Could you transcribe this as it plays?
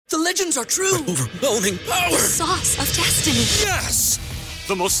The legends are true. Overwhelming power! Sauce of destiny. Yes!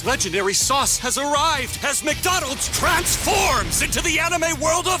 The most legendary sauce has arrived as McDonald's transforms into the anime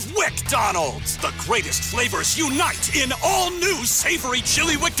world of WickDonald's. The greatest flavors unite in all new savory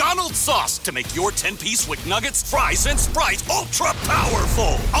chili McDonald's sauce to make your 10-piece Wick Nuggets, fries, and Sprite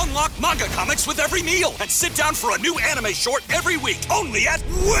ultra-powerful. Unlock manga comics with every meal and sit down for a new anime short every week only at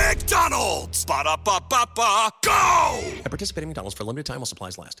WickDonald's. Ba-da-ba-ba-ba, go! At participating McDonald's for a limited time while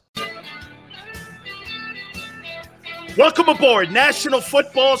supplies last. Welcome aboard National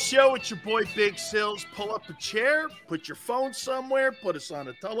Football Show. It's your boy Big Sills. Pull up a chair, put your phone somewhere, put us on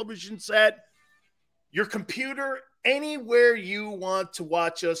a television set, your computer, anywhere you want to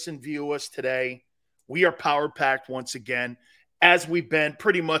watch us and view us today. We are power-packed once again, as we've been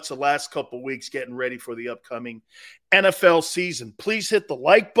pretty much the last couple of weeks getting ready for the upcoming NFL season. Please hit the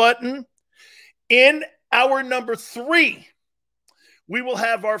like button. In hour number 3, we will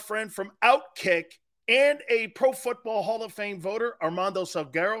have our friend from Outkick and a Pro Football Hall of Fame voter, Armando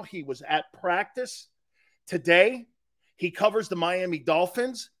Salguero. He was at practice today. He covers the Miami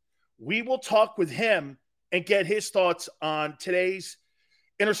Dolphins. We will talk with him and get his thoughts on today's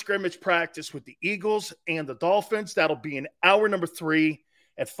inter-scrimmage practice with the Eagles and the Dolphins. That'll be in hour number 3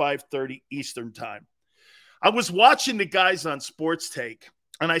 at 5:30 Eastern time. I was watching the guys on Sports Take,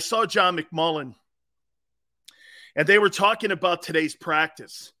 and I saw John McMullen, and they were talking about today's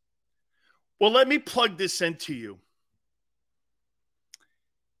practice. Well, let me plug this into you.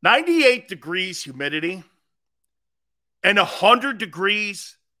 98 degrees humidity and 100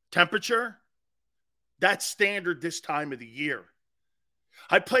 degrees temperature, that's standard this time of the year.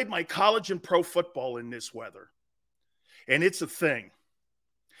 I played my college and pro football in this weather, and it's a thing.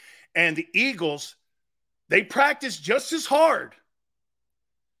 And the Eagles, they practice just as hard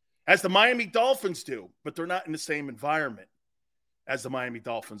as the Miami Dolphins do, but they're not in the same environment as the Miami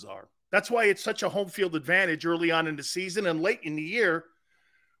Dolphins are. That's why it's such a home field advantage early on in the season and late in the year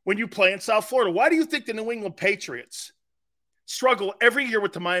when you play in South Florida. Why do you think the New England Patriots struggle every year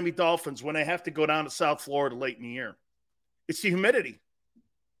with the Miami Dolphins when they have to go down to South Florida late in the year? It's the humidity.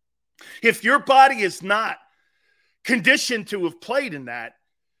 If your body is not conditioned to have played in that,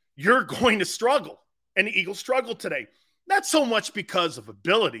 you're going to struggle. And the Eagles struggled today. Not so much because of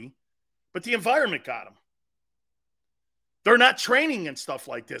ability, but the environment got them. They're not training and stuff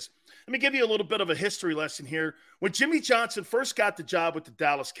like this. Let me give you a little bit of a history lesson here. When Jimmy Johnson first got the job with the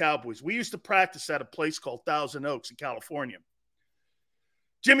Dallas Cowboys, we used to practice at a place called Thousand Oaks in California.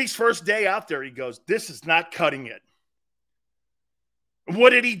 Jimmy's first day out there, he goes, "This is not cutting it."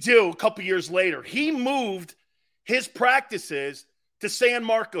 What did he do a couple years later? He moved his practices to San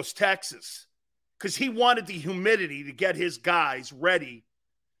Marcos, Texas, because he wanted the humidity to get his guys ready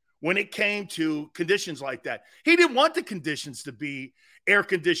when it came to conditions like that. He didn't want the conditions to be air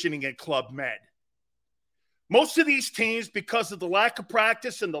conditioning at Club Med. Most of these teams, because of the lack of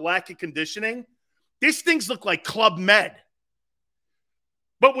practice and the lack of conditioning, these things look like Club Med.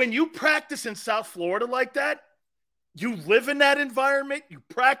 But when you practice in South Florida like that, you live in that environment, you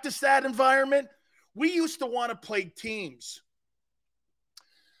practice that environment. We used to want to play teams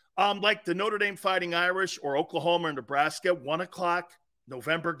like the Notre Dame Fighting Irish or Oklahoma or Nebraska, 1 o'clock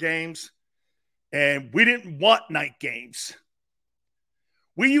November games, and we didn't want night games.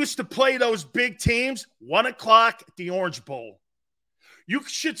 We used to play those big teams, 1 o'clock at the Orange Bowl. You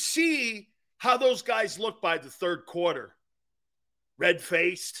should see how those guys look by the third quarter.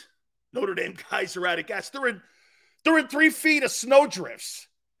 Red-faced. Notre Dame guys are out of gas. They're in 3 feet of snowdrifts,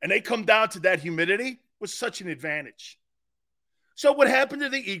 and they come down to that humidity with such an advantage. So what happened to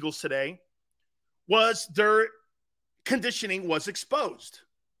the Eagles today was their conditioning was exposed.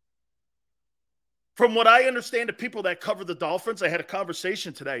 From what I understand, the people that cover the Dolphins, I had a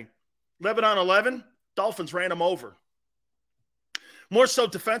conversation today. 11-on-11, Dolphins ran them over. More so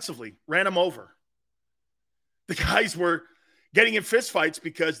defensively, ran them over. The guys were getting in fistfights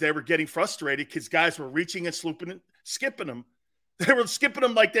because they were getting frustrated because guys were reaching and swooping and skipping them. They were skipping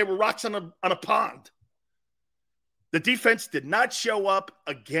them like they were rocks on a pond. The defense did not show up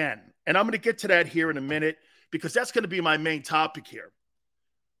again. And I'm going to get to that here in a minute because that's going to be my main topic here.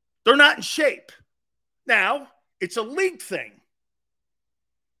 They're not in shape. Now, it's a league thing.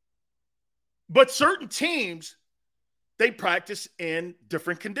 But certain teams, they practice in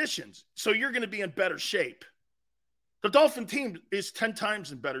different conditions. So you're going to be in better shape. The Dolphin team is 10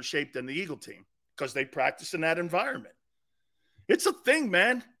 times in better shape than the Eagle team because they practice in that environment. It's a thing,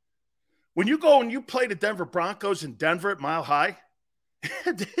 man. When you go and you play the Denver Broncos in Denver at Mile High,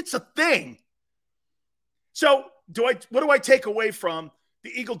 it's a thing. So what do I take away from the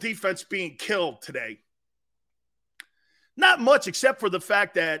Eagle defense being killed today? Not much, except for the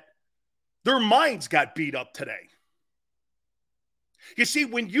fact that their minds got beat up today. You see,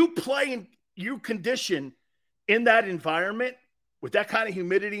 when you play and you condition in that environment with that kind of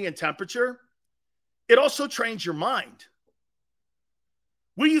humidity and temperature, it also trains your mind.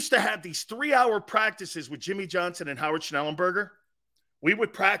 We used to have these 3-hour practices with Jimmy Johnson and Howard Schnellenberger. We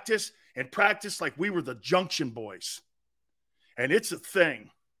would practice and practice like we were the Junction Boys. And it's a thing.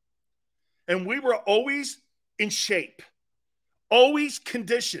 And we were always in shape, always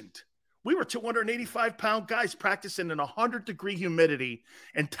conditioned. We were 285-pound guys practicing in 100-degree humidity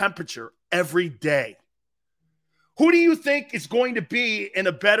and temperature every day. Who do you think is going to be in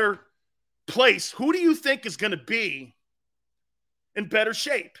a better place? Who do you think is going to be in better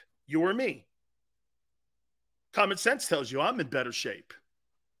shape? You or me? Common sense tells you I'm in better shape.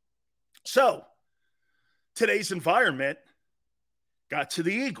 So, today's environment got to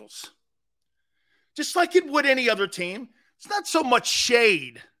the Eagles. Just like it would any other team. It's not so much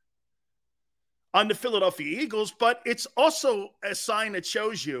shade on the Philadelphia Eagles, but it's also a sign that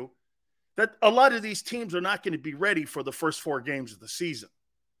shows you that a lot of these teams are not going to be ready for the first 4 games of the season.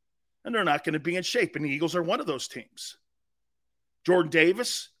 And they're not going to be in shape. And the Eagles are one of those teams. Jordan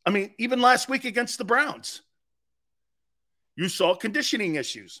Davis, even last week against the Browns, you saw conditioning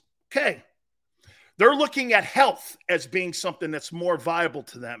issues. Okay. They're looking at health as being something that's more viable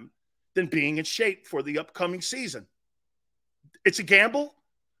to them than being in shape for the upcoming season. It's a gamble,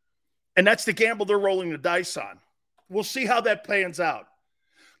 and that's the gamble they're rolling the dice on. We'll see how that pans out.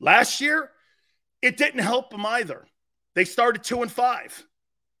 Last year, it didn't help them either. They started 2-5.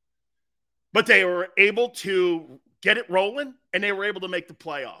 But they were able to get it rolling, and they were able to make the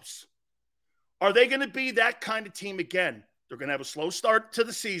playoffs. Are they going to be that kind of team again? They're going to have a slow start to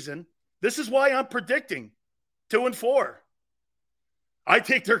the season. This is why I'm predicting 2-4. I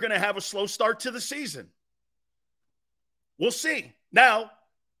think they're going to have a slow start to the season. We'll see. Now,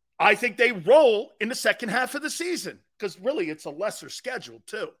 I think they roll in the second half of the season because really it's a lesser schedule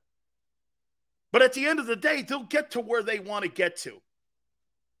too. But at the end of the day, they'll get to where they want to get to.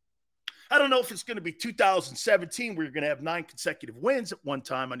 I don't know if it's going to be 2017 where you're going to have 9 consecutive wins at one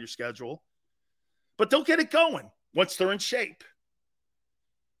time on your schedule, but they'll get it going once they're in shape.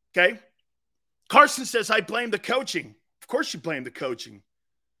 Okay? Carson says, I blame the coaching. Of course you blame the coaching.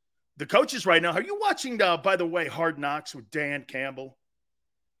 The coaches right now, are you watching, by the way, Hard Knocks with Dan Campbell?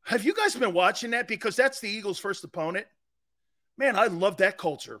 Have you guys been watching that? Because that's the Eagles' first opponent. Man, I love that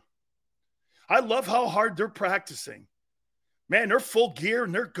culture. I love how hard they're practicing. Man, they're full gear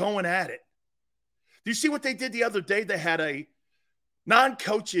and they're going at it. Do you see what they did the other day? They had a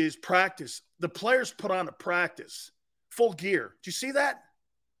non-coaches practice. The players put on a practice, full gear. Do you see that?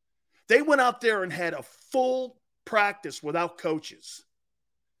 They went out there and had a full practice without coaches.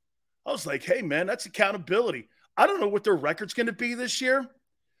 I was like, hey, man, that's accountability. I don't know what their record's going to be this year,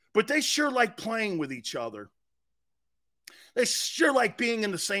 but they sure like playing with each other. They sure like being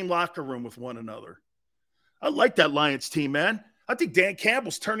in the same locker room with one another. I like that Lions team, man. I think Dan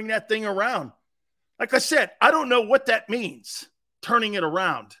Campbell's turning that thing around. Like I said, I don't know what that means, turning it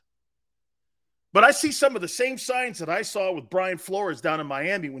around. But I see some of the same signs that I saw with Brian Flores down in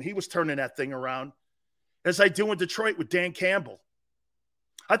Miami when he was turning that thing around as I do in Detroit with Dan Campbell.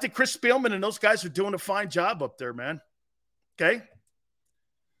 I think Chris Spielman and those guys are doing a fine job up there, man. Okay?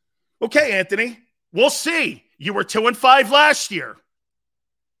 Okay, Anthony. We'll see. You were 2-5 last year.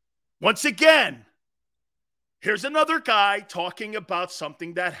 Once again, here's another guy talking about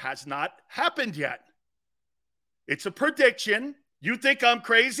something that has not happened yet. It's a prediction. You think I'm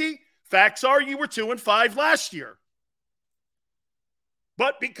crazy? Facts are you were 2-5 last year.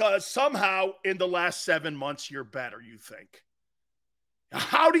 But because somehow in the last 7 months you're better, you think.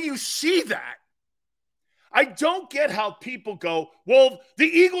 How do you see that? I don't get how people go, well, the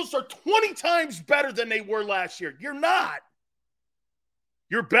Eagles are 20 times better than they were last year. You're not.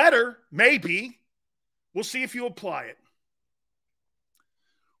 You're better, maybe. We'll see if you apply it.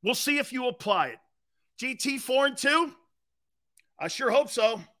 We'll see if you apply it. GT 4-2? I sure hope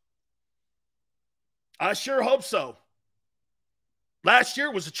so. I sure hope so. Last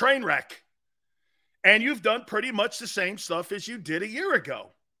year was a train wreck. And you've done pretty much the same stuff as you did a year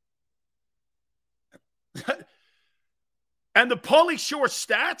ago. And the Pauly Shore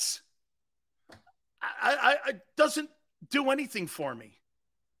stats, I doesn't do anything for me.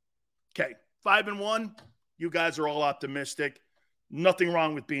 Okay, 5-1. You guys are all optimistic. Nothing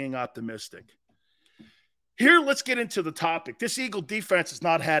wrong with being optimistic. Here, let's get into the topic. This Eagle defense has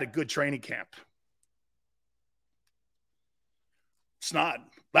not had a good training camp. It's not.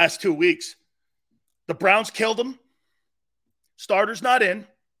 Last 2 weeks. The Browns killed them. Starters not in.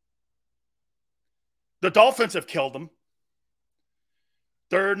 The Dolphins have killed them.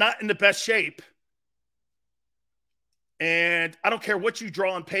 They're not in the best shape. And I don't care what you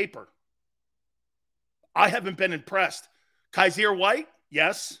draw on paper. I haven't been impressed. Kaiser White,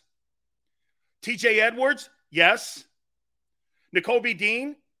 yes. TJ Edwards, yes. Nakobe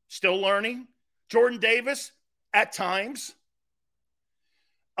Dean, still learning. Jordan Davis, at times.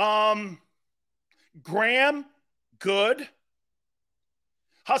 Graham, good.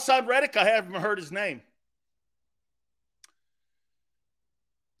 Hassan Reddick, I haven't heard his name.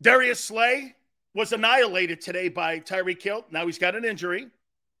 Darius Slay was annihilated today by Tyreek Hill. Now he's got an injury,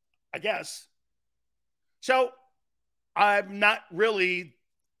 I guess. So I'm not really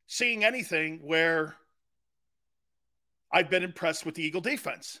seeing anything where I've been impressed with the Eagle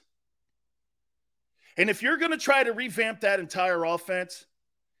defense. And if you're going to try to revamp that entire offense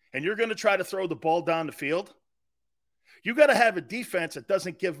and you're going to try to throw the ball down the field, you got to have a defense that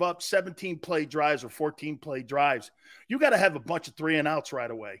doesn't give up 17-play drives or 14-play drives. You got to have a bunch of 3-and-outs right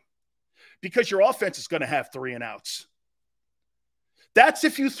away because your offense is going to have 3-and-outs. That's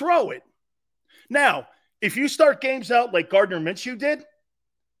if you throw it. Now, if you start games out like Gardner Minshew did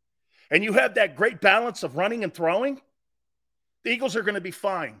and you have that great balance of running and throwing, the Eagles are going to be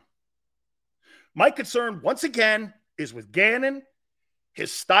fine. My concern, once again, is with Gannon,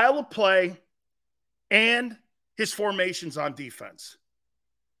 his style of play, and his formations on defense.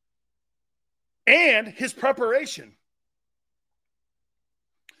 And his preparation.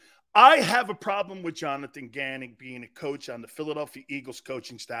 I have a problem with Jonathan Gannon being a coach on the Philadelphia Eagles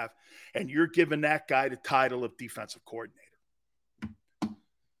coaching staff, and you're giving that guy the title of defensive coordinator.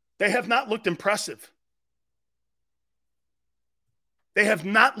 They have not looked impressive. They have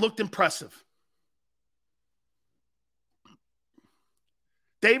not looked impressive.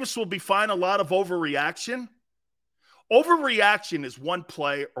 Davis will be fine. A lot of overreaction. Overreaction is one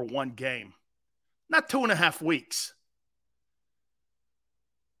play or one game, not 2.5 weeks.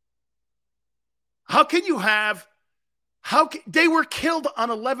 They were killed on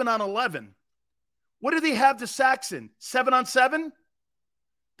 11-on-11. What do they have the sacks in? 7-on-7?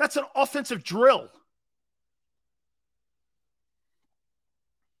 That's an offensive drill.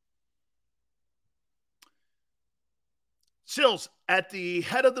 Sills, at the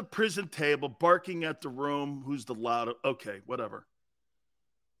head of the prison table, barking at the room. Who's the loudest? Okay, whatever.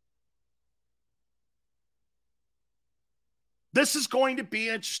 This is going to be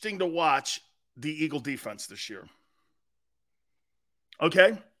interesting to watch the Eagle defense this year.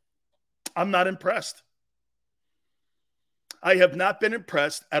 Okay? I'm not impressed. I have not been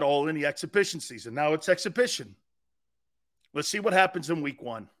impressed at all in the exhibition season. Now it's exhibition. Let's see what happens in week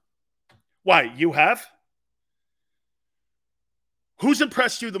 1. Why? You have? Who's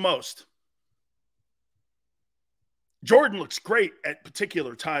impressed you the most? Jordan looks great at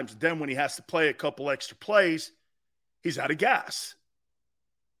particular times. Then when he has to play a couple extra plays, he's out of gas.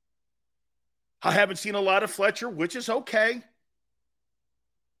 I haven't seen a lot of Fletcher, which is okay.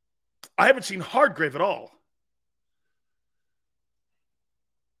 I haven't seen Hardgrave at all.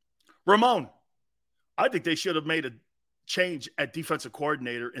 Ramon, I think they should have made a change at defensive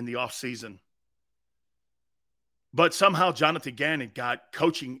coordinator in the offseason. But somehow Jonathan Gannon got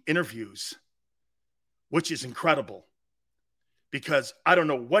coaching interviews, which is incredible because I don't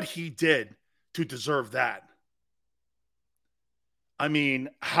know what he did to deserve that. I mean,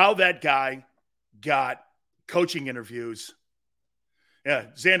 how that guy got coaching interviews. Yeah,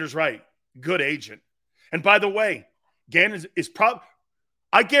 Xander's right. Good agent. And by the way, Gannon is probably,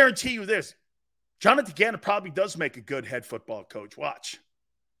 I guarantee you this, Jonathan Gannon probably does make a good head football coach. Watch.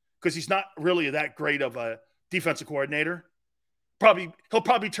 Because he's not really that great of a defensive coordinator. He'll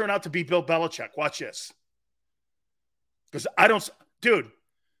probably turn out to be Bill Belichick. Watch this. Because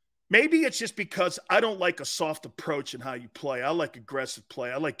maybe it's just because I don't like a soft approach in how you play. I like aggressive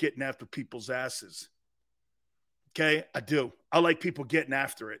play. I like getting after people's asses. Okay? I do. I like people getting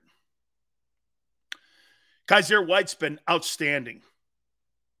after it. Kaiser White's been outstanding.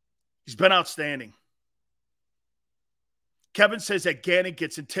 He's been outstanding. Kevin says that Gannon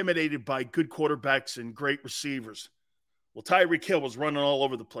gets intimidated by good quarterbacks and great receivers. Well, Tyreek Hill was running all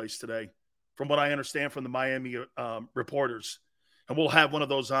over the place today, from what I understand from the Miami reporters. And we'll have one of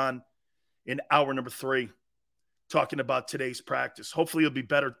those on in hour number 3, talking about today's practice. Hopefully it'll be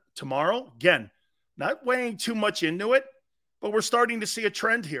better tomorrow. Again, not weighing too much into it, but we're starting to see a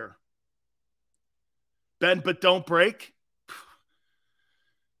trend here. Bend but don't break.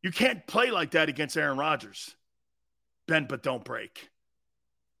 You can't play like that against Aaron Rodgers. Bend but don't break.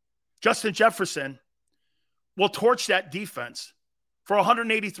 Justin Jefferson will torch that defense for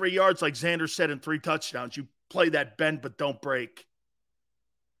 183 yards, like Xander said, and 3 touchdowns. You play that bend but don't break.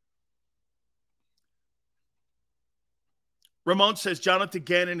 Ramon says Jonathan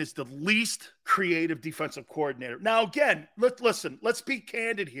Gannon is the least creative defensive coordinator. Now, again, listen, let's be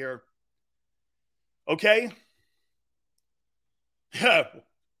candid here. Okay? Yeah.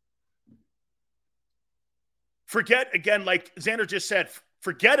 Forget, again, like Xander just said,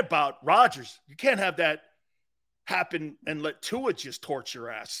 forget about Rodgers. You can't have that happen and let Tua just torch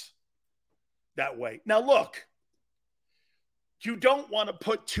your ass that way. Now, look, you don't want to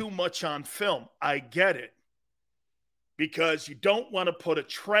put too much on film. I get it. Because you don't want to put a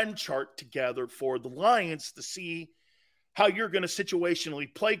trend chart together for the Lions to see how you're going to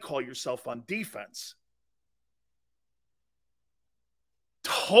situationally play call yourself on defense.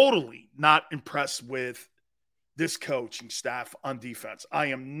 Totally not impressed with this coaching staff on defense. I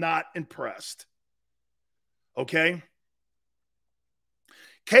am not impressed. Okay?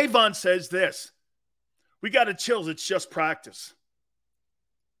 Kayvon says this. We got to chill. It's just practice.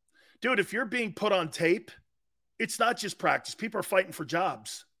 Dude, if you're being put on tape, it's not just practice. People are fighting for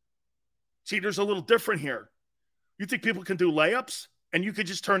jobs. See, there's a little different here. You think people can do layups and you could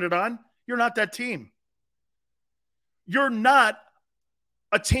just turn it on? You're not that team. You're not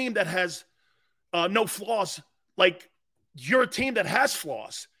a team that has no flaws. Like, you're a team that has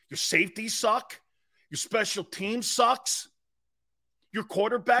flaws. Your safeties suck. Your special team sucks. Your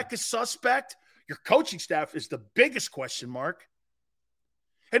quarterback is suspect. Your coaching staff is the biggest question mark.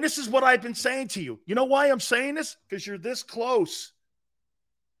 And this is what I've been saying to you. You know why I'm saying this? Because you're this close.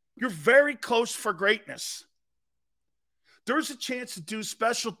 You're very close for greatness. There's a chance to do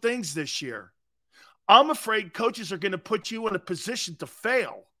special things this year. I'm afraid coaches are going to put you in a position to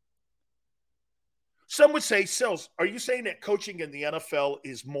fail. Some would say, Sills, are you saying that coaching in the NFL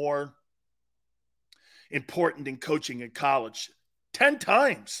is more important than coaching in college? 10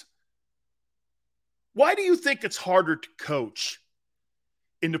 times. Why do you think it's harder to coach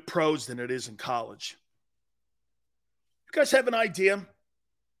in the pros than it is in college? You guys have an idea? You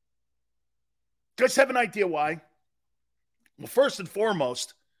guys have an idea why? Well, first and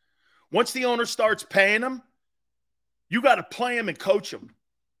foremost, once the owner starts paying them, you got to play them and coach them.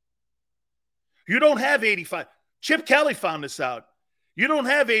 You don't have 85. Chip Kelly found this out. You don't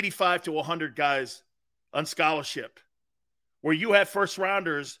have 85 to 100 guys on scholarship where you have first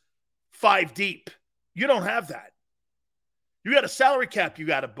rounders 5 deep. You don't have that. You got a salary cap you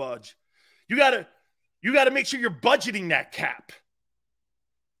got to budge. You got to make sure you're budgeting that cap.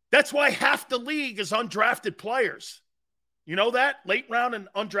 That's why half the league is undrafted players. You know that? Late round and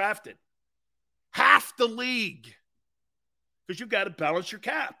undrafted. Half the league. Because you got to balance your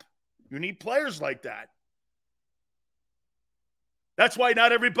cap. You need players like that. That's why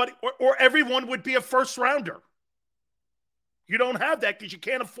not everybody or everyone would be a first rounder. You don't have that because you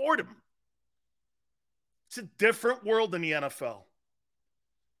can't afford them. It's a different world in the NFL.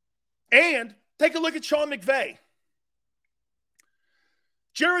 And take a look at Sean McVay.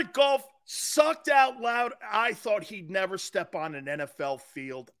 Jared Goff sucked out loud. I thought he'd never step on an NFL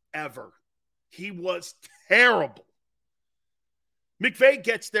field ever. He was terrible. McVay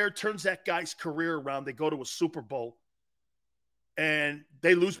gets there, turns that guy's career around. They go to a Super Bowl, and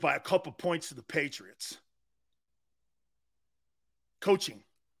they lose by a couple points to the Patriots. Coaching.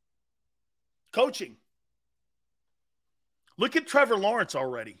 Look at Trevor Lawrence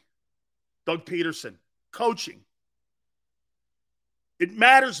already. Doug Peterson. Coaching. It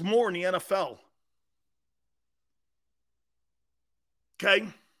matters more in the NFL. Okay?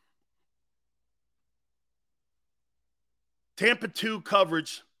 Tampa 2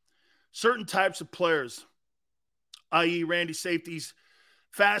 coverage. Certain types of players, i.e. Randy safeties,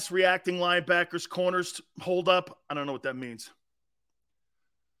 fast reacting linebackers, corners, hold up. I don't know what that means.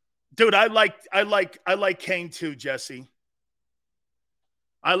 Dude, I like Kane too, Jesse.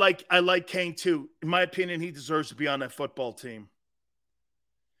 I like Kane too. In my opinion, he deserves to be on that football team.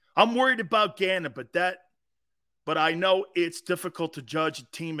 I'm worried about Gannon, but I know it's difficult to judge a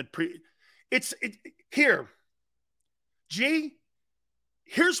team here. G,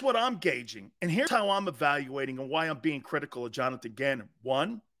 here's what I'm gauging, and here's how I'm evaluating and why I'm being critical of Jonathan Gannon.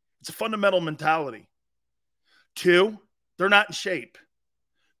 1, it's a fundamental mentality. 2, they're not in shape.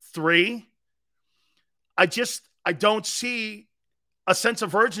 3, I don't see a sense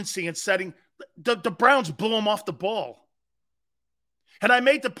of urgency in setting. The Browns blew him off the ball. And I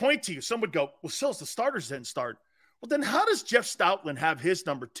made the point to you. Some would go, well, Sills, the starters didn't start. Well, then how does Jeff Stoutland have his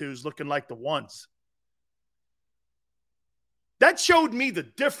number 2s looking like the 1s? That showed me the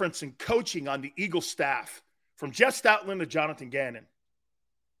difference in coaching on the Eagles staff from Jeff Stoutland to Jonathan Gannon.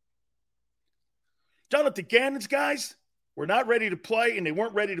 Jonathan Gannon's guys were not ready to play, and they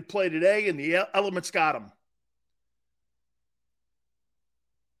weren't ready to play today, and the elements got them.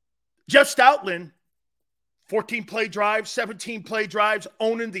 14-play drives, 17-play drives,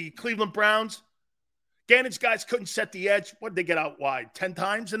 owning the Cleveland Browns. Gannon's guys couldn't set the edge. What did they get out wide? 10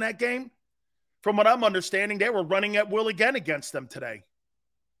 times in that game? From what I'm understanding, they were running at will again against them today.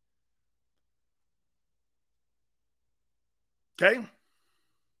 Okay?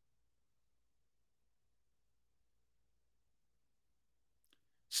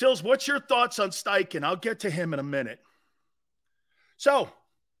 Sills, what's your thoughts on Steichen? I'll get to him in a minute. So,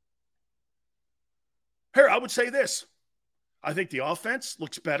 here, I would say this. I think the offense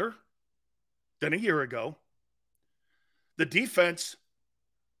looks better than a year ago. The defense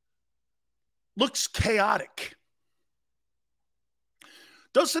looks chaotic.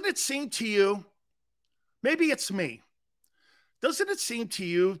 Doesn't it seem to you, maybe it's me, doesn't it seem to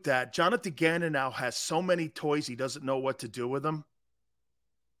you that Jonathan Gannon now has so many toys he doesn't know what to do with them?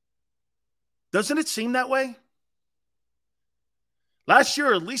 Doesn't it seem that way? Last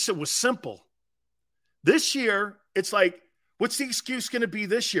year, at least it was simple. This year, it's like, what's the excuse going to be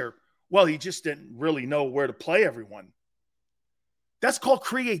this year? Well, he just didn't really know where to play everyone. That's called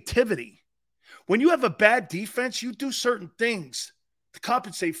creativity. When you have a bad defense, you do certain things to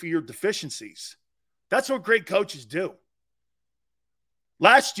compensate for your deficiencies. That's what great coaches do.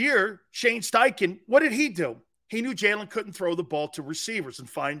 Last year, Shane Steichen, what did he do? He knew Jalen couldn't throw the ball to receivers and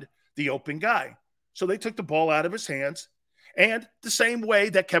find the open guy. So they took the ball out of his hands. And the same way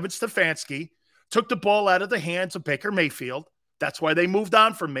that Kevin Stefanski took the ball out of the hands of Baker Mayfield, that's why they moved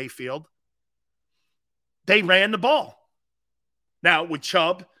on from Mayfield, they ran the ball. Now, when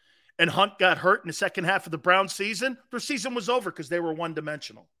Chubb and Hunt got hurt in the second half of the Browns season, their season was over because they were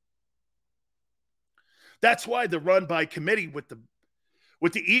one-dimensional. That's why the run by committee with the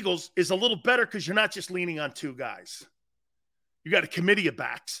Eagles is a little better because you're not just leaning on two guys. You got a committee of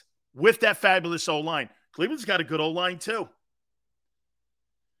backs with that fabulous O-line. Cleveland's got a good O-line too.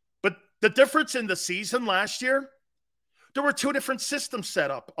 But the difference in the season last year, there were two different systems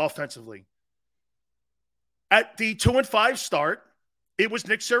set up offensively. At the 2-5 start, it was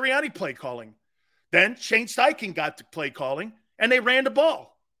Nick Sirianni play calling. Then Shane Steichen got to play calling, and they ran the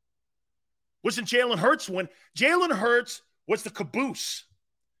ball. Wasn't Jalen Hurts when Jalen Hurts was the caboose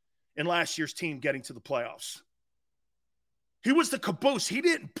in last year's team getting to the playoffs. He was the caboose. He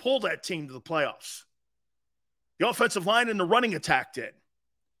didn't pull that team to the playoffs. The offensive line and the running attack did.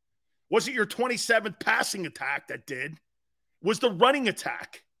 Wasn't your 27th passing attack that did. It was the running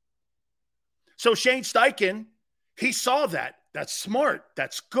attack. So Shane Steichen, he saw that. That's smart.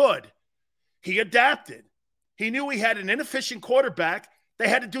 That's good. He adapted. He knew he had an inefficient quarterback. They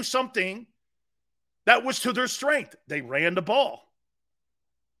had to do something that was to their strength. They ran the ball.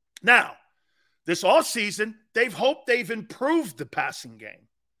 Now, this offseason, they've hoped they've improved the passing game.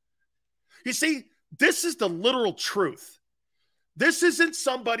 You see, this is the literal truth. This isn't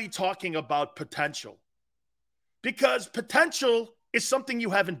somebody talking about potential, because potential is something you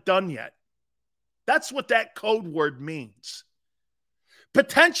haven't done yet. That's what that code word means.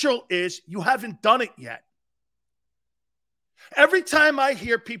 Potential is you haven't done it yet. Every time I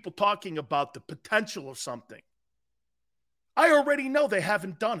hear people talking about the potential of something, I already know they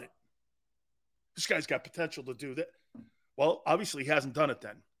haven't done it. This guy's got potential to do that. Well, obviously he hasn't done it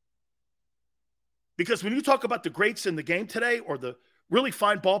then. Because when you talk about the greats in the game today or the really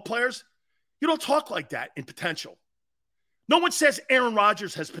fine ball players, you don't talk like that in potential. No one says Aaron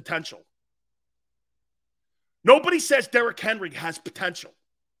Rodgers has potential. Nobody says Derrick Henry has potential.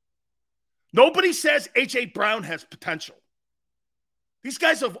 Nobody says A.J. Brown has potential. These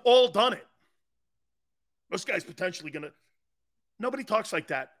guys have all done it. Most guys potentially going to. Nobody talks like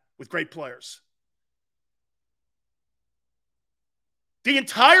that with great players. The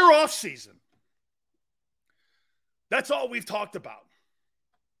entire offseason, that's all we've talked about.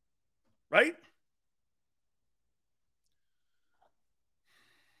 Right?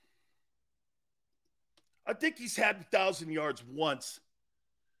 I think he's had 1,000 yards once,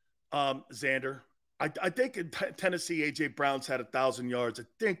 Xander. I think in Tennessee, A.J. Brown's had 1,000 yards. I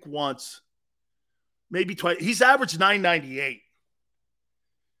think once, maybe twice. He's averaged 998.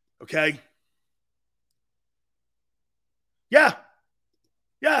 Okay? Yeah.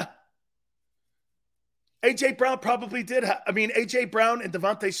 A.J. Brown probably did. A.J. Brown and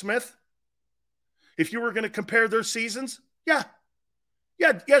Devontae Smith, if you were going to compare their seasons, yeah,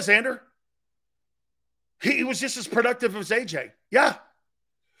 Xander. He was just as productive as A.J. Yeah.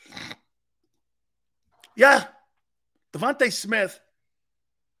 Devontae Smith,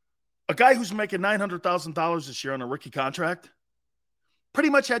 a guy who's making $900,000 this year on a rookie contract, pretty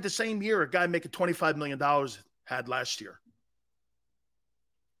much had the same year a guy making $25 million had last year.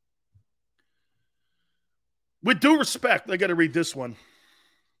 With due respect, I got to read this one.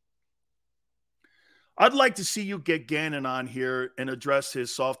 I'd like to see you get Gannon on here and address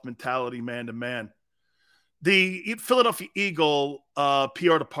his soft mentality man-to-man. The Philadelphia Eagle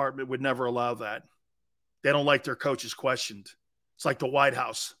PR department would never allow that. They don't like their coaches questioned. It's like the White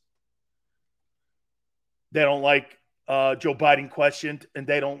House. They don't like Joe Biden questioned, and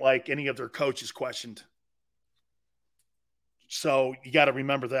they don't like any of their coaches questioned. So you got to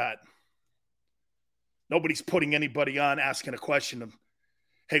remember that. Nobody's putting anybody on asking a question of,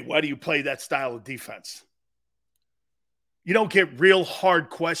 hey, why do you play that style of defense? You don't get real hard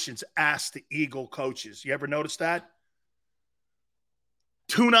questions asked to Eagle coaches. You ever notice that?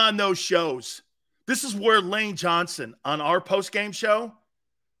 Tune on those shows. This is where Lane Johnson on our postgame show,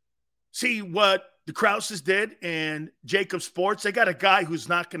 see what the Krauses did and Jacob Sports. They got a guy who's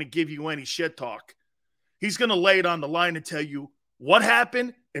not going to give you any shit talk. He's going to lay it on the line and tell you what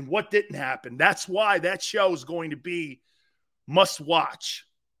happened and what didn't happen. That's why that show is going to be must watch.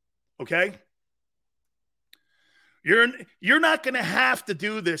 Okay? You're not going to have to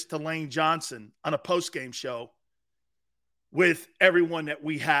do this to Lane Johnson on a postgame show with everyone that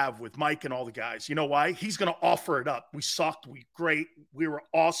we have, with Mike and all the guys. You know why? He's going to offer it up. We sucked. We great. We were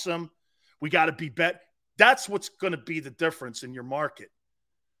awesome. We got to be better. That's what's going to be the difference in your market.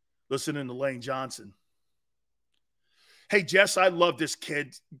 Listening to Lane Johnson. Hey, Jess, I love this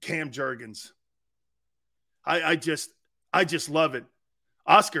kid, Cam Jurgens. I just love it.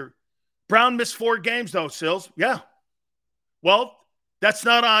 Oscar, Brown missed 4 games, though, Sills. Yeah. Well, that's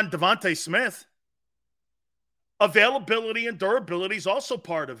not on Devontae Smith. Availability and durability is also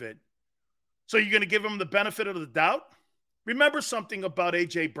part of it. So you're going to give him the benefit of the doubt? Remember something about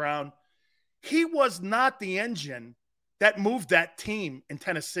A.J. Brown. He was not the engine that moved that team in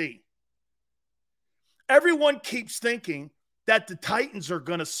Tennessee. Everyone keeps thinking that the Titans are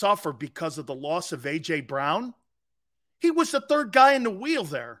going to suffer because of the loss of A.J. Brown. He was the third guy in the wheel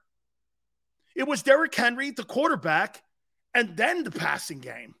there. It was Derrick Henry, the quarterback, and then the passing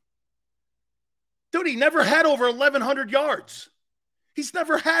game. Dude, he never had over 1,100 yards. He's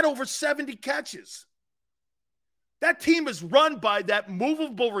never had over 70 catches. That team is run by that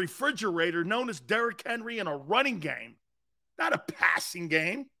movable refrigerator known as Derrick Henry in a running game, not a passing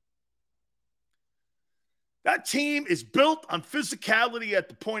game. That team is built on physicality at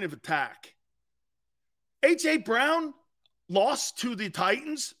the point of attack. A.J. Brown lost to the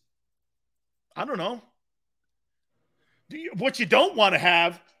Titans. I don't know. What you don't want to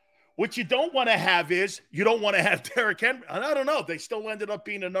have is you don't want to have Derrick Henry. I don't know. They still ended up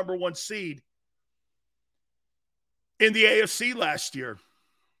being a number 1 seed in the AFC last year.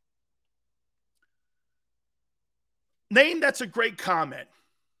 Name, that's a great comment.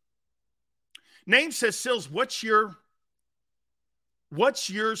 Name says, Sills, what's your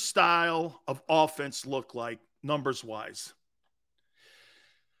style of offense look like numbers-wise?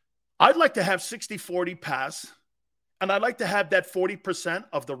 I'd like to have 60-40 pass, and I'd like to have that 40%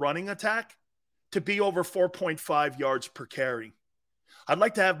 of the running attack to be over 4.5 yards per carry. I'd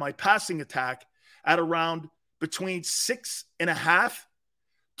like to have my passing attack at around between 6.5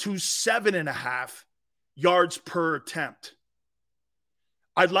 to 7.5 yards per attempt.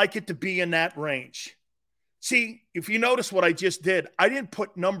 I'd like it to be in that range. See, if you notice what I just did, I didn't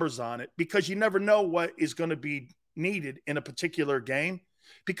put numbers on it because you never know what is going to be needed in a particular game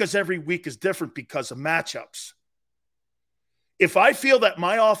because every week is different because of matchups. If I feel that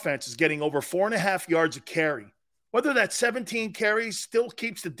my offense is getting over 4.5 yards a carry, whether that 17 carries still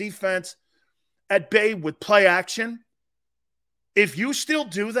keeps the defense at bay with play action, if you still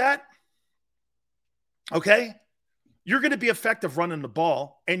do that, okay, you're going to be effective running the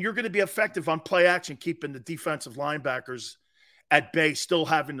ball, and you're going to be effective on play action, keeping the defensive linebackers at bay, still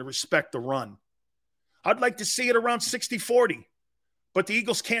having to respect the run. I'd like to see it around 60-40, but the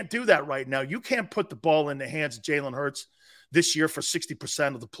Eagles can't do that right now. You can't put the ball in the hands of Jalen Hurts this year for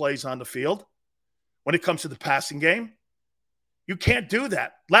 60% of the plays on the field when it comes to the passing game. You can't do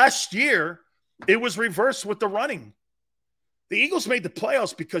that. Last year, it was reversed with the running. The Eagles made the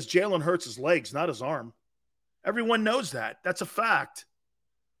playoffs because Jalen Hurts' legs, not his arm. Everyone knows that. That's a fact.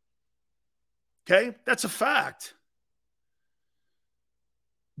 Okay? That's a fact.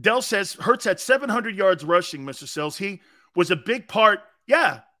 Dell says, Hurts had 700 yards rushing, Mr. Sills. He was a big part,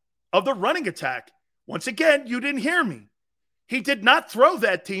 of the running attack. Once again, you didn't hear me. He did not throw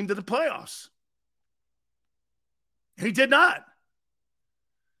that team to the playoffs. He did not.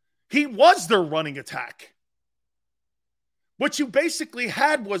 He was their running attack. What you basically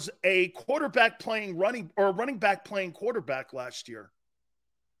had was a quarterback playing running or a running back playing quarterback last year.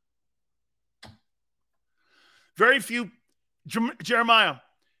 Very few, Jeremiah,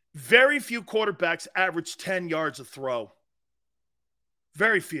 very few quarterbacks average 10 yards a throw.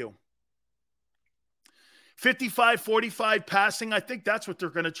 Very few. 55-45 passing. I think that's what they're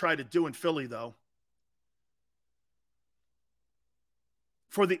going to try to do in Philly, though.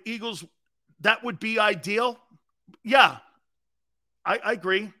 For the Eagles, that would be ideal. Yeah, I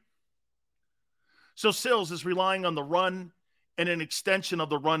agree. So Sills is relying on the run and an extension of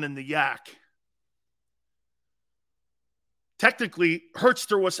the run in the yak. Technically, Hurts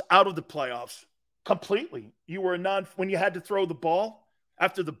threw us out of the playoffs completely. You were when you had to throw the ball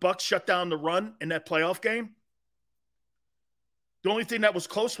after the Bucs shut down the run in that playoff game. The only thing that was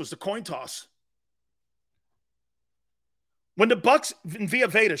close was the coin toss. When the Bucs and Via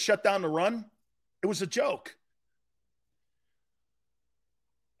Veda shut down the run, it was a joke.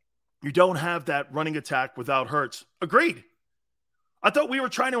 You don't have that running attack without Hurts. Agreed. I thought we were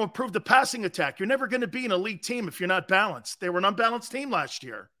trying to improve the passing attack. You're never going to be an elite team if you're not balanced. They were an unbalanced team last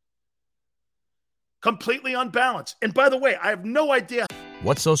year. Completely unbalanced. And by the way, I have no idea.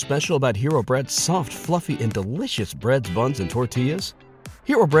 What's so special about Hero Bread's soft, fluffy, and delicious breads, buns, and tortillas?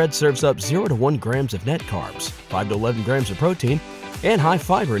 Hero Bread serves up 0 to 1 grams of net carbs, 5 to 11 grams of protein, and high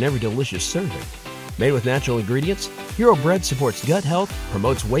fiber in every delicious serving. Made with natural ingredients, Hero Bread supports gut health,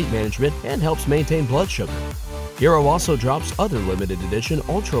 promotes weight management, and helps maintain blood sugar. Hero also drops other limited edition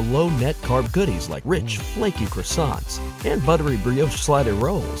ultra-low net carb goodies like rich, flaky croissants and buttery brioche slider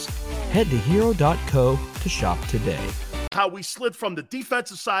rolls. Head to hero.co to shop today. How we slid from the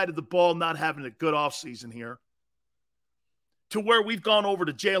defensive side of the ball not having a good offseason here to where we've gone over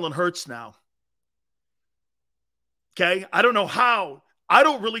to Jalen Hurts now. Okay? I don't know how. I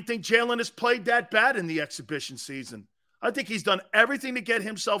don't really think Jalen has played that bad in the exhibition season. I think he's done everything to get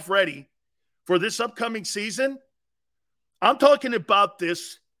himself ready for this upcoming season. I'm talking about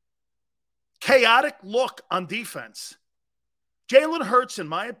this chaotic look on defense. Jalen Hurts, in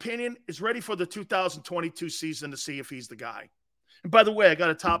my opinion, is ready for the 2022 season to see if he's the guy. And by the way, I got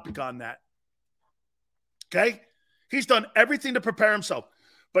a topic on that. Okay? He's done everything to prepare himself.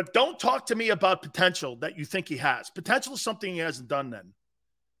 But don't talk to me about potential that you think he has. Potential is something he hasn't done then.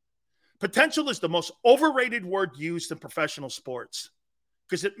 Potential is the most overrated word used in professional sports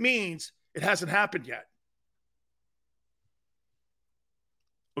because it means it hasn't happened yet.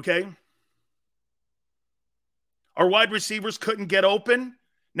 Okay? Our wide receivers couldn't get open.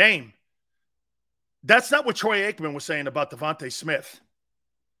 Name. That's not what Troy Aikman was saying about Devontae Smith.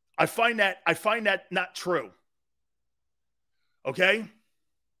 I find that not true. Okay?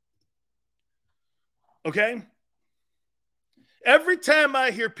 Okay? Every time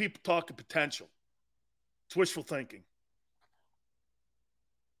I hear people talking potential, it's wishful thinking.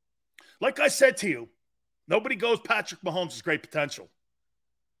 Like I said to you, nobody goes Patrick Mahomes has great potential.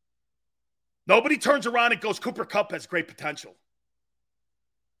 Nobody turns around and goes Cooper Kupp has great potential.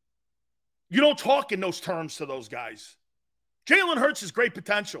 You don't talk in those terms to those guys. Jalen Hurts has great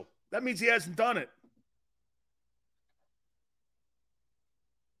potential. That means he hasn't done it.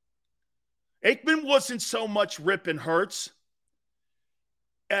 Aikman wasn't so much ripping Hurts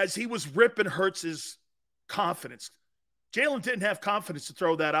as he was ripping Hurts' confidence. Jalen didn't have confidence to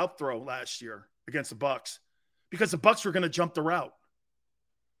throw that out throw last year against the Bucs because the Bucs were going to jump the route.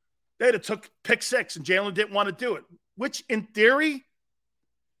 They'd have took pick 6 and Jalen didn't want to do it, which in theory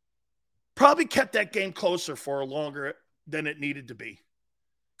probably kept that game closer for longer than it needed to be.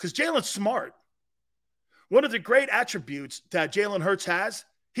 Because Jalen's smart. One of the great attributes that Jalen Hurts has,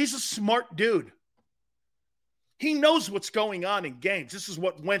 he's a smart dude. He knows what's going on in games. This is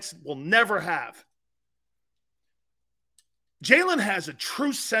what Wentz will never have. Jalen has a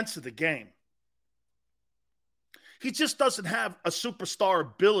true sense of the game. He just doesn't have a superstar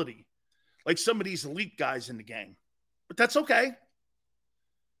ability like some of these elite guys in the game. But that's okay.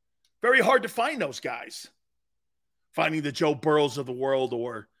 Very hard to find those guys. Finding the Joe Burrows of the world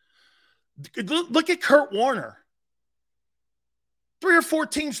or look at Kurt Warner. 3 or 4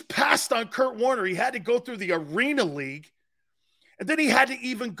 teams passed on Kurt Warner. He had to go through the Arena League. And then he had to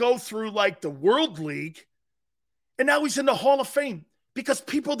even go through like the World League. And now he's in the Hall of Fame because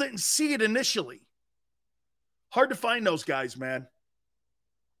people didn't see it initially. Hard to find those guys, man.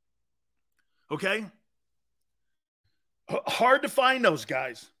 Okay? Hard to find those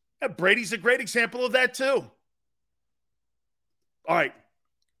guys. Brady's a great example of that too. All right.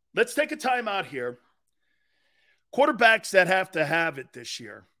 Let's take a time out here. Quarterbacks that have to have it this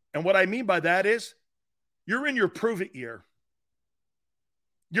year. And what I mean by that is you're in your prove-it year.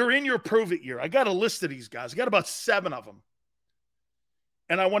 You're in your prove-it year. I got a list of these guys. I got about 7 of them.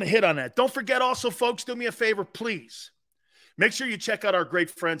 And I want to hit on that. Don't forget also, folks, do me a favor, please. Make sure you check out our great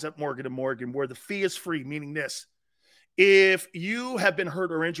friends at Morgan & Morgan, where the fee is free, meaning this. If you have been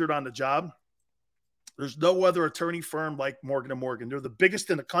hurt or injured on the job There's no other attorney firm like Morgan & Morgan. They're the biggest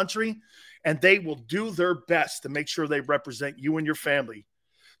in the country, and they will do their best to make sure they represent you and your family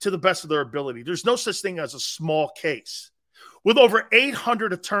to the best of their ability. There's no such thing as a small case. With over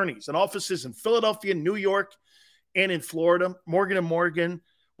 800 attorneys and offices in Philadelphia, New York, and in Florida, Morgan & Morgan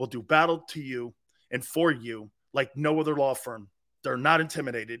will do battle to you and for you like no other law firm. They're not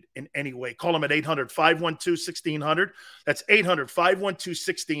intimidated in any way. Call them at 800-512-1600. That's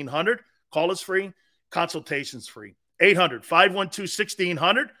 800-512-1600. Call is free. Consultation's free.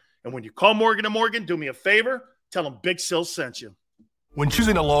 800-512-1600. And when you call Morgan & Morgan, do me a favor. Tell them Big Sil sent you. When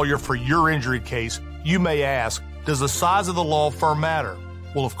choosing a lawyer for your injury case, you may ask, does the size of the law firm matter?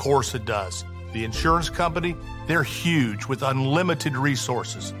 Well, of course it does. The insurance company, they're huge with unlimited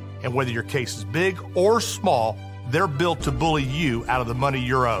resources. And whether your case is big or small, they're built to bully you out of the money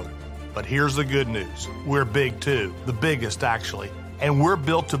you're owed. But here's the good news. We're big too, the biggest actually. And we're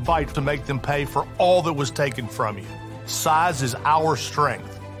built to fight to make them pay for all that was taken from you. Size is our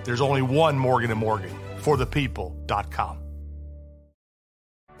strength. There's only one Morgan & Morgan. ForThePeople.com.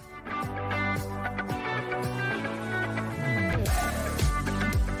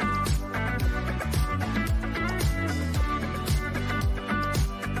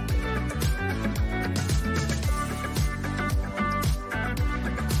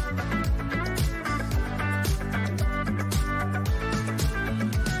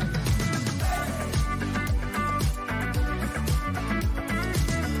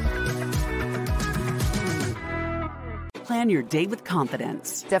 Plan your day with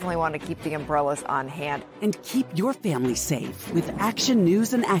confidence. Definitely want to keep the umbrellas on hand. And keep your family safe with Action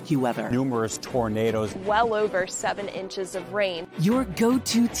News and AccuWeather. Numerous tornadoes. Well over 7 inches of rain. Your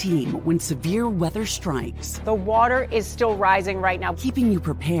go-to team when severe weather strikes. The water is still rising right now. Keeping you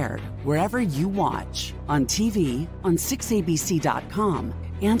prepared wherever you watch. On TV, on 6abc.com,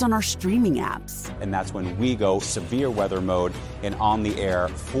 and on our streaming apps. And that's when we go severe weather mode and on the air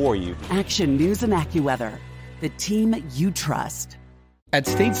for you. Action News and AccuWeather. The team you trust. At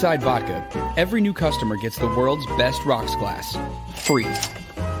Stateside Vodka, every new customer gets the world's best rocks glass. Free.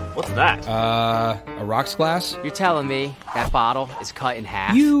 What's that? A rocks glass? You're telling me that bottle is cut in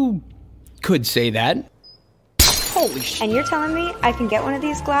half? You could say that. Holy shit. And you're telling me I can get one of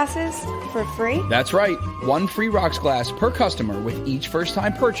these glasses for free? That's right. One free rocks glass per customer with each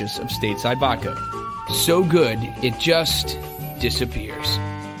first-time purchase of Stateside Vodka. So good, it just disappears.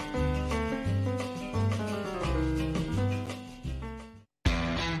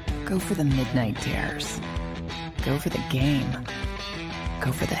 Go for the midnight dares. Go for the game.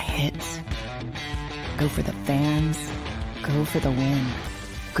 Go for the hits. Go for the fans. Go for the win.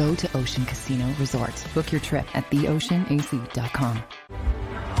 Go to Ocean Casino Resort. Book your trip at theoceanac.com.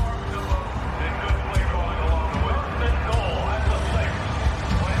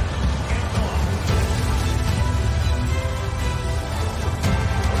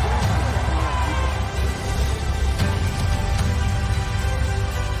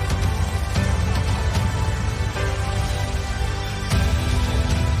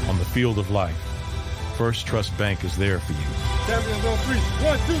 Field of life, First Trust Bank is there for you. Champions on three.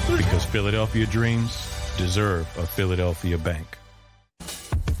 1, 2, 3. Because Philadelphia dreams deserve a Philadelphia bank.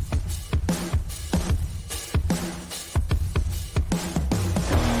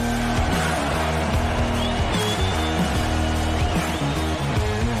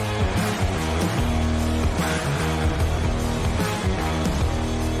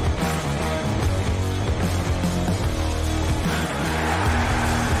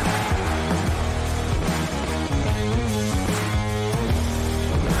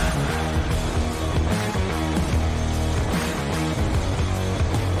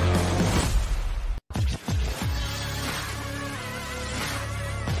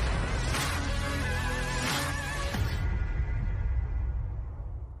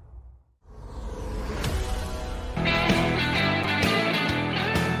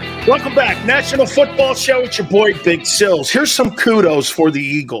 Welcome back. National Football Show. It's your boy, Big Sills. Here's some kudos for the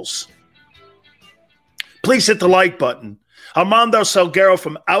Eagles. Please hit the like button. Armando Salguero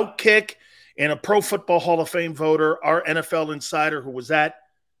from Outkick and a Pro Football Hall of Fame voter, our NFL insider who was at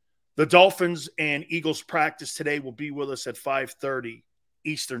the Dolphins and Eagles practice today, will be with us at 5:30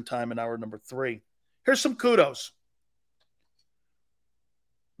 Eastern time in hour number 3. Here's some kudos.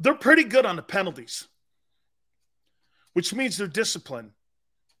 They're pretty good on the penalties, which means they're disciplined.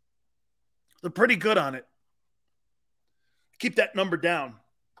 They're pretty good on it. Keep that number down.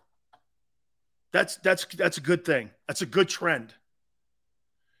 That's a good thing. That's a good trend.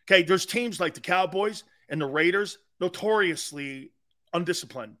 Okay, there's teams like the Cowboys and the Raiders, notoriously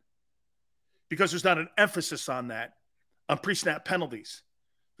undisciplined because there's not an emphasis on that, on pre-snap penalties.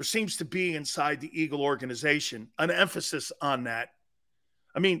 there seems to be inside the Eagle organization an emphasis on that.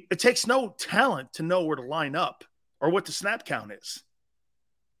 I mean, it takes no talent to know where to line up or what the snap count is.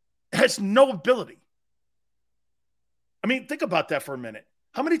 It has no ability. I mean, think about that for a minute.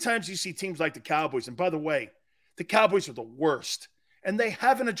 How many times do you see teams like the Cowboys? And by the way, the Cowboys are the worst, and they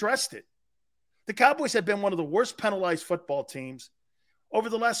haven't addressed it. The Cowboys have been one of the worst penalized football teams over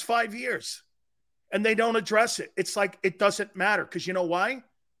the last 5 years, and they don't address it. It's like it doesn't matter because you know why?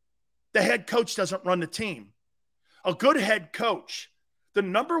 The head coach doesn't run the team. A good head coach, the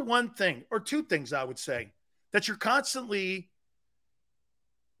number one thing, or two things I would say, that you're constantly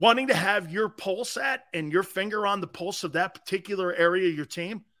wanting to have your pulse at and your finger on the pulse of that particular area of your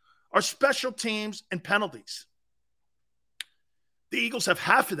team are special teams and penalties. The Eagles have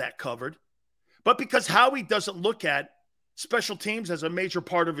half of that covered, but because Howie doesn't look at special teams as a major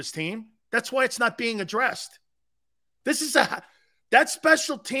part of his team, that's why it's not being addressed. That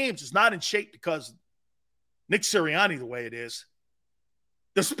special teams is not in shape because Nick Sirianni the way it is.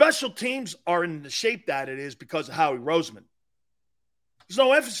 The special teams are in the shape that it is because of Howie Roseman. There's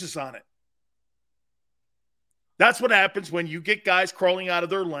no emphasis on it. That's what happens when you get guys crawling out of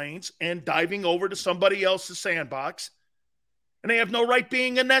their lanes and diving over to somebody else's sandbox, and they have no right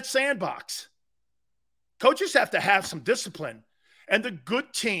being in that sandbox. Coaches have to have some discipline. And the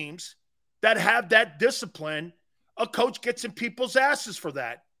good teams that have that discipline, a coach gets in people's asses for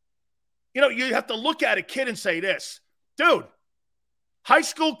that. You know, you have to look at a kid and say this, dude, high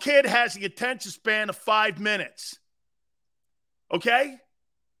school kid has the attention span of 5 minutes. Okay?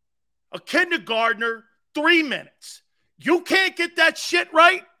 A kindergartner, 3 minutes. You can't get that shit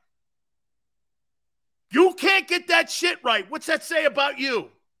right? You can't get that shit right. What's that say about you?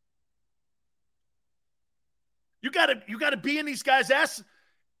 You gotta be in these guys' ass,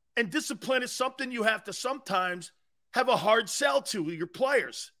 and discipline is something you have to sometimes have a hard sell to your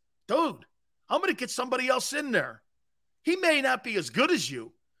players. Dude, I'm going to get somebody else in there. He may not be as good as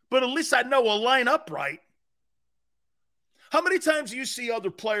you, but at least I know we'll line up right. How many times do you see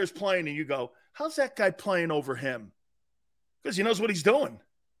other players playing and you go, how's that guy playing over him? Because he knows what he's doing.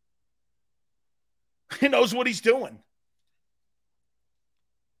 He knows what he's doing.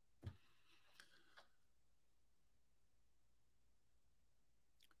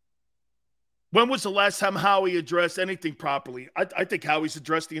 When was the last time Howie addressed anything properly? I think Howie's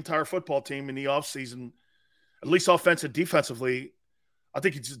addressed the entire football team in the offseason, at least offensive, defensively. I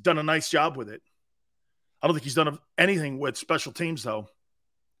think he's done a nice job with it. I don't think he's done anything with special teams, though.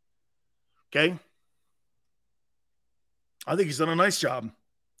 Okay? I think he's done a nice job.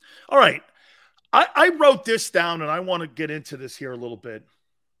 All right. I wrote this down, and I want to get into this here a little bit.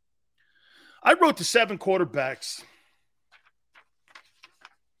 I wrote the 7 quarterbacks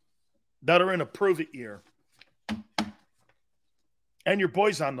that are in a prove-it year. And your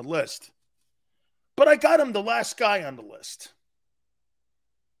boy's on the list. But I got him the last guy on the list.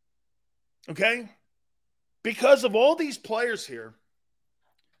 Okay? Because of all these players here,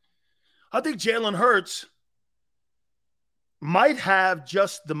 I think Jalen Hurts might have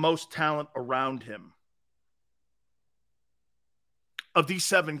just the most talent around him of these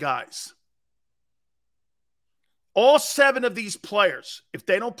 7 guys. All 7 of these players, if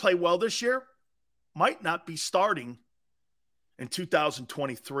they don't play well this year, might not be starting in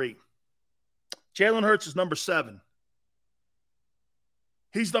 2023. Jalen Hurts is number 7.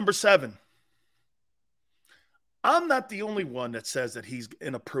 He's number 7. I'm not the only one that says that he's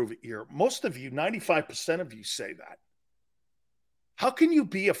in a prove-it year. Most of you, 95% of you say that. How can you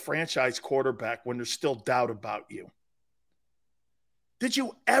be a franchise quarterback when there's still doubt about you? Did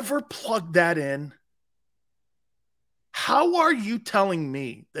you ever plug that in? How are you telling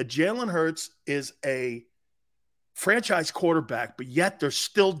me that Jalen Hurts is a franchise quarterback, but yet there's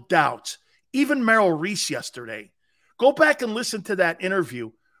still doubts? Even Merrill Reese yesterday. Go back and listen to that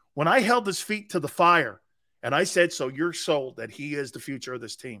interview when I held his feet to the fire and I said, so you're sold that he is the future of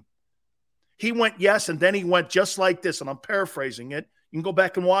this team. He went yes, and then he went just like this, and I'm paraphrasing it. You can go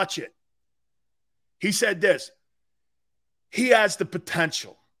back and watch it. He said this. He has the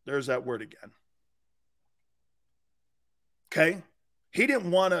potential. There's that word again. Okay? He didn't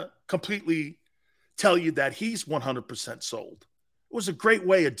want to completely tell you that he's 100% sold. It was a great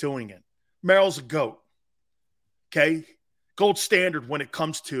way of doing it. Merrill's a GOAT. Okay? Gold standard when it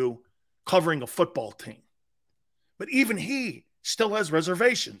comes to covering a football team. But even he still has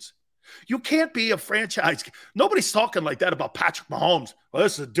reservations. You can't be a franchise. Nobody's talking like that about Patrick Mahomes. Well,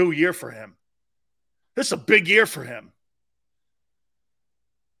 this is a due year for him. This is a big year for him.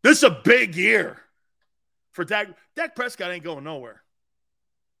 This is a big year for Dak. Dak Prescott ain't going nowhere.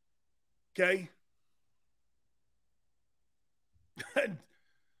 Okay?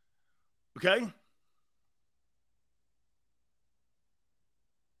 Okay?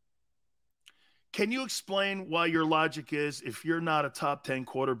 Can you explain why your logic is if you're not a top 10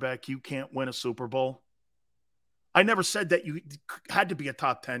 quarterback, you can't win a Super Bowl? I never said that you had to be a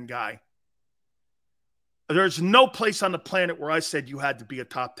top 10 guy. There's no place on the planet where I said you had to be a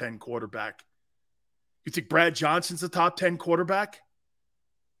top 10 quarterback. You think Brad Johnson's a top 10 quarterback?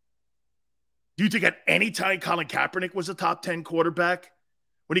 Do you think at any time Colin Kaepernick was a top 10 quarterback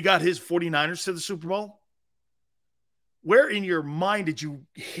when he got his 49ers to the Super Bowl? Where in your mind did you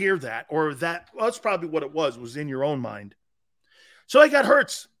hear that? Or that, well, that's probably what it was in your own mind. So I got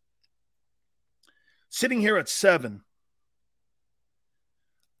Hurts. Sitting here at 7.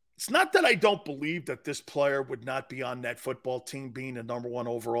 It's not that I don't believe that this player would not be on that football team being a number 1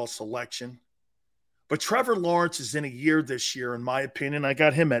 overall selection. But Trevor Lawrence is in a year this year, in my opinion. I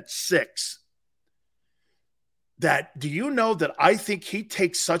got him at 6. Do you know that I think he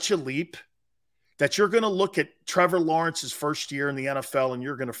takes such a leap that you're going to look at Trevor Lawrence's first year in the NFL and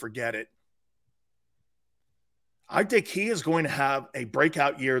you're going to forget it. I think he is going to have a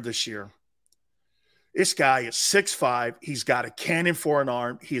breakout year this year. This guy is 6'5". He's got a cannon for an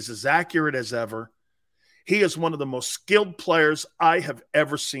arm. He is as accurate as ever. He is one of the most skilled players I have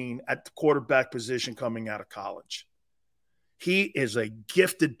ever seen at the quarterback position coming out of college. He is a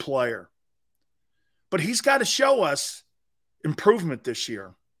gifted player. But he's got to show us improvement this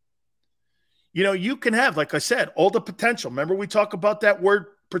year. You know, you can have, like I said, all the potential. Remember we talk about that word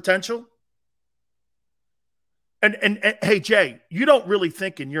potential? And hey, Jay, you don't really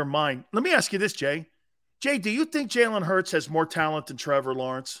think in your mind. Let me ask you this, Jay. Jay, do you think Jalen Hurts has more talent than Trevor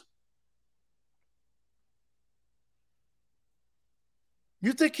Lawrence?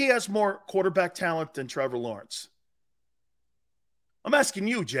 You think he has more quarterback talent than Trevor Lawrence? I'm asking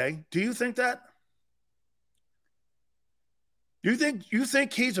you, Jay. Do you think that? You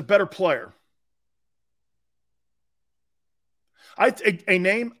think he's a better player? I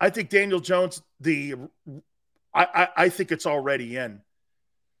think Daniel Jones, I think it's already in.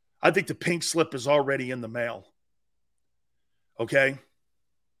 I think the pink slip is already in the mail. Okay?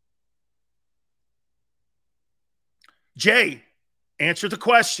 Jay, answer the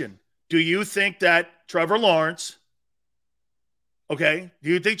question. Do you think that Trevor Lawrence, okay, do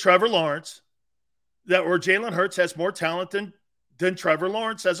you think Trevor Lawrence or Jalen Hurts has more talent than Trevor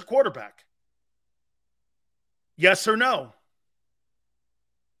Lawrence as a quarterback? Yes or no?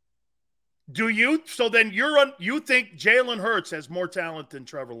 Do you? So then you think Jalen Hurts has more talent than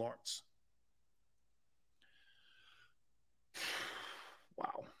Trevor Lawrence?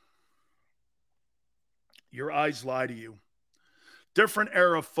 Wow. Your eyes lie to you. Different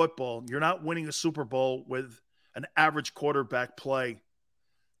era of football. You're not winning a Super Bowl with an average quarterback play.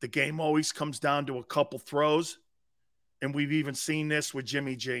 The game always comes down to a couple throws, and we've even seen this with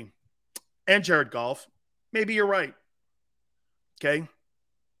Jimmy G and Jared Goff. Maybe you're right. Okay?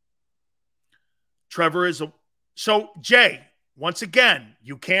 Trevor is a... So, Jay, once again,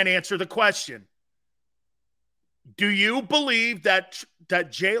 you can't answer the question. Do you believe that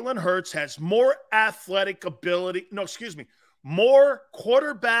Jalen Hurts has more athletic ability... No, excuse me. More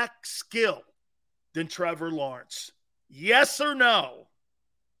quarterback skill than Trevor Lawrence? Yes or no?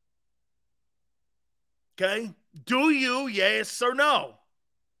 Okay? Do you, yes or no?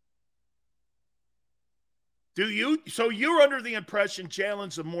 Do you? So you're under the impression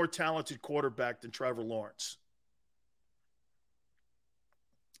Jalen's a more talented quarterback than Trevor Lawrence.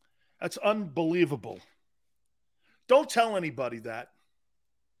 That's unbelievable. Don't tell anybody that.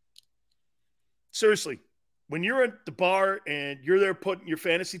 Seriously, when you're at the bar and you're there putting your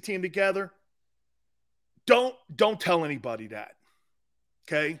fantasy team together, don't tell anybody that.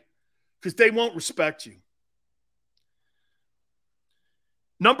 Okay? Because they won't respect you.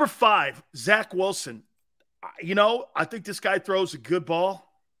 Number 5, Zach Wilson. You know, I think this guy throws a good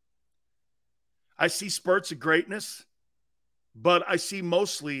ball. I see spurts of greatness, but I see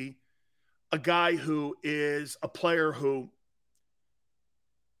mostly a guy who is a player who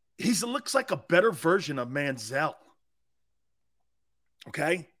looks like a better version of Manziel.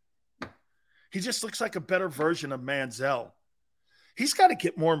 Okay? He just looks like a better version of Manziel. He's got to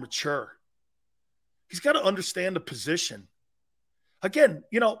get more mature. He's got to understand the position. Again,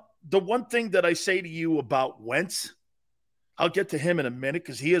 you know, the one thing that I say to you about Wentz, I'll get to him in a minute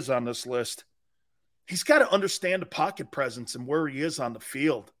because he is on this list. He's got to understand the pocket presence and where he is on the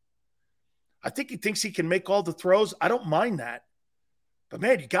field. I think he thinks he can make all the throws. I don't mind that. But,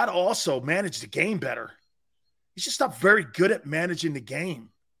 man, you got to also manage the game better. He's just not very good at managing the game.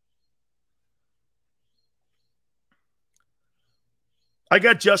 I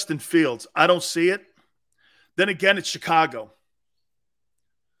got Justin Fields. I don't see it. Then again, it's Chicago.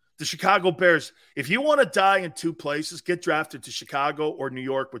 The Chicago Bears, if you want to die in two places, get drafted to Chicago or New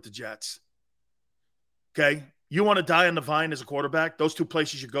York with the Jets. Okay? You want to die on the vine as a quarterback, those two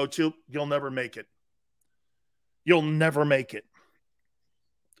places you go to, you'll never make it. You'll never make it.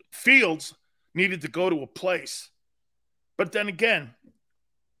 Fields needed to go to a place. But then again,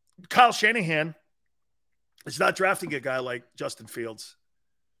 Kyle Shanahan is not drafting a guy like Justin Fields.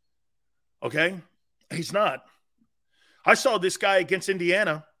 Okay? He's not. I saw this guy against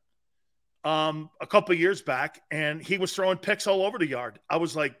Indiana a couple of years back, and he was throwing picks all over the yard. I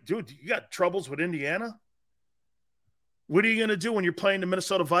was like, dude, you got troubles with Indiana? What are you going to do when you're playing the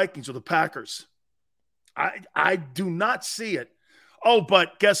Minnesota Vikings or the Packers? I do not see it. Oh,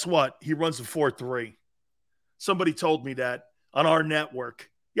 but guess what? He runs a 4.3. Somebody told me that on our network.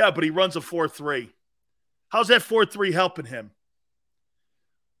 Yeah, but he runs a 4.3. How's that 4.3 helping him?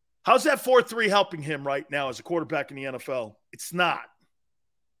 How's that 4.3 helping him right now as a quarterback in the NFL? It's not.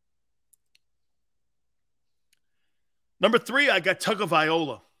 Number 3, I got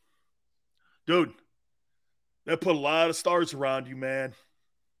Tagovailoa. Dude, they put a lot of stars around you, man.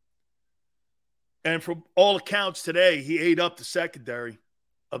 And from all accounts today, he ate up the secondary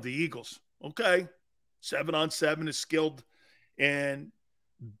of the Eagles. Okay. 7-on-7 is skilled and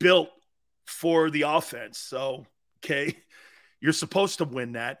built for the offense. So, okay, you're supposed to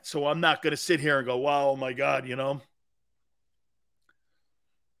win that. So I'm not going to sit here and go, wow, oh my God, you know.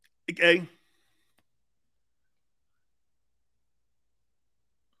 Okay.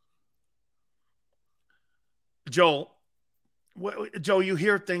 Joe, you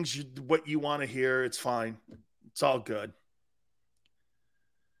hear things, what you want to hear. It's fine. It's all good.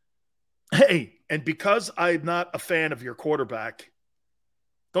 Hey, and because I'm not a fan of your quarterback,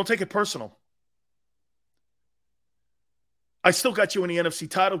 don't take it personal. I still got you in the NFC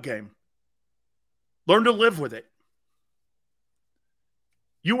title game. Learn to live with it.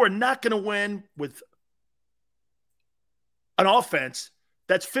 You are not going to win with an offense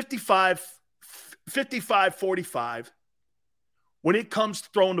that's 55-45 when it comes to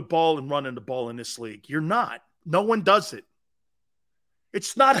throwing the ball and running the ball in this league. You're not. No one does it.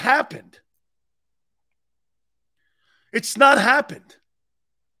 It's not happened. It's not happened.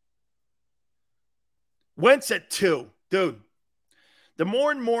 Wentz at 2. Dude, the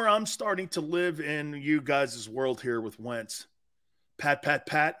more and more I'm starting to live in you guys' world here with Wentz.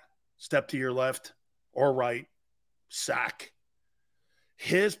 Pat, step to your left or right, sack.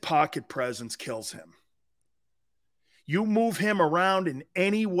 His pocket presence kills him. You move him around in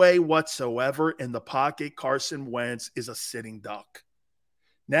any way whatsoever in the pocket, Carson Wentz is a sitting duck.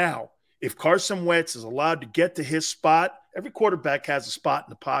 Now, if Carson Wentz is allowed to get to his spot, every quarterback has a spot in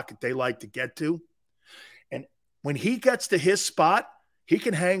the pocket they like to get to. And when he gets to his spot, he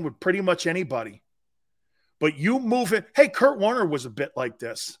can hang with pretty much anybody. But you move it. Hey, Kurt Warner was a bit like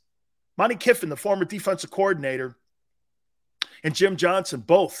this. Monty Kiffin, the former defensive coordinator, and Jim Johnson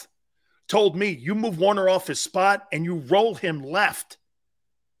both told me, you move Warner off his spot and you roll him left.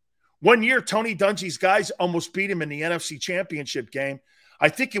 One year, Tony Dungy's guys almost beat him in the NFC Championship game. I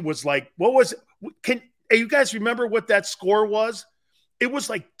think it was like, what was it? Hey, you guys remember what that score was? It was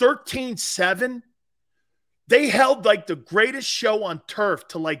like 13-7. They held like the greatest show on turf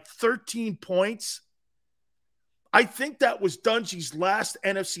to like 13 points. I think that was Dungy's last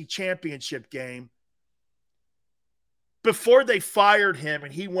NFC Championship game before they fired him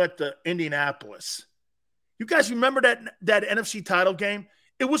and he went to Indianapolis. You guys remember that NFC title game?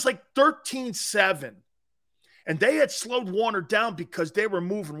 It was like 13-7. And they had slowed Warner down because they were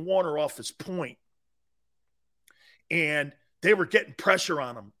moving Warner off his point. And they were getting pressure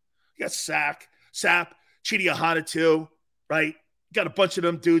on him. You got Sapp, Chidi Ahana, right? You got a bunch of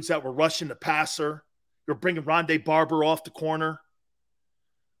them dudes that were rushing the passer. You're bringing Rondé Barber off the corner.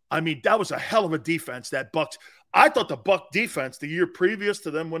 I mean, that was a hell of a defense, that Bucs. I thought the Buck defense the year previous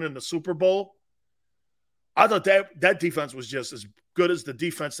to them winning the Super Bowl, I thought that defense was just as good as the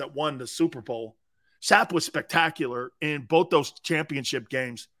defense that won the Super Bowl. Sapp was spectacular in both those championship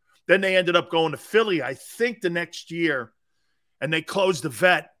games. Then they ended up going to Philly, I think, the next year, and they closed the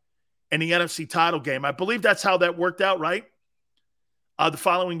vet in the NFC title game. I believe that's how that worked out, right? The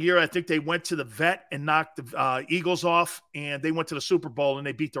following year, I think they went to the vet and knocked the Eagles off, and they went to the Super Bowl, and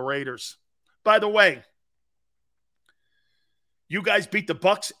they beat the Raiders. By the way, you guys beat the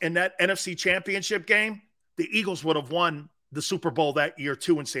Bucs in that NFC Championship game, the Eagles would have won the Super Bowl that year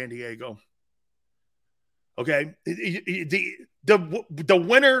too in San Diego. Okay? The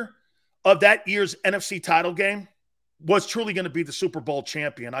winner of that year's NFC title game was truly going to be the Super Bowl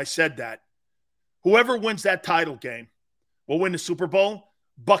champion. I said that. Whoever wins that title game will win the Super Bowl.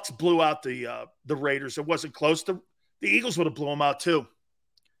 Bucs blew out the Raiders. It wasn't close. The Eagles would have blew them out too.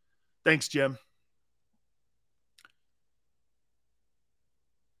 Thanks, Jim.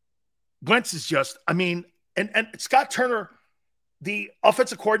 Wentz is just, and Scott Turner, the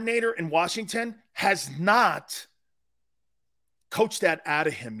offensive coordinator in Washington, has not coached that out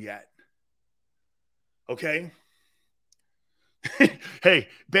of him yet. Okay? Hey,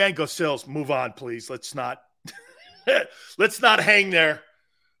 Bango Sills, move on, please. Let's not hang there.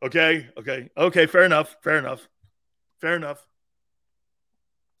 Okay? Fair enough.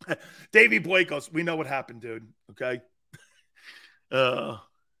 Davey Boy goes, we know what happened, dude. Okay?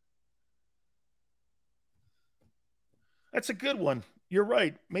 That's a good one. You're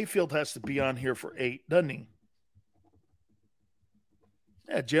right. Mayfield has to be on here for 8, doesn't he?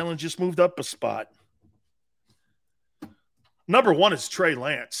 Yeah, Jalen just moved up a spot. Number 1 is Trey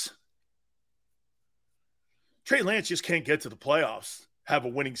Lance. Trey Lance just can't get to the playoffs, have a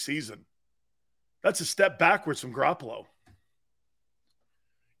winning season. That's a step backwards from Garoppolo.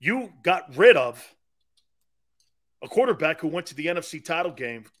 You got rid of a quarterback who went to the NFC title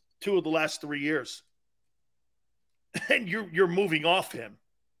game 2 of the last 3 years. And you're moving off him.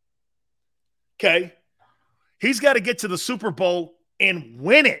 Okay? He's got to get to the Super Bowl and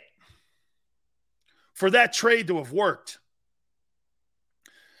win it for that trade to have worked.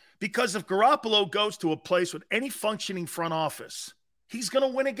 Because if Garoppolo goes to a place with any functioning front office, he's going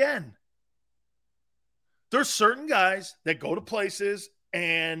to win again. There's certain guys that go to places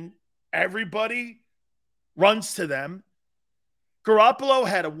and everybody runs to them. Garoppolo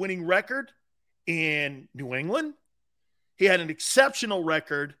had a winning record in New England. He had an exceptional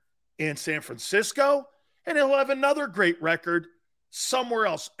record in San Francisco, and he'll have another great record somewhere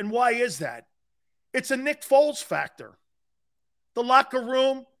else. And why is that? It's a Nick Foles factor. The locker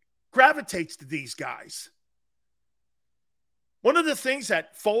room gravitates to these guys. One of the things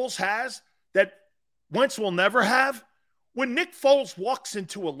that Foles has that Wentz will never have, when Nick Foles walks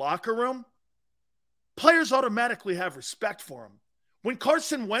into a locker room, players automatically have respect for him. When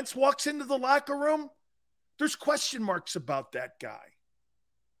Carson Wentz walks into the locker room, there's question marks about that guy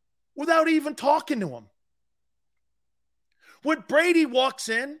without even talking to him. When Brady walks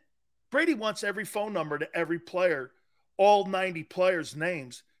in, Brady wants every phone number to every player, all 90 players'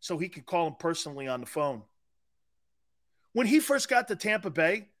 names, so he can call them personally on the phone. When he first got to Tampa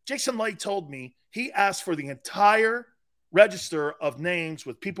Bay, Jason Light told me he asked for the entire register of names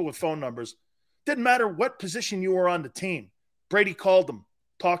with people with phone numbers. Didn't matter what position you were on the team. Brady called them,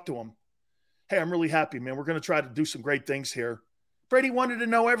 talked to him. Hey, I'm really happy, man. We're going to try to do some great things here. Brady wanted to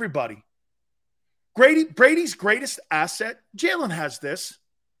know everybody. Brady's greatest asset, Jalen has this.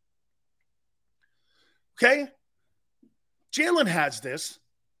 Okay? Jalen has this.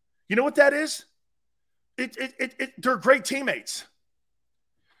 You know what that is? They're great teammates.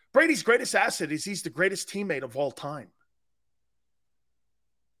 Brady's greatest asset is he's the greatest teammate of all time.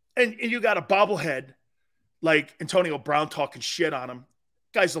 And you got a bobblehead like Antonio Brown talking shit on him.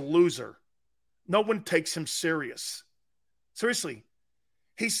 Guy's a loser. No one takes him serious. Seriously.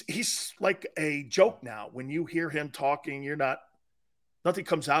 He's like a joke now. When you hear him talking, nothing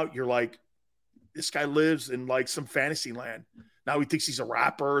comes out. You're like, this guy lives in like some fantasy land. Now he thinks he's a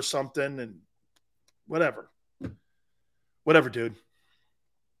rapper or something and whatever. Whatever, dude.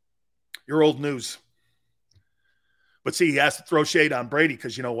 You're old news. But see, he has to throw shade on Brady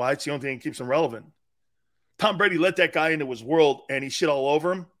because you know why? It's the only thing that keeps him relevant. Tom Brady let that guy into his world and he shit all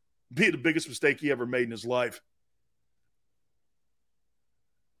over him. Be the biggest mistake he ever made in his life.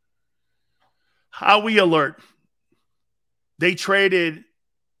 Howie alert. They traded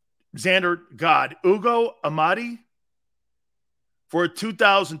Ugo Amadi for a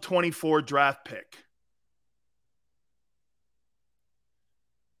 2024 draft pick.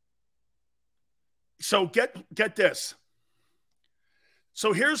 So get this.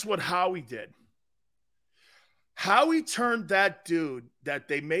 So here's what Howie did. Howie turned that dude that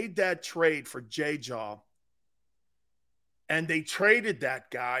they made that trade for J-Jaw, and they traded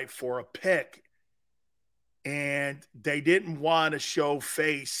that guy for a pick, and they didn't want to show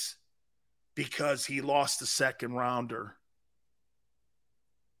face because he lost a second rounder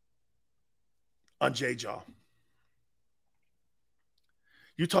on J-Jaw.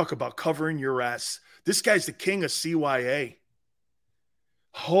 You talk about covering your ass. This guy's the king of CYA.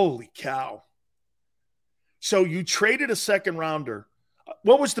 Holy cow. So you traded a second rounder.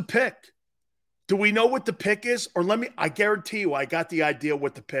 What was the pick? Do we know what the pick is? Or I guarantee you I got the idea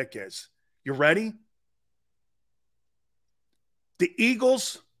what the pick is. You ready? The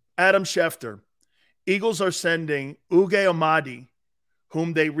Eagles, Adam Schefter. Eagles are sending Ugo Amadi,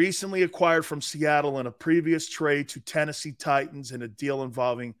 whom they recently acquired from Seattle in a previous trade to Tennessee Titans in a deal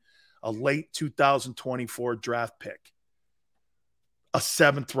involving a late 2024 draft pick. a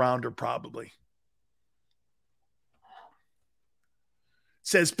 7th rounder probably. It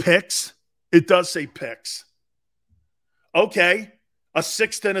says picks. It does say picks. Okay. A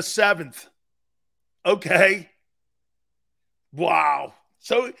 6th and a 7th. Okay. Wow.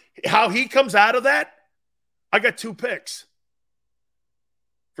 So how he comes out of that, I got 2 picks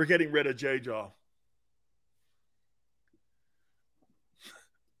for getting rid of J-Jaw.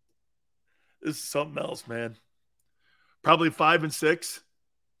 This is something else, man. Probably 5 and 6.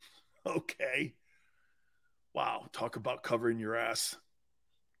 Okay. Wow. Talk about covering your ass.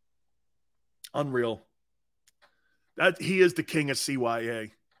 Unreal. That he is the king of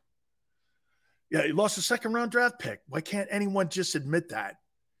CYA. Yeah, he lost a 2nd round draft pick. Why can't anyone just admit that?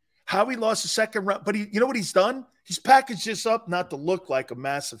 How he lost a 2nd round, but you know what he's done? He's packaged this up not to look like a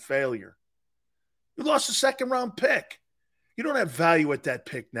massive failure. You lost a 2nd round pick. You don't have value at that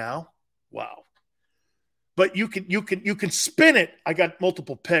pick now. Wow. But you can spin it. I got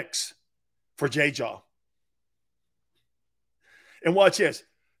multiple picks for J-Jaw. And watch this.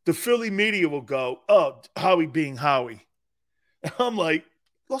 The Philly media will go, oh, Howie being Howie. And I'm like,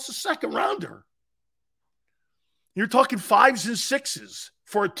 lost a 2nd rounder. You're talking 5s and 6s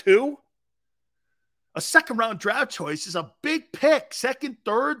for a 2? A 2nd round draft choice is a big pick. 2nd,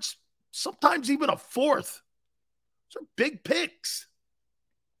 3rds, sometimes even a 4th. Those are big picks.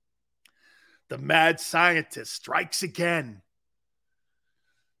 The mad scientist strikes again.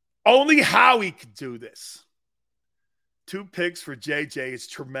 Only Howie could do this. 2 picks for JJ is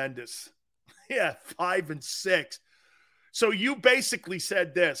tremendous. Yeah, 5 and 6. So you basically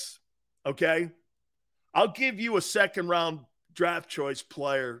said this, okay? I'll give you a 2nd round draft choice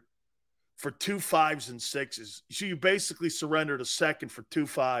player for 2 5s and 6s. So you basically surrendered a 2nd for 2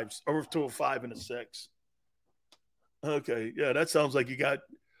 5s, or to a 5 and a 6. Okay, yeah, that sounds like you got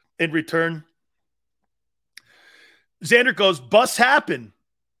in return. Xander goes, busts happen.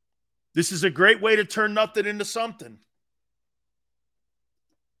 This is a great way to turn nothing into something.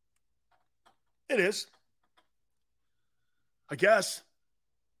 It is. I guess.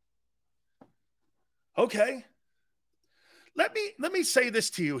 Okay. Let me say this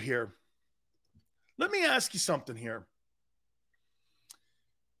to you here. Let me ask you something here.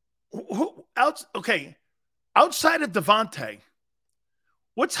 Outside of Devontae,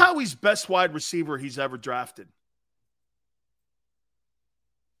 what's Howie's best wide receiver he's ever drafted?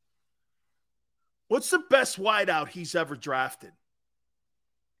 What's the best wideout he's ever drafted?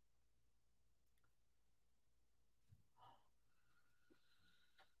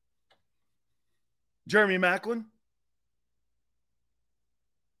 Jeremy Maclin?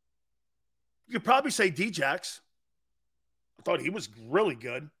 You could probably say D-Jax. I thought he was really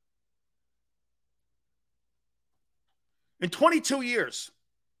good. In 22 years.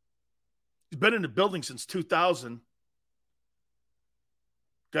 He's been in the building since 2000.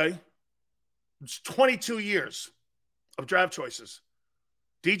 Okay? It's 22 years of draft choices.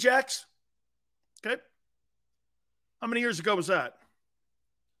 D-Jax? Okay. How many years ago was that?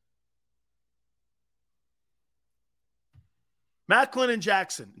 Maclin and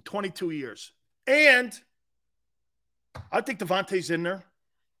Jackson, 22 years. And I think Devontae's in there.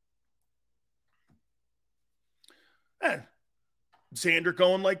 And Xander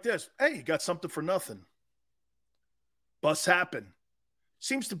going like this. Hey, you got something for nothing. Busts happen.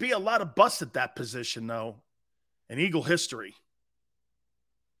 Seems to be a lot of busts at that position, though, in Eagle history.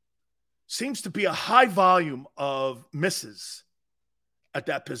 Seems to be a high volume of misses at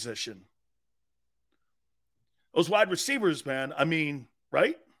that position. Those wide receivers, man, I mean,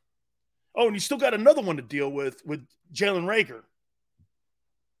 right? Oh, and you still got another one to deal with Jalen Reagor.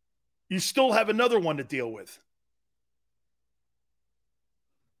 You still have another one to deal with.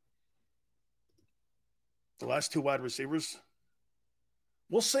 The last 2 wide receivers,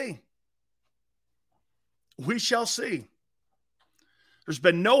 we'll see. We shall see. There's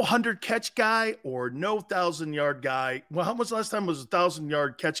been no 100-catch guy or no 1,000-yard guy. Well, how much the last time was a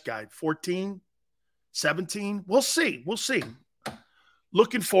 1,000-yard catch guy? 14? 17? We'll see. We'll see.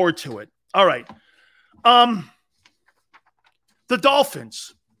 Looking forward to it. All right. The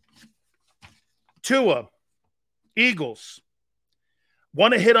Dolphins. Tua. Eagles.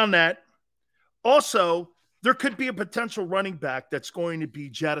 Want to hit on that. Also, there could be a potential running back that's going to be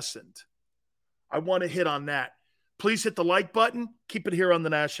jettisoned. I want to hit on that. Please hit the like button. Keep it here on the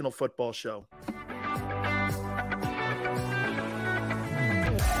National Football Show.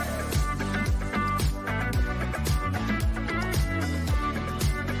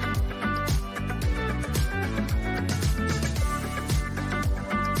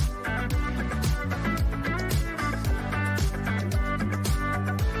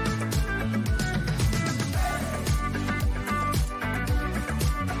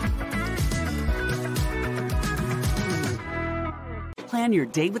 plan your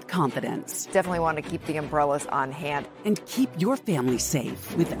day with confidence. Definitely want to keep the umbrellas on hand. And keep your family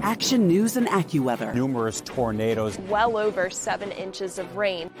safe with Action News and AccuWeather. Numerous tornadoes. Well over 7 inches of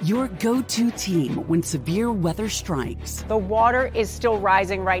rain. Your go-to team when severe weather strikes. The water is still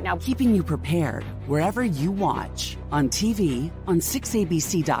rising right now. Keeping you prepared wherever you watch. On TV, on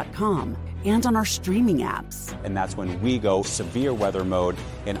 6abc.com, and on our streaming apps. And that's when we go severe weather mode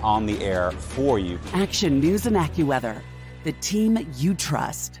and on the air for you. Action News and AccuWeather, the team you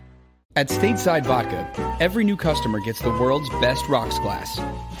trust. At Stateside Vodka, every new customer gets the world's best rocks glass.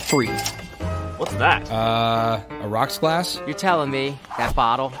 Free. What's that? A rocks glass? You're telling me that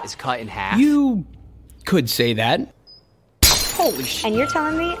bottle is cut in half? You could say that. Holy shit. And you're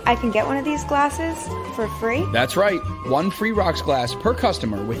telling me I can get one of these glasses for free? That's right. One free rocks glass per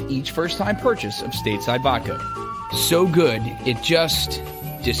customer with each first-time purchase of Stateside Vodka. So good, it just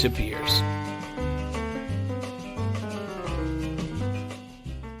disappears.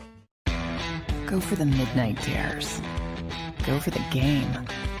 Go for the midnight dares. Go for the game.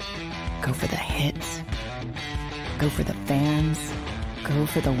 Go for the hits. Go for the fans. Go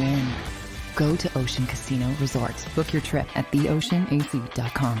for the win. Go to Ocean Casino Resort. Book your trip at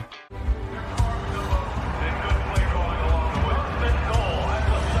theoceanac.com.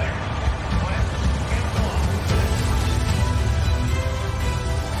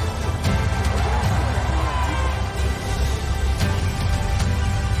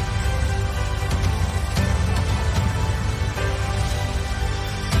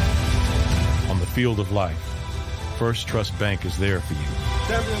 On the field of life, First Trust Bank is there for you.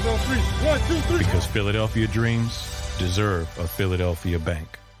 1, 2, 3. Because Philadelphia dreams deserve a Philadelphia bank.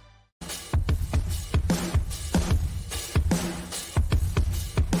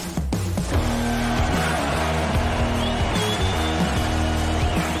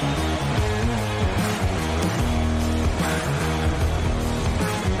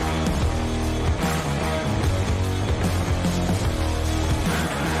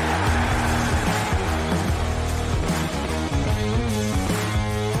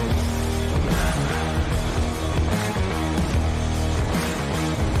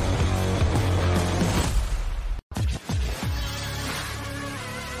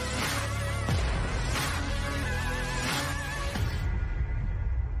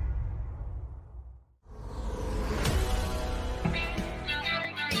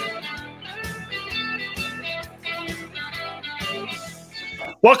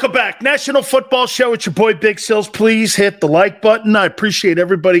 Welcome back. National Football Show. It's your boy Big Sills. Please hit the like button. I appreciate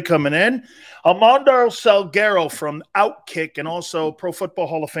everybody coming in. Armando Salguero from Outkick and also Pro Football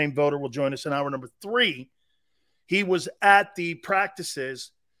Hall of Fame voter will join us in hour number 3. He was at the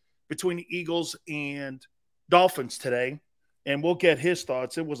practices between the Eagles and Dolphins today, and we'll get his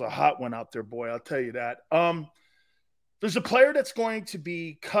thoughts. It was a hot one out there, boy. I'll tell you that. There's a player that's going to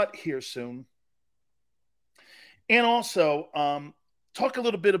be cut here soon. And also, talk a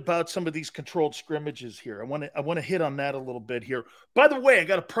little bit about some of these controlled scrimmages here. I want to hit on that a little bit here. By the way, I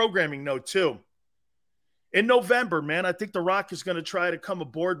got a programming note too. In November, man, I think The Rock is going to try to come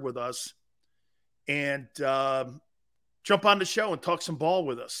aboard with us and jump on the show and talk some ball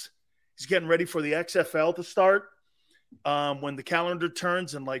with us. He's getting ready for the XFL to start when the calendar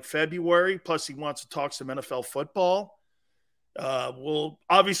turns in like February. Plus, he wants to talk some NFL football. We'll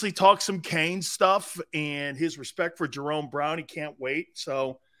obviously talk some Kane stuff and his respect for Jerome Brown. He can't wait.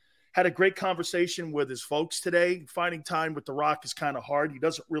 So had a great conversation with his folks today. Finding time with The Rock is kind of hard. He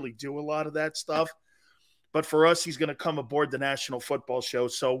doesn't really do a lot of that stuff. But for us, he's going to come aboard the National Football Show.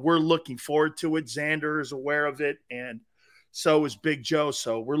 So we're looking forward to it. Xander is aware of it, and so is Big Joe.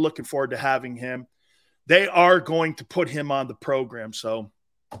 So we're looking forward to having him. They are going to put him on the program. So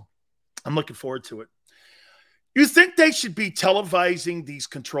I'm looking forward to it. You think they should be televising these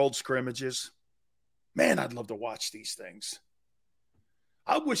controlled scrimmages? Man, I'd love to watch these things.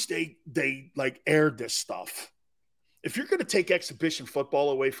 I wish they like aired this stuff. If you're going to take exhibition football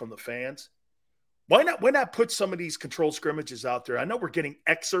away from the fans, why not put some of these controlled scrimmages out there? I know we're getting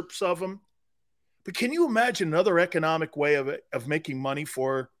excerpts of them, but can you imagine another economic way of making money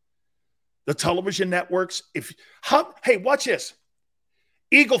for the television networks? Hey, watch this.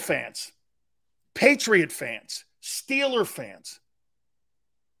 Eagle fans, Patriot fans, Steeler fans.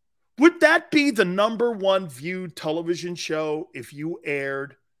 Would that be the number one viewed television show if you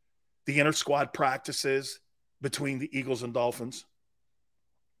aired the inter-squad practices between the Eagles and Dolphins?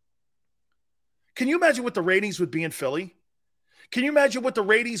 Can you imagine what the ratings would be in Philly? Can you imagine what the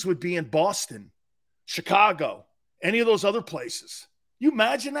ratings would be in Boston, Chicago, any of those other places? You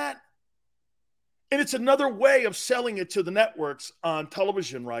imagine that? And it's another way of selling it to the networks on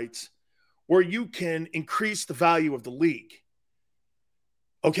television rights where you can increase the value of the league.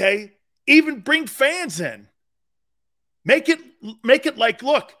 Okay? Even bring fans in. Make it like,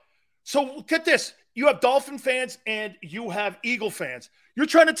 look. So look at this. You have Dolphin fans and you have Eagle fans. You're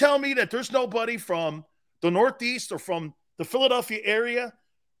trying to tell me that there's nobody from the Northeast or from the Philadelphia area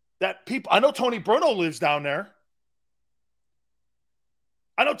that people – I know Tony Bruno lives down there.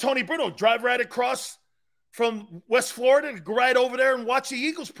 I know Tony Bruno drive right across from West Florida to go right over there and watch the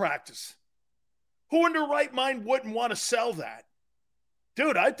Eagles practice. Who in their right mind wouldn't want to sell that?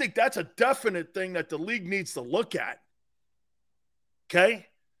 Dude, I think that's a definite thing that the league needs to look at. Okay?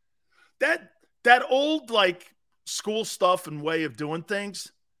 That old, like, school stuff and way of doing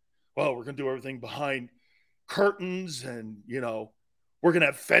things, well, we're going to do everything behind curtains and, you know, we're going to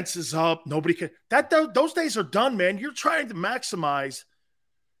have fences up. Nobody can. Those days are done, man. You're trying to maximize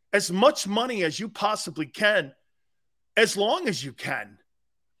as much money as you possibly can, as long as you can.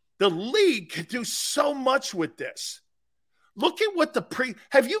 The league can do so much with this. Look at what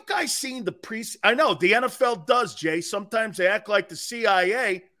have you guys seen the I know the NFL does, Jay. Sometimes they act like the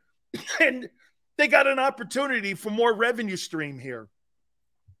CIA and they got an opportunity for more revenue stream here.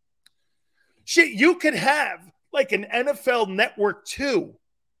 Shit, you could have like an NFL Network 2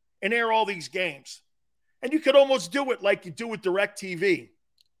 and air all these games. And you could almost do it like you do with DirecTV. You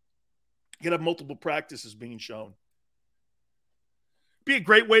could have multiple practices being shown. Be a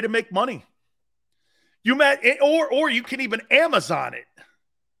great way to make money. Or you can even Amazon it.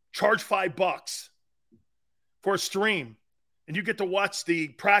 Charge $5 for a stream, and you get to watch the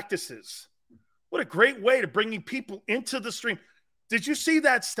practices. What a great way to bringing people into the stream. Did you see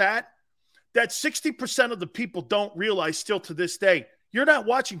that stat? That 60% of the people don't realize still to this day, you're not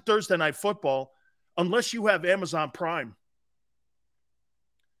watching Thursday Night Football unless you have Amazon Prime.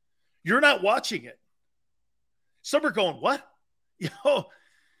 You're not watching it. Some are going, what?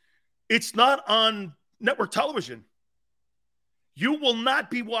 It's not on network television. You will not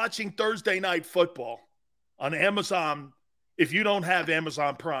be watching Thursday Night Football on Amazon if you don't have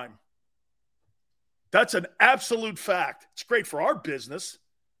Amazon Prime. That's an absolute fact. It's great for our business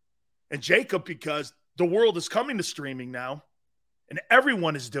and Jacob because the world is coming to streaming now and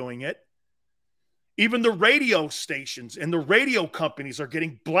everyone is doing it. Even the radio stations and the radio companies are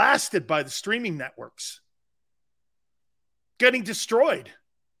getting blasted by the streaming networks. Getting destroyed.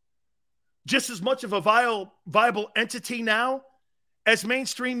 Just as much of a viable entity now as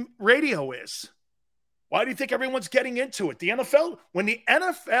mainstream radio is. Why do you think everyone's getting into it? The NFL, when the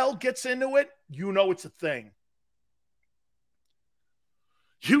NFL gets into it, you know it's a thing.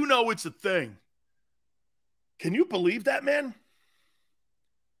 You know it's a thing. Can you believe that, man?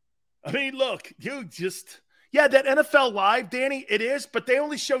 I mean, look, that NFL Live, Danny, it is, but they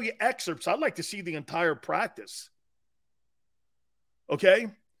only show you excerpts. I'd like to see the entire practice. Okay?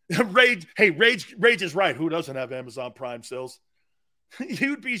 Rage is right. Who doesn't have Amazon Prime, Sills?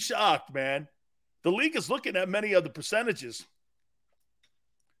 You'd be shocked, man. The league is looking at many of the percentages.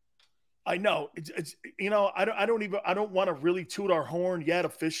 I know. It's I don't want to really toot our horn yet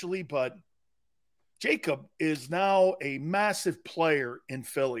officially, but Jacob is now a massive player in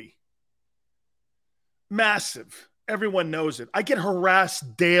Philly. Massive. Everyone knows it. I get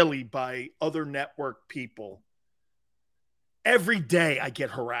harassed daily by other network people. Every day I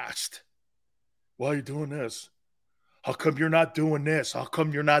get harassed. Why are you doing this? How come you're not doing this? How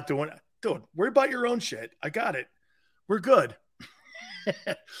come you're not doing it? Dude, worry about your own shit. I got it. We're good.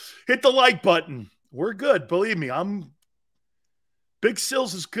 Hit the like button. We're good. Believe me, Big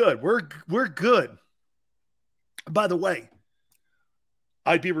Sills is good. We're good. By the way,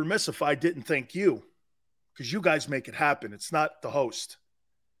 I'd be remiss if I didn't thank you because you guys make it happen. It's not the host.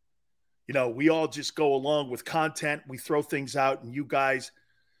 We all just go along with content. We throw things out, and you guys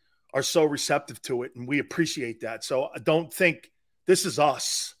are so receptive to it, and we appreciate that. So I don't think this is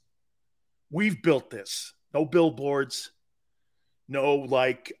us. We've built this. No billboards. No,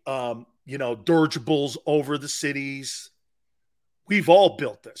 dirigibles over the cities. We've all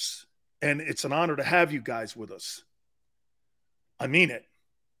built this, and it's an honor to have you guys with us. I mean it.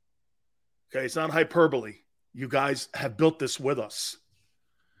 Okay, it's not hyperbole. You guys have built this with us.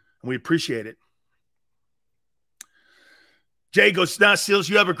 And we appreciate it. Jay goes, nah, Seals,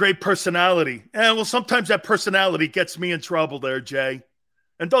 you have a great personality. Well, sometimes that personality gets me in trouble there, Jay.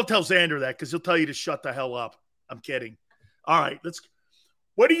 And don't tell Xander that because he'll tell you to shut the hell up. I'm kidding. All right,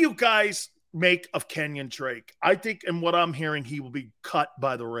 what do you guys make of Kenyon Drake? I think, and what I'm hearing, he will be cut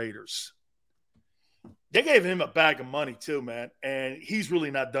by the Raiders. They gave him a bag of money too, man. And he's really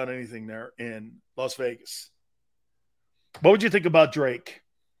not done anything there in Las Vegas. What would you think about Drake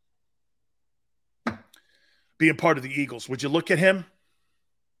being part of the Eagles? Would you look at him?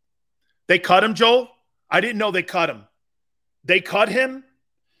 They cut him, Joel? I didn't know they cut him. They cut him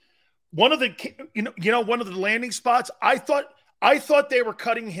one of the one of the landing spots, I thought they were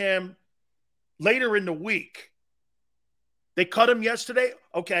cutting him later in the week. They cut him yesterday.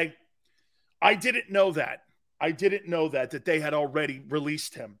 Okay. I didn't know that. That they had already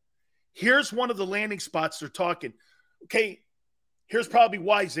released him. Here's one of the landing spots they're talking. Okay. Here's probably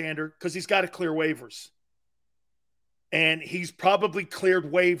why, Xander, because he's got to clear waivers. And he's probably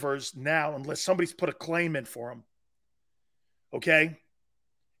cleared waivers now unless somebody's put a claim in for him. Okay?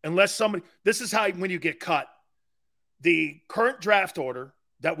 Unless somebody – this is how when you get cut. The current draft order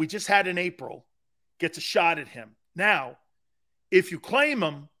that we just had in April gets a shot at him. Now, if you claim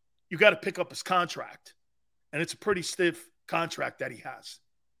him, you got to pick up his contract. And it's a pretty stiff contract that he has.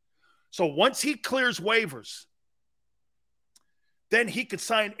 So once he clears waivers, then he could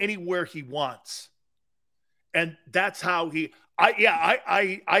sign anywhere he wants. And that's how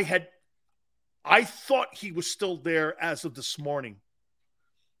I thought he was still there as of this morning.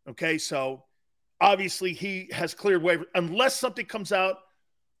 Okay, so obviously he has cleared waivers. Unless something comes out,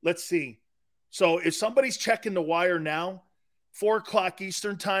 let's see. So if somebody's checking the wire now, 4 o'clock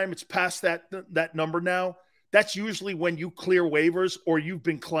Eastern time, it's past that number now. That's usually when you clear waivers or you've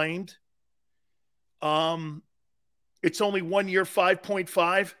been claimed. It's only 1 year,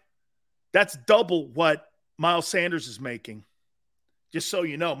 5.5. That's double what Miles Sanders is making. Just so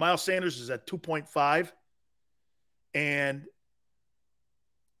you know, Miles Sanders is at 2.5 and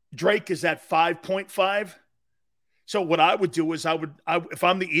Drake is at 5.5. So what I would do is if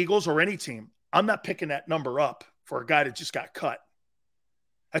I'm the Eagles or any team, I'm not picking that number up for a guy that just got cut.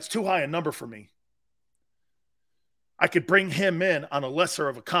 That's too high a number for me. I could bring him in on a lesser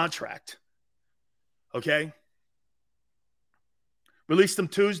of a contract. Okay? Released him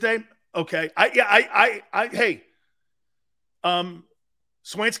Tuesday. Okay. Hey,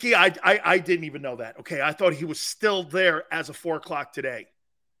 Swansky, I didn't even know that. Okay. I thought he was still there as of 4 o'clock today.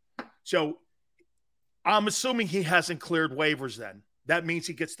 So I'm assuming he hasn't cleared waivers then. That means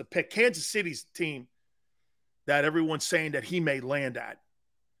he gets to pick Kansas City's team that everyone's saying that he may land at.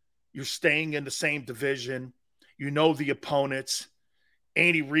 You're staying in the same division. You know the opponents.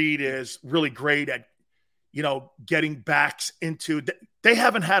 Andy Reid is really great at, getting backs into – they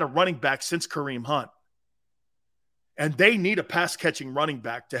haven't had a running back since Kareem Hunt. And they need a pass-catching running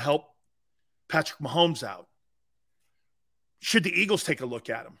back to help Patrick Mahomes out. Should the Eagles take a look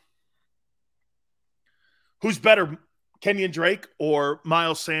at him? Who's better, Kenyon Drake or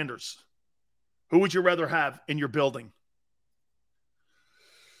Miles Sanders? Who would you rather have in your building?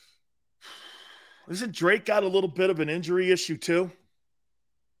 Isn't Drake got a little bit of an injury issue too?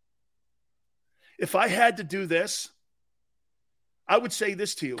 If I had to do this, I would say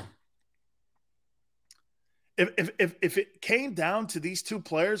this to you. If it came down to these two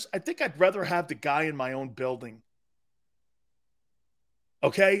players, I think I'd rather have the guy in my own building.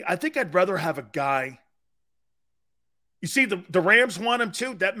 Okay? I think I'd rather have a guy. You see, the Rams want him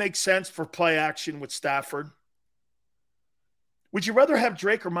too. That makes sense for play action with Stafford. Would you rather have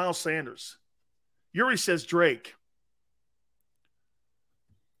Drake or Miles Sanders? Yuri says Drake.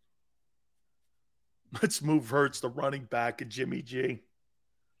 Let's move Hurts, the running back, and Jimmy G.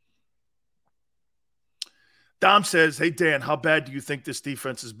 Dom says, hey, Dan, how bad do you think this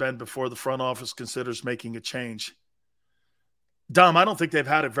defense has been before the front office considers making a change? Dom, I don't think they've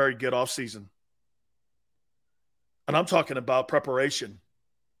had a very good offseason. And I'm talking about preparation.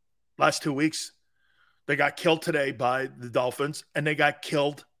 Last 2 weeks, they got killed today by the Dolphins, and they got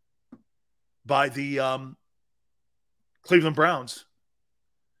killed by the Cleveland Browns.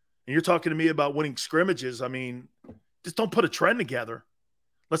 And you're talking to me about winning scrimmages. I mean, just don't put a trend together.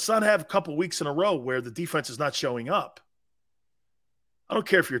 Let's not have a couple weeks in a row where the defense is not showing up. I don't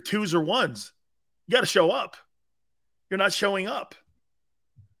care if you're twos or ones. You got to show up. You're not showing up.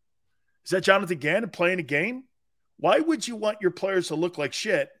 Is that Jonathan Gannon playing a game? Why would you want your players to look like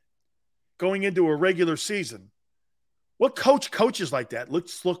shit going into a regular season? What coach coaches like that?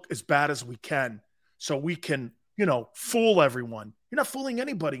 Let's look as bad as we can so we can, fool everyone. You're not fooling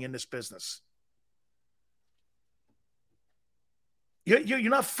anybody in this business. You're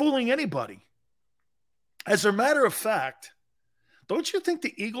not fooling anybody. As a matter of fact, don't you think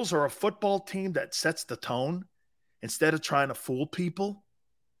the Eagles are a football team that sets the tone instead of trying to fool people?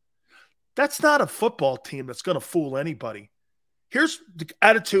 That's not a football team that's going to fool anybody. Here's the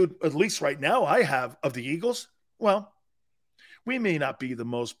attitude, at least right now, I have of the Eagles. Well, we may not be the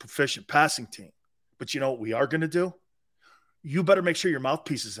most proficient passing team, but you know what we are going to do? You better make sure your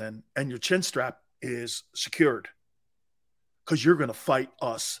mouthpiece is in and your chin strap is secured because you're going to fight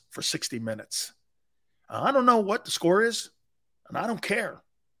us for 60 minutes. I don't know what the score is, and I don't care.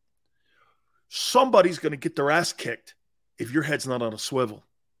 Somebody's going to get their ass kicked if your head's not on a swivel.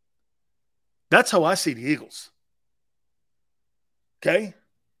 That's how I see the Eagles. Okay?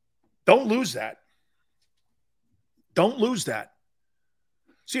 Don't lose that. Don't lose that.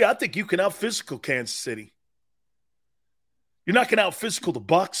 See, I think you can out-physical Kansas City. You're not going to out-physical the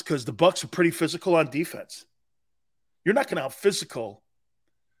Bucs because the Bucs are pretty physical on defense. You're not going to out-physical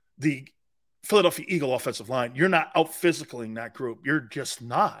the Philadelphia Eagle offensive line. You're not out-physicaling that group. You're just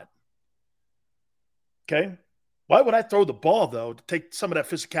not. Okay? Why would I throw the ball, though, to take some of that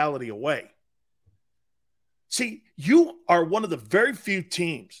physicality away? See, you are one of the very few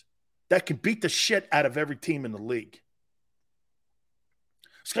teams that can beat the shit out of every team in the league.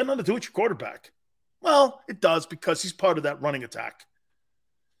 It's got nothing to do with your quarterback. Well, it does because he's part of that running attack.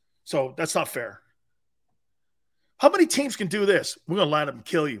 So that's not fair. How many teams can do this? We're going to line up and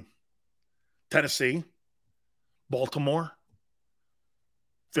kill you. Tennessee, Baltimore,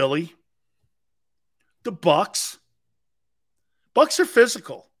 Philly, the Bucs. Bucs are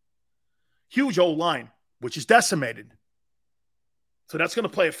physical. Huge old line, which is decimated. So that's going to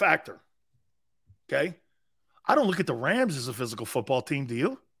play a factor. Okay? I don't look at the Rams as a physical football team, do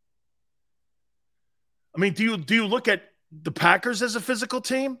you? I mean, do you look at the Packers as a physical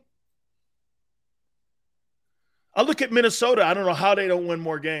team? I look at Minnesota. I don't know how they don't win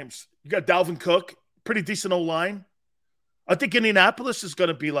more games. You got Dalvin Cook, pretty decent O-line. I think Indianapolis is going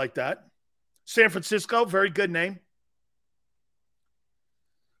to be like that. San Francisco, very good name.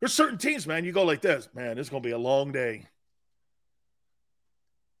 There's certain teams, man, you go like this. Man, it's going to be a long day.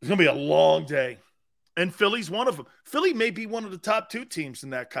 It's going to be a long day. And Philly's one of them. Philly may be one of the top 2 teams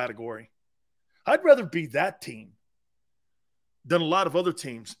in that category. I'd rather be that team than a lot of other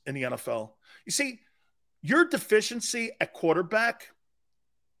teams in the NFL. You see, your deficiency at quarterback,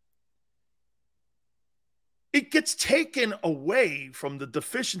 it gets taken away from the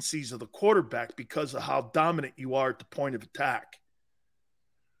deficiencies of the quarterback because of how dominant you are at the point of attack.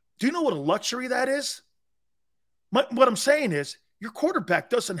 Do you know what a luxury that is? What I'm saying is your quarterback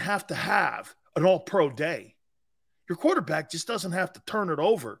doesn't have to have an all-pro day. Your quarterback just doesn't have to turn it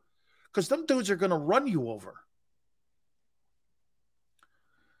over because them dudes are going to run you over.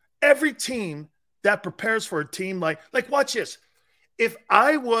 Every team that prepares for a team like watch this. If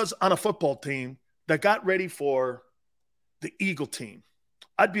I was on a football team that got ready for the Eagle team,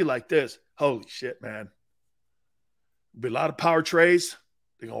 I'd be like this. Holy shit, man. There'll be a lot of power trays.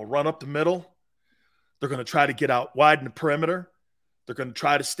 They're going to run up the middle. They're going to try to get out wide in the perimeter. They're going to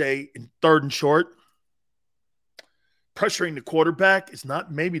try to stay in third and short. Pressuring the quarterback is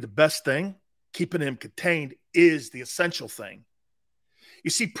not maybe the best thing. Keeping him contained is the essential thing. You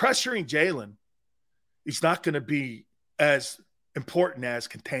see, pressuring Jalen is not going to be as important as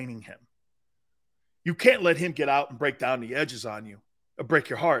containing him. You can't let him get out and break down the edges on you or break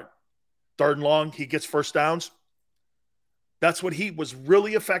your heart. Third and long, he gets first downs. That's what he was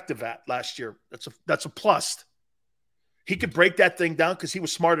really effective at last year. That's a plus. He could break that thing down because he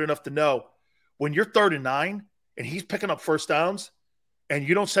was smart enough to know when you're 3rd and 9 and he's picking up first downs and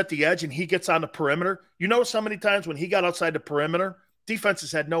you don't set the edge and he gets on the perimeter. You know so many times when he got outside the perimeter,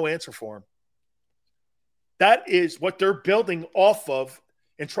 defenses had no answer for him. That is what they're building off of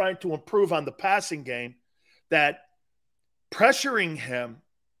and trying to improve on the passing game, that pressuring him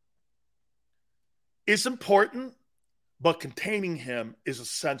is important, but containing him is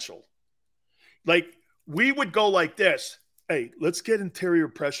essential. Like, we would go like this. Hey, let's get interior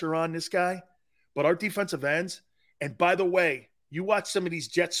pressure on this guy, but our defensive ends, and by the way, you watch some of these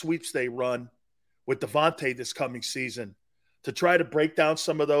jet sweeps they run with Devontae this coming season to try to break down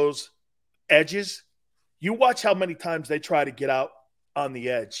some of those edges. You watch how many times they try to get out on the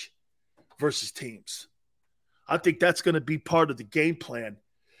edge versus teams. I think that's going to be part of the game plan.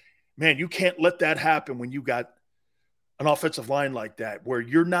 Man, you can't let that happen when you got an offensive line like that, where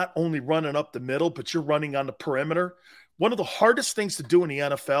you're not only running up the middle, but you're running on the perimeter. One of the hardest things to do in the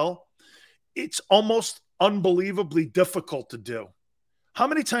NFL, it's almost unbelievably difficult to do. How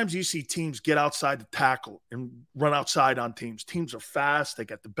many times do you see teams get outside the tackle and run outside on teams? Teams are fast. They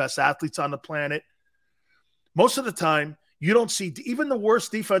got the best athletes on the planet. Most of the time, you don't see, even the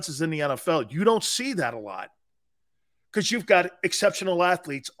worst defenses in the NFL, you don't see that a lot because you've got exceptional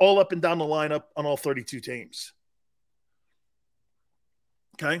athletes all up and down the lineup on all 32 teams.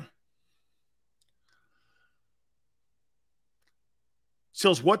 Okay?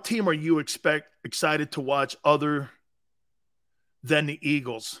 Sills, what team are you excited to watch other than the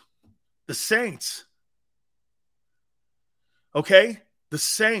Eagles? The Saints. Okay? The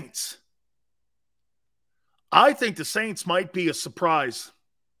Saints. I think the Saints might be a surprise.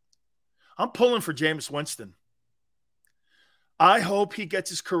 I'm pulling for Jameis Winston. I hope he gets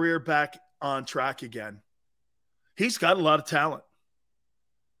his career back on track again. He's got a lot of talent.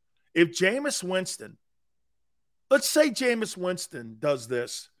 If Jameis Winston, let's say Jameis Winston does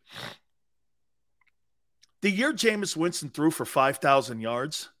this. The year Jameis Winston threw for 5,000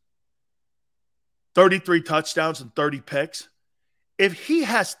 yards, 33 touchdowns, and 30 picks, if he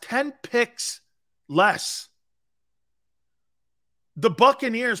has 10 picks less, the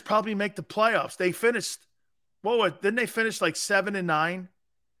Buccaneers probably make the playoffs. They finished, didn't they finish like 7-9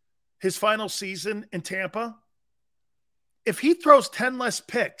 his final season in Tampa? If he throws 10 less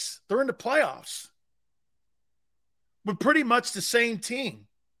picks, they're in the playoffs with pretty much the same team.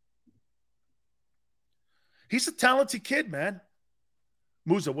 He's a talented kid, man.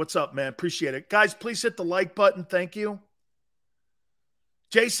 Musa, what's up, man? Appreciate it. Guys, please hit the like button. Thank you.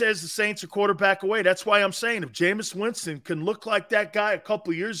 Jay says the Saints are quarterback away. That's why I'm saying if Jameis Winston can look like that guy a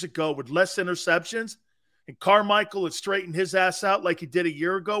couple years ago with less interceptions, and Carmichael had straightened his ass out like he did a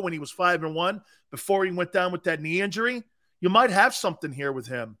year ago when he was 5-1 before he went down with that knee injury, you might have something here with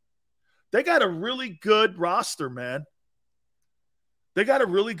him. They got a really good roster, man. They got a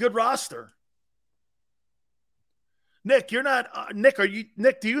really good roster. Nick, you're not Nick,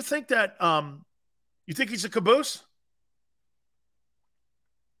 do you think that you think he's a caboose?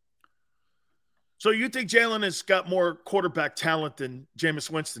 So you think Jalen has got more quarterback talent than Jameis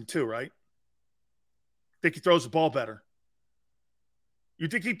Winston too, right? Think he throws the ball better? You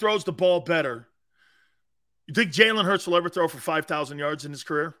think he throws the ball better? You think Jalen Hurts will ever throw for 5,000 yards in his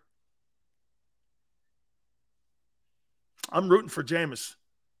career? I'm rooting for Jameis.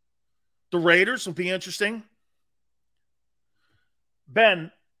 The Raiders will be interesting.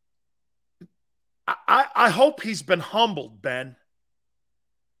 Ben, I hope he's been humbled, Ben.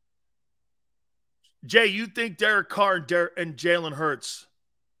 Jay, you think Derek Carr and Jalen Hurts?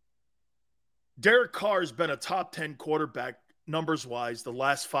 Derek Carr has been a top 10 quarterback numbers-wise the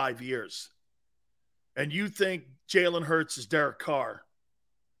last 5 years. And you think Jalen Hurts is Derek Carr?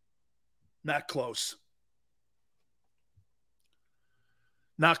 Not close.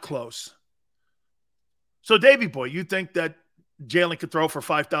 Not close. So, Davey boy, you think that Jalen could throw for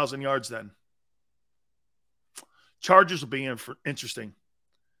 5,000 yards then? Chargers will be interesting.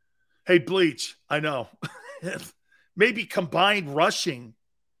 Hey, Bleach, I know. Maybe combined rushing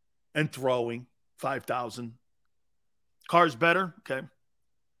and throwing, 5,000. Carr's better? Okay.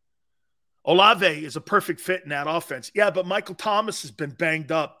 Olave is a perfect fit in that offense. Yeah, but Michael Thomas has been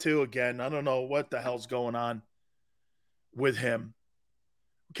banged up too again. I don't know what the hell's going on with him.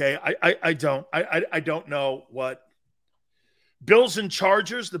 Okay, I don't know what. Bills and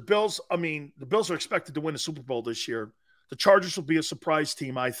Chargers. The Bills are expected to win the Super Bowl this year. The Chargers will be a surprise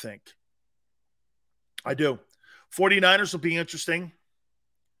team, I think. I do. 49ers will be interesting.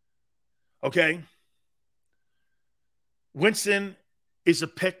 Okay. Winston is a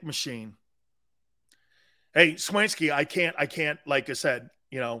pick machine. Hey, Swansky, I can't, like I said,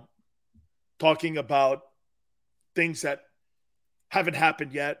 talking about things that haven't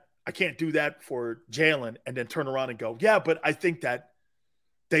happened yet. I can't do that for Jalen and then turn around and go, yeah, but I think that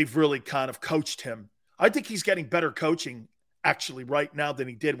they've really kind of coached him. I think he's getting better coaching actually right now than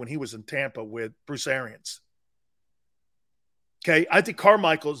he did when he was in Tampa with Bruce Arians. Okay, I think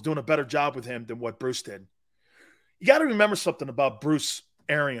Carmichael is doing a better job with him than what Bruce did. You got to remember something about Bruce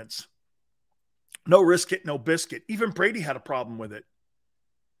Arians. No risk it, no biscuit. Even Brady had a problem with it.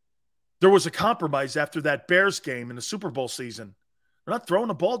 There was a compromise after that Bears game in the Super Bowl season. They're not throwing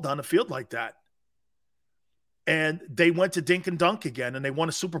the ball down the field like that. And they went to dink and dunk again, and they won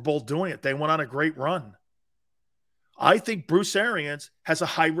a Super Bowl doing it. They went on a great run. I think Bruce Arians has a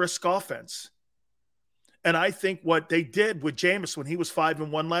high-risk offense. And I think what they did with Jameis when he was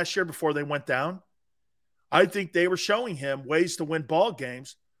 5-1 last year before they went down, I think they were showing him ways to win ball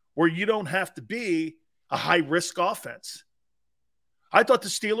games where you don't have to be a high-risk offense. I thought the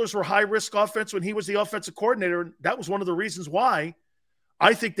Steelers were high-risk offense when he was the offensive coordinator, and that was one of the reasons why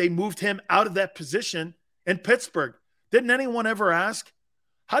I think they moved him out of that position in Pittsburgh. Didn't anyone ever ask,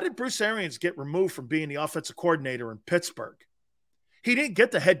 how did Bruce Arians get removed from being the offensive coordinator in Pittsburgh? He didn't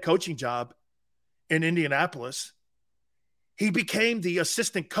get the head coaching job in Indianapolis. He became the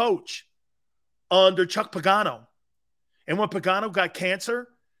assistant coach under Chuck Pagano. And when Pagano got cancer,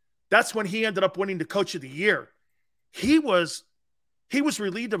 that's when he ended up winning the Coach of the Year. He was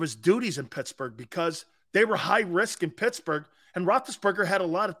relieved of his duties in Pittsburgh because they were high risk in Pittsburgh, and Roethlisberger had a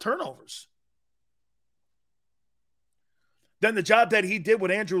lot of turnovers. Then the job that he did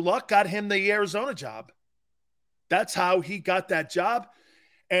with Andrew Luck got him the Arizona job. That's how he got that job,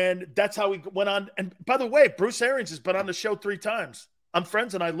 and that's how he went on. And by the way, Bruce Arians has been on the show 3 times. I'm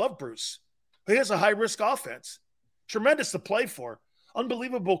friends, and I love Bruce. He has a high-risk offense. Tremendous to play for.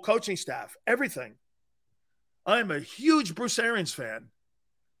 Unbelievable coaching staff. Everything. I'm a huge Bruce Arians fan.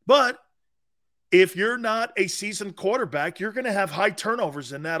 But if you're not a seasoned quarterback, you're going to have high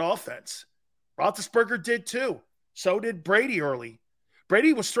turnovers in that offense. Roethlisberger did too. So did Brady early.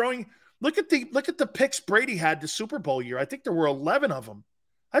 Brady was throwing. Look at the picks Brady had the Super Bowl year. I think there were 11 of them.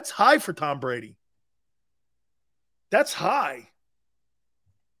 That's high for Tom Brady. That's high.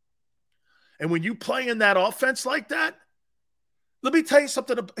 And when you play in that offense like that, let me tell you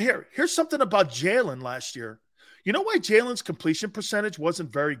something. Here's something about Jalen last year. You know why Jalen's completion percentage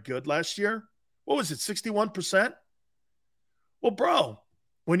wasn't very good last year? What was it, 61%? Well, bro,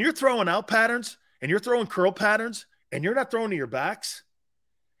 when you're throwing out patterns and you're throwing curl patterns and you're not throwing to your backs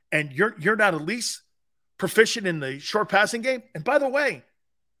and you're not at least proficient in the short passing game. And by the way,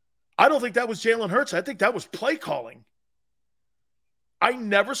 I don't think that was Jalen Hurts. I think that was play calling. I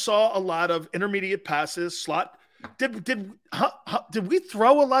never saw a lot of intermediate passes, slot. Did we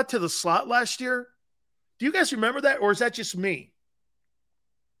throw a lot to the slot last year? Do you guys remember that, or is that just me?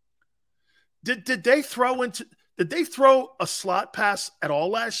 Did they throw a slot pass at all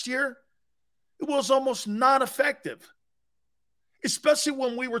last year? It was almost not effective. Especially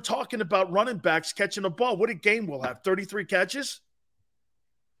when we were talking about running backs catching the ball. What a game we'll have, 33 catches?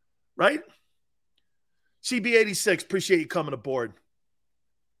 Right? CB86, appreciate you coming aboard.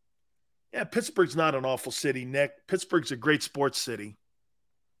 Yeah, Pittsburgh's not an awful city, Nick. Pittsburgh's a great sports city.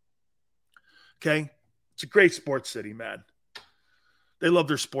 Okay? It's a great sports city, man. They love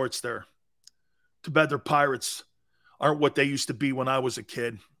their sports there. Too bad their Pirates aren't what they used to be when I was a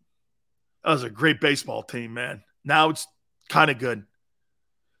kid. That was a great baseball team, man. Now it's kind of good.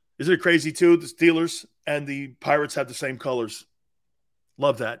 Isn't it crazy, too? The Steelers and the Pirates have the same colors.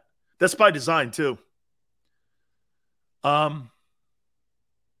 Love that. That's by design, too.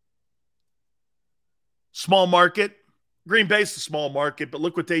 Small market. Green Bay's a small market, but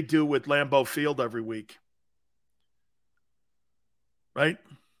look what they do with Lambeau Field every week. Right?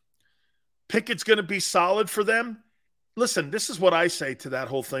 Pickett's going to be solid for them. Listen, this is what I say to that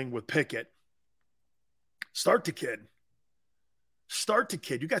whole thing with Pickett. Start the kid. Start the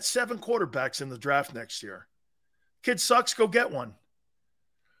kid. You got 7 quarterbacks in the draft next year. Kid sucks, go get one.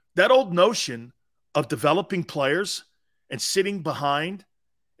 That old notion of developing players and sitting behind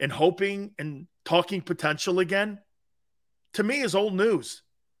and hoping and talking potential again, to me is old news.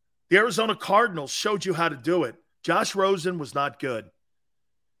 The Arizona Cardinals showed you how to do it. Josh Rosen was not good.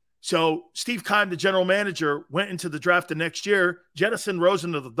 So Steve Keim, the general manager, went into the draft the next year, jettisoned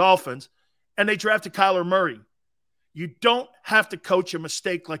Rosen to the Dolphins, and they drafted Kyler Murray. You don't have to coach a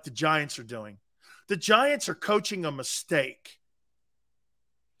mistake like the Giants are doing. The Giants are coaching a mistake.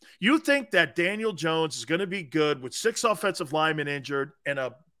 You think that Daniel Jones is going to be good with 6 offensive linemen injured and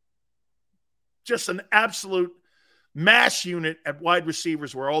just an absolute mash unit at wide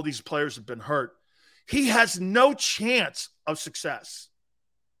receivers where all these players have been hurt. He has no chance of success.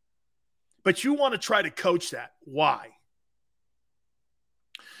 But you want to try to coach that. Why?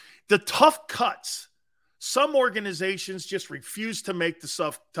 The tough cuts. Some organizations just refuse to make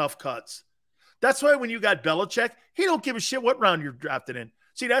the tough cuts. That's why when you got Belichick, he don't give a shit what round you're drafted in.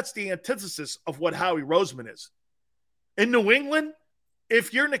 See, that's the antithesis of what Howie Roseman is. In New England,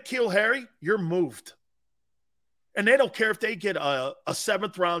 if you're N'Keal Harry, you're moved. And they don't care if they get a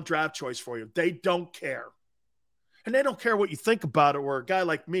 7th-round draft choice for you. They don't care. And they don't care what you think about it, or a guy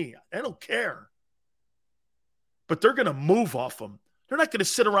like me. They don't care. But they're going to move off them. They're not going to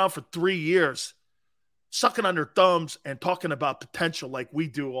sit around for 3 years sucking on their thumbs and talking about potential like we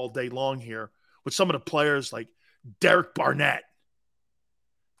do all day long here with some of the players like Derek Barnett.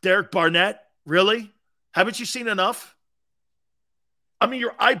 Derek Barnett? Really? Haven't you seen enough? I mean,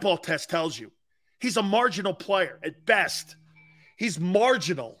 your eyeball test tells you. He's a marginal player at best. He's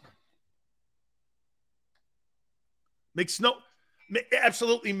marginal.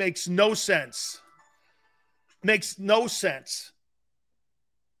 Absolutely makes no sense. Makes no sense.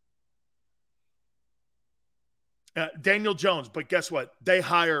 Daniel Jones, but guess what? They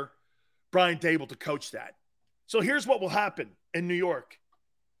hire Brian Dable to coach that. So here's what will happen in New York.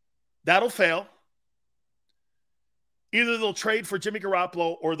 That'll fail. Either they'll trade for Jimmy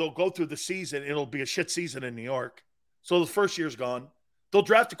Garoppolo or they'll go through the season. It'll be a shit season in New York. So the first year's gone. They'll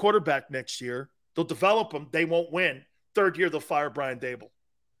draft a quarterback next year. They'll develop him. They won't win. 3rd year, they'll fire Brian Dable.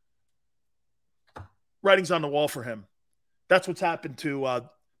 Writing's on the wall for him. That's what's happened to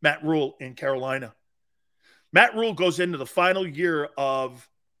Matt Rule in Carolina. Matt Rule goes into the final year of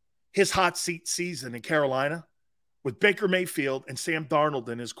his hot seat season in Carolina with Baker Mayfield and Sam Darnold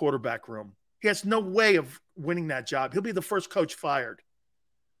in his quarterback room. He has no way of winning that job. He'll be the first coach fired.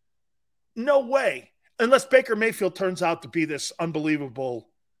 No way. Unless Baker Mayfield turns out to be this unbelievable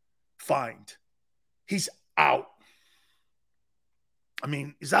find. He's out. I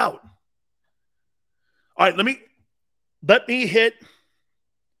mean, he's out. All right, let me hit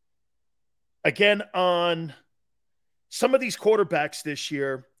again on some of these quarterbacks this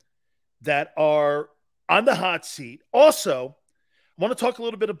year that are on the hot seat. Also, I want to talk a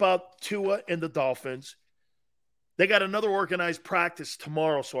little bit about Tua and the Dolphins. They got another organized practice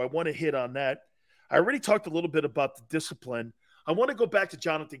tomorrow, so I want to hit on that. I already talked a little bit about the discipline. I want to go back to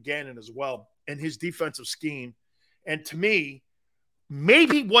Jonathan Gannon as well and his defensive scheme. And to me,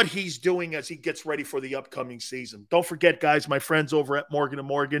 maybe what he's doing as he gets ready for the upcoming season. Don't forget, guys, my friends over at Morgan &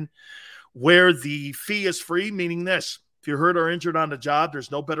 Morgan, where the fee is free, meaning this. If you're hurt or injured on the job,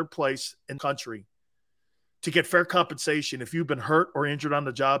 there's no better place in the country to get fair compensation if you've been hurt or injured on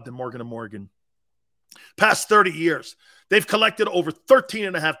the job than Morgan & Morgan. Past 30 years, they've collected over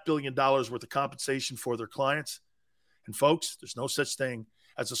 $13.5 billion worth of compensation for their clients. And folks, there's no such thing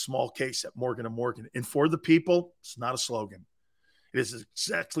as a small case at Morgan & Morgan. And for the people, it's not a slogan. It is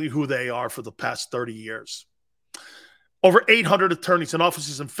exactly who they are for the past 30 years. Over 800 attorneys and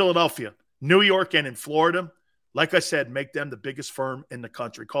offices in Philadelphia, New York, and in Florida. Like I said, make them the biggest firm in the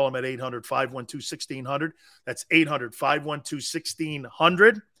country. Call them at 800-512-1600. That's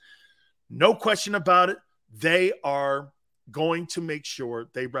 800-512-1600. No question about it. They are going to make sure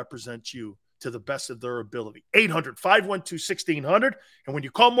they represent you to the best of their ability. 800-512-1600. And when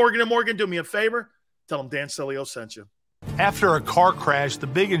you call Morgan & Morgan, do me a favor. Tell them Dan Sileo sent you. After a car crash, the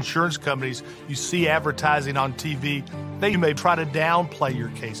big insurance companies you see advertising on TV, they may try to downplay your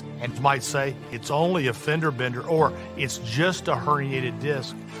case and might say it's only a fender bender or it's just a herniated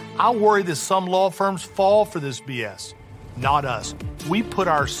disc. I worry that some law firms fall for this BS. Not us. We put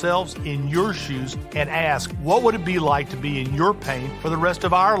ourselves in your shoes and ask, what would it be like to be in your pain for the rest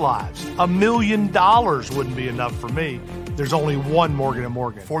of our lives? $1 million wouldn't be enough for me. There's only one Morgan &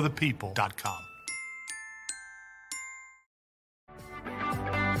 Morgan. ForThePeople.com.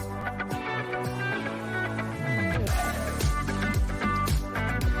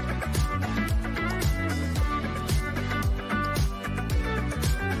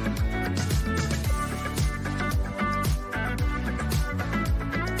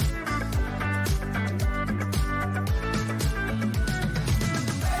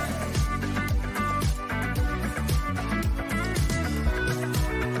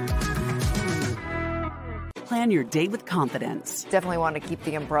 Plan your day with confidence. Definitely want to keep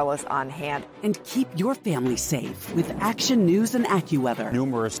the umbrellas on hand. And keep your family safe with Action News and AccuWeather.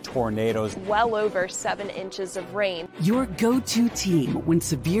 Numerous tornadoes. Well over 7 inches of rain. Your go-to team when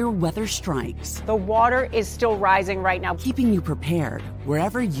severe weather strikes. The water is still rising right now. Keeping you prepared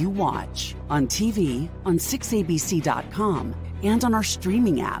wherever you watch. On TV, on 6abc.com, and on our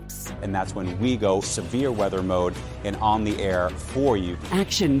streaming apps. And that's when we go severe weather mode and on the air for you.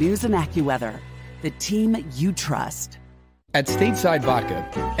 Action News and AccuWeather. The team you trust. At Stateside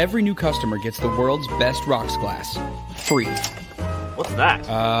Vodka, every new customer gets the world's best rocks glass. Free. What's that?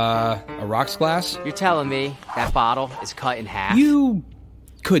 A rocks glass? You're telling me that bottle is cut in half? You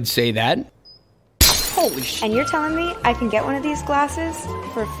could say that. Holy shit. And you're telling me I can get one of these glasses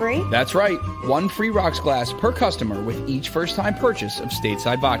for free? That's right. One free rocks glass per customer with each first-time purchase of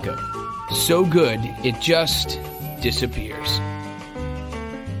Stateside Vodka. So good, it just disappears.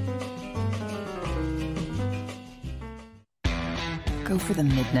 Go for the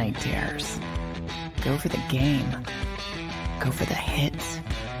midnight dares. Go for the game. Go for the hits.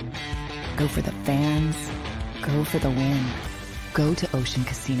 Go for the fans. Go for the win. Go to Ocean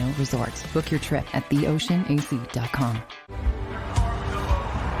Casino Resorts. Book your trip at theoceanac.com.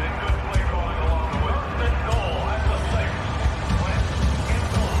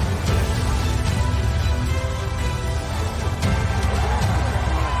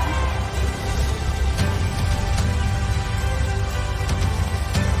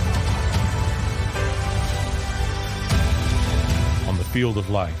 Field of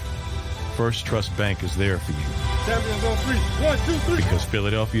life, First Trust Bank is there for you. Champions on 3. 1, 2, 3. Because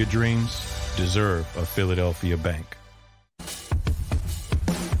Philadelphia dreams deserve a Philadelphia bank.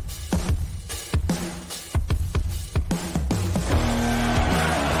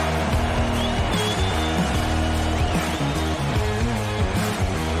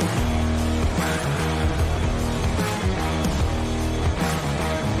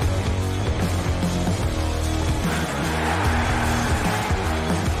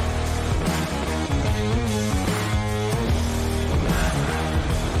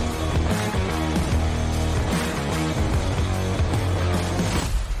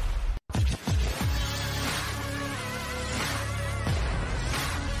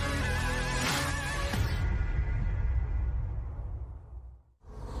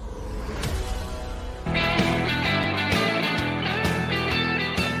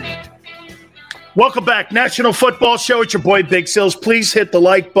 Welcome back. National Football Show. It's your boy, Big Sills. Please hit the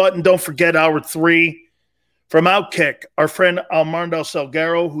like button. Don't forget hour 3 from Outkick. Our friend Armando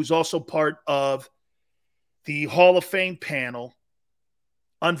Salguero, who's also part of the Hall of Fame panel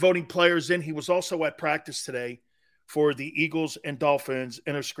on voting players in. He was also at practice today for the Eagles and Dolphins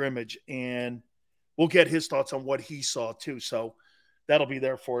inter scrimmage, and we'll get his thoughts on what he saw too. So that'll be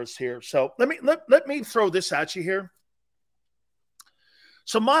there for us here. So let me throw this at you here.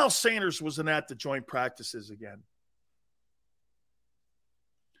 So Miles Sanders wasn't at the joint practices again.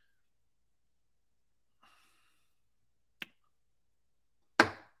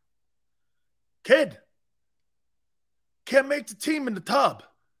 Kid can't make the team in the tub.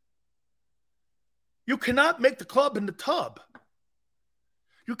 You cannot make the club in the tub.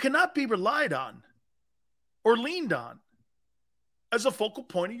 You cannot be relied on or leaned on as a focal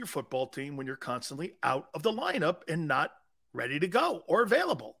point of your football team when you're constantly out of the lineup and not ready to go or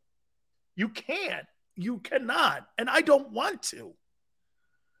available. You can't. You cannot. And I don't want to.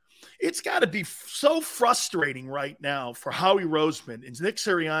 It's got to be so frustrating right now for Howie Roseman and Nick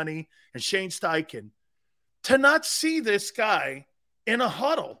Sirianni and Shane Steichen to not see this guy in a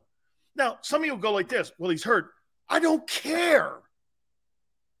huddle. Now, some of you will go like this. Well, he's hurt. I don't care.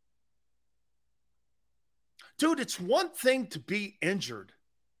 Dude, it's one thing to be injured.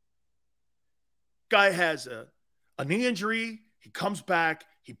 Guy has a knee injury. He comes back.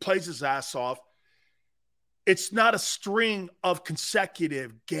 He plays his ass off. It's not a string of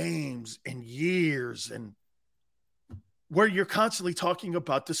consecutive games and years and where you're constantly talking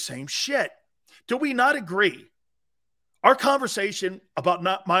about the same shit. Do we not agree? Our conversation about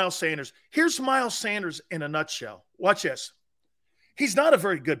not Miles Sanders. Here's Miles Sanders in a nutshell. Watch this. He's not a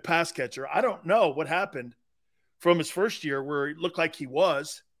very good pass catcher. I don't know what happened from his first year where it looked like he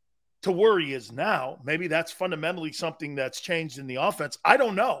was to where he is now. Maybe that's fundamentally something that's changed in the offense. I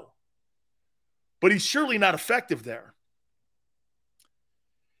don't know. But he's surely not effective there.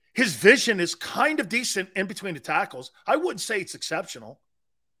 His vision is kind of decent in between the tackles. I wouldn't say it's exceptional.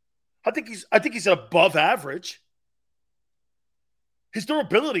 I think he's above average. His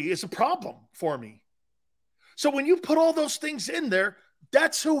durability is a problem for me. So when you put all those things in there,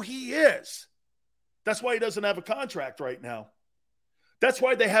 that's who he is. That's why he doesn't have a contract right now. That's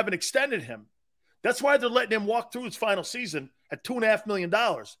why they haven't extended him. That's why they're letting him walk through his final season at $2.5 million.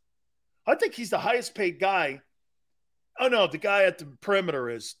 I think he's the highest paid guy. Oh, no, the guy at the perimeter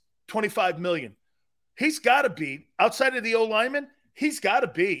is $25 million. He's got to be, outside of the O-lineman, he's got to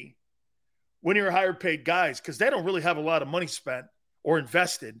be one of your higher paid guys because they don't really have a lot of money spent or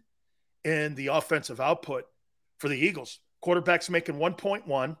invested in the offensive output for the Eagles. Quarterback's making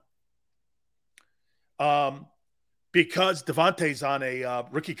 1.1. Because Devontae's on a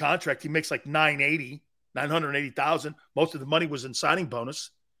rookie contract, he makes like $980,000. Most of the money was in signing bonus.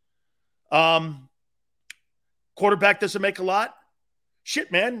 Quarterback doesn't make a lot.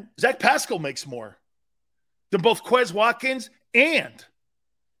 Shit, man. Zach Pascal makes more than both Quez Watkins and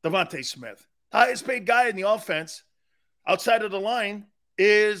Devontae Smith. Highest paid guy in the offense outside of the line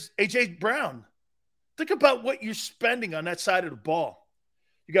is A.J. Brown. Think about what you're spending on that side of the ball.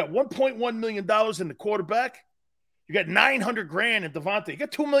 You got $1.1 million in the quarterback. You got $900,000 in Devontae. You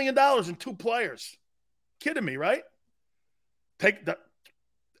got $2 million in two players. Kidding me, right?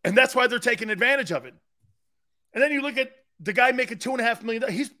 And that's why they're taking advantage of it. And then you look at the guy making $2.5 million.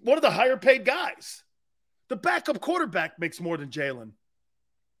 He's one of the higher paid guys. The backup quarterback makes more than Jalen.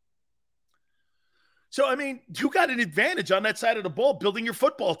 So, I mean, you got an advantage on that side of the ball building your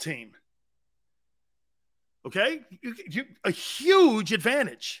football team. Okay? A huge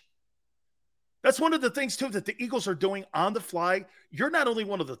advantage. That's one of the things, too, that the Eagles are doing on the fly. You're not only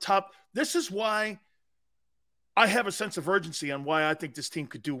one of the top. This is why I have a sense of urgency on why I think this team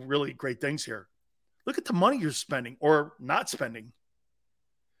could do really great things here. Look at the money you're spending or not spending.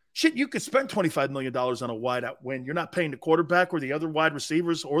 Shit, you could spend $25 million on a wideout when you're not paying the quarterback or the other wide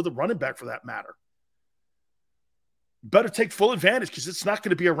receivers or the running back for that matter. Better take full advantage because it's not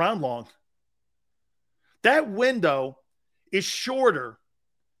going to be around long. That window is shorter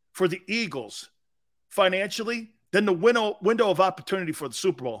for the Eagles financially than the window of opportunity for the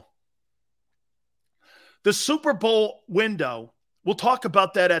Super Bowl. The Super Bowl window, we'll talk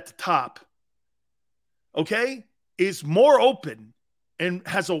about that at the top, okay, is more open and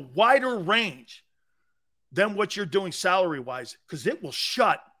has a wider range than what you're doing salary-wise because it will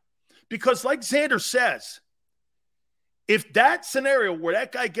shut. Because like Xander says, if that scenario where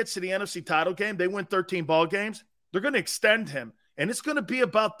that guy gets to the NFC title game, they win 13 ball games, they're going to extend him. And it's going to be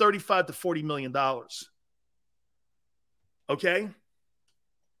about $35 to $40 million. Okay?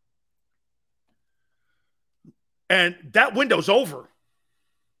 And that window's over.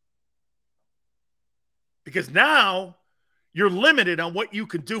 because now you're limited on what you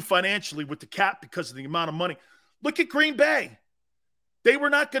can do financially with the cap because of the amount of money. Look at Green Bay. They were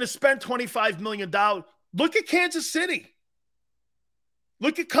not going to spend $25 million. Look at Kansas City.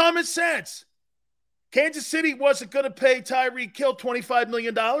 Look at common sense. Kansas City wasn't going to pay Tyreek Hill $25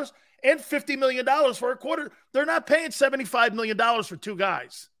 million and $50 million for a quarter. They're not paying $75 million for two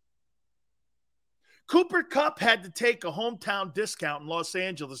guys. Cooper Kupp had to take a hometown discount in Los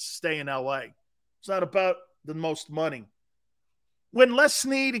Angeles to stay in L.A. It's not about the most money. When Les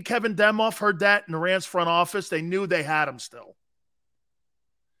Snead and Kevin Demoff heard that in the Rams front office, they knew they had him still.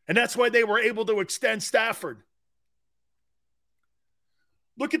 And that's why they were able to extend Stafford.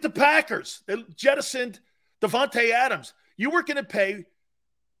 Look at the Packers. They jettisoned Devontae Adams. You were going to pay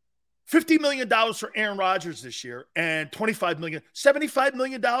 $50 million for Aaron Rodgers this year and $25 million, $75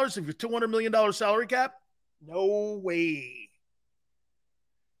 million of your $200 million salary cap? No way.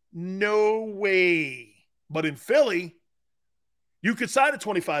 No way. But in Philly, you could sign a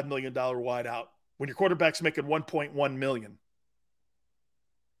 $25 million wideout when your quarterback's making $1.1 million.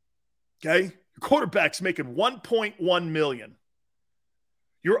 Okay? Your quarterback's making $1.1 million.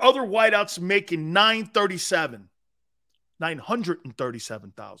 Your other wideouts making $937,000.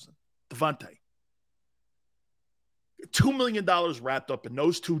 Devontae. $2 million wrapped up in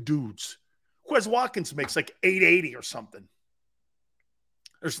those two dudes. Quez Watkins makes like $880 or something.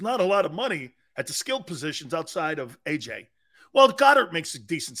 There's not a lot of money at the skilled positions outside of AJ. Well, Goddard makes a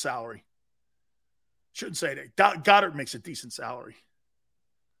decent salary. Shouldn't say that. Goddard makes a decent salary.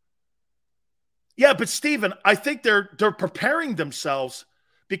 Yeah, but Steven, I think they're preparing themselves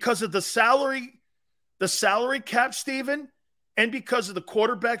because of the salary cap, Steven, and because of the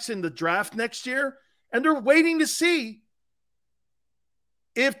quarterbacks in the draft next year. And they're waiting to see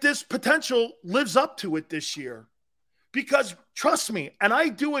if this potential lives up to it this year. Because trust me, and I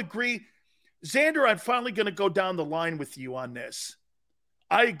do agree, Xander, I'm finally going to go down the line with you on this.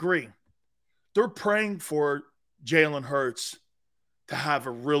 I agree. They're praying for Jalen Hurts to have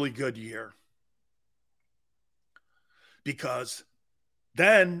a really good year. Because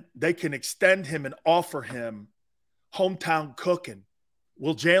then they can extend him and offer him hometown cooking.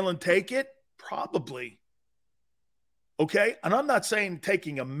 Will Jalen take it? Probably. Okay? And I'm not saying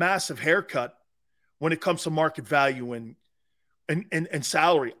taking a massive haircut when it comes to market value and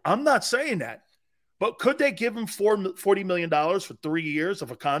salary. I'm not saying that. But could they give him $40 million for 3 years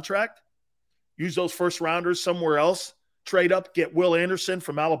of a contract? Use those first rounders somewhere else? Trade up, get Will Anderson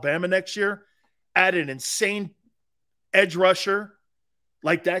from Alabama next year? Add an insane edge rusher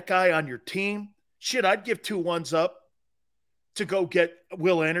like that guy on your team? Shit, I'd give 2 1s up to go get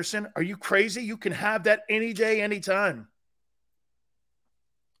Will Anderson. Are you crazy? You can have that any day, anytime.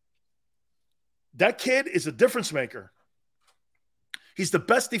 That kid is a difference maker. He's the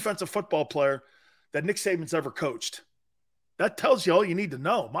best defensive football player that Nick Saban's ever coached. That tells you all you need to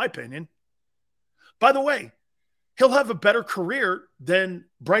know, my opinion. By the way, he'll have a better career than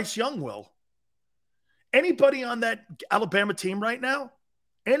Bryce Young will. Anybody on that Alabama team right now,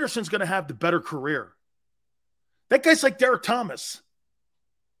 Anderson's going to have the better career. That guy's like Derek Thomas.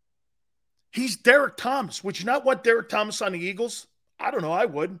 He's Derek Thomas. Would you not want Derek Thomas on the Eagles? I don't know. I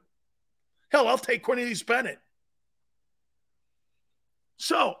would. Hell, I'll take Cornelius Bennett.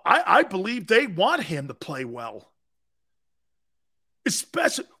 So I believe they want him to play well.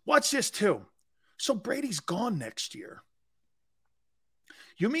 Especially, watch this too. So Brady's gone next year.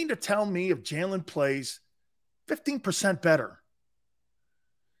 You mean to tell me if Jalen plays 15% better,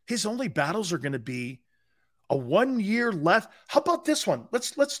 his only battles are going to be a 1 year left? How about this one?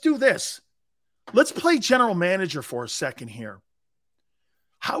 Let's do this. Let's play general manager for a second here.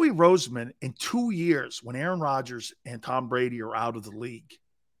 Howie Roseman in 2 years, when Aaron Rodgers and Tom Brady are out of the league,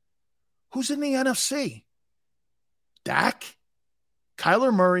 who's in the NFC? Dak?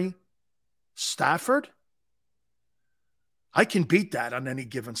 Kyler Murray? Stafford? I can beat that on any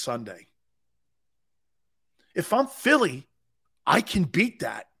given Sunday. If I'm Philly, I can beat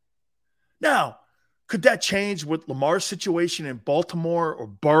that. Now, could that change with Lamar's situation in Baltimore or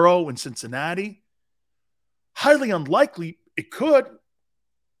Burrow in Cincinnati? Highly unlikely. It could.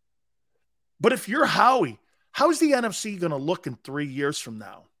 But if you're Howie, how's the NFC going to look in 3 years from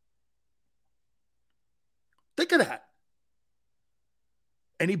now? Think of that.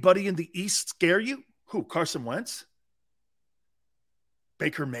 Anybody in the East scare you? Who? Carson Wentz?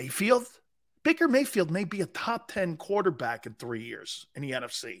 Baker Mayfield? Baker Mayfield may be a top 10 quarterback in 3 years in the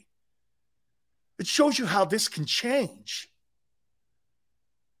NFC. It shows you how this can change.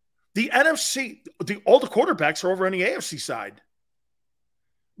 The NFC, all the quarterbacks are over on the AFC side.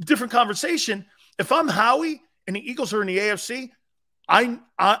 Different conversation. If I'm Howie and the Eagles are in the AFC,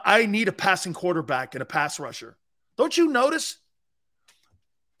 I need a passing quarterback and a pass rusher. Don't you notice?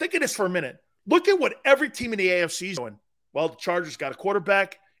 Think of this for a minute. Look at what every team in the AFC is doing. Well, the Chargers got a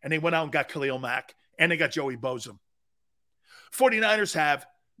quarterback, and they went out and got Khalil Mack, and they got Joey Bosa. 49ers have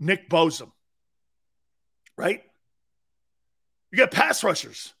Nick Bosa, right? You got pass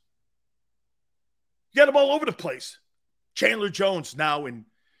rushers. You got them all over the place. Chandler Jones now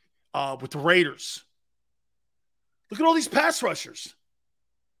with the Raiders. Look at all these pass rushers.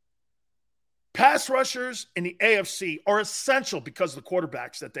 Pass rushers in the AFC are essential because of the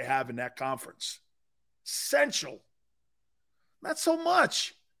quarterbacks that they have in that conference. Essential. Not so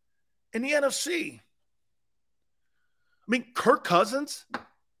much in the NFC. I mean, Kirk Cousins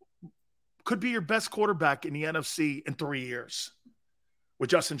could be your best quarterback in the NFC in 3 years with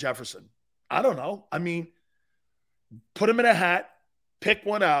Justin Jefferson. I don't know. I mean, put him in a hat, pick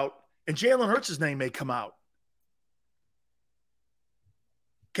one out, and Jalen Hurts' name may come out.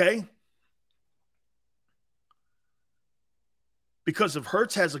 Okay? Because if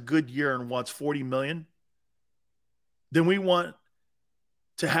Hurts has a good year and wants $40 million, then we want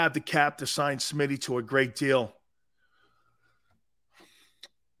to have the cap to sign Smitty to a great deal.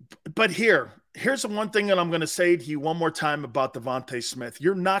 But here's the one thing that I'm going to say to you one more time about Devontae Smith.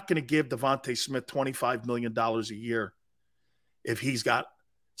 You're not going to give Devontae Smith $25 million a year if he's got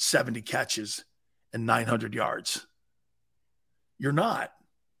 70 catches and 900 yards. You're not.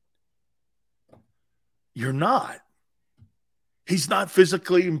 You're not. He's not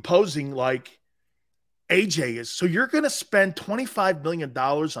physically imposing like AJ is. So you're going to spend $25 million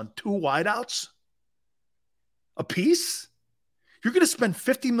on two wideouts a piece? You're going to spend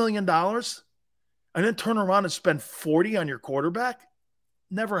 $50 million and then turn around and spend $40 on your quarterback?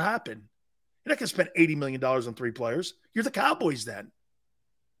 Never happened. You're not going to spend $80 million on three players. You're the Cowboys then.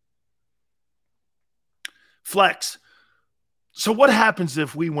 Flex. So what happens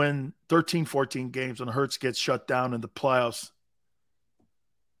if we win 13, 14 games and Hurts gets shut down in the playoffs?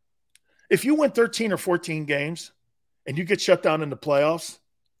 If you win 13 or 14 games and you get shut down in the playoffs,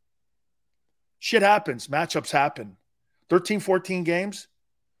 shit happens. Matchups happen. 13, 14 games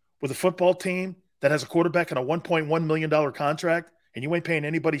with a football team that has a quarterback and a $1.1 million contract, and you ain't paying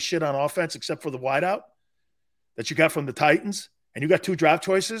anybody shit on offense except for the wideout that you got from the Titans, and you got two draft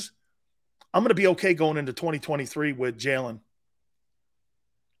choices, I'm going to be okay going into 2023 with Jalen.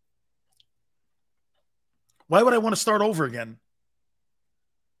 Why would I want to start over again?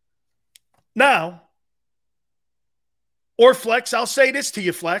 Now, or Flex, I'll say this to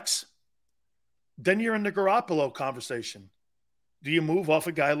you, Flex. Then you're in the Garoppolo conversation. Do you move off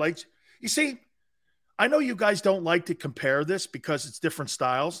a guy like – you see, I know you guys don't like to compare this because it's different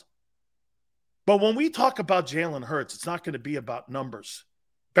styles. But when we talk about Jalen Hurts, it's not going to be about numbers.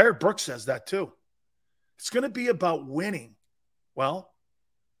 Barrett Brooks says that too. It's going to be about winning. Well,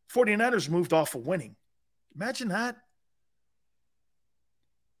 49ers moved off of winning. Imagine that.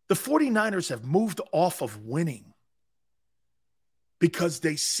 The 49ers have moved off of winning because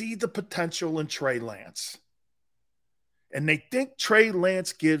they see the potential in Trey Lance. And they think Trey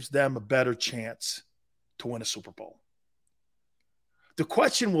Lance gives them a better chance to win a Super Bowl. The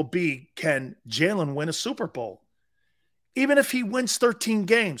question will be, can Jalen win a Super Bowl? Even if he wins 13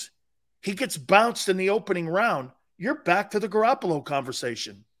 games, he gets bounced in the opening round, you're back to the Garoppolo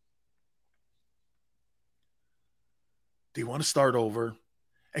conversation. Do you want to start over?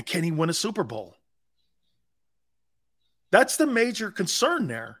 And can he win a Super Bowl? That's the major concern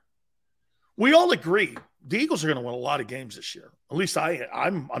there. We all agree the Eagles are going to win a lot of games this year. At least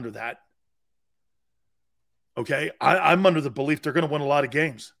I'm under that. Okay? I'm under the belief they're going to win a lot of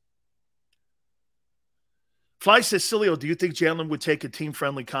games. Fly says, Sileo, do you think Jalen would take a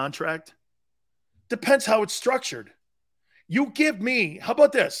team-friendly contract? Depends how it's structured. You give me, how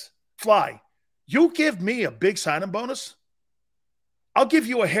about this? Fly, you give me a big signing bonus, I'll give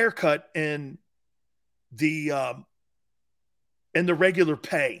you a haircut in the regular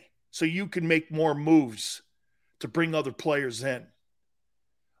pay so you can make more moves to bring other players in.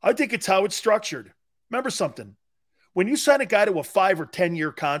 I think it's how it's structured. Remember something. When you sign a guy to a 5 or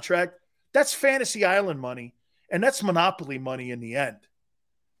 10-year contract, that's Fantasy Island money, and that's monopoly money in the end.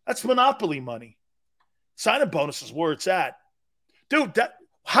 That's monopoly money. Signing bonus is where it's at. Dude,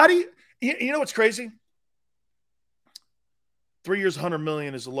 you know what's crazy? 3 years, $100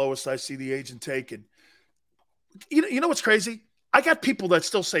 million is the lowest I see the agent taking. You know what's crazy? I got people that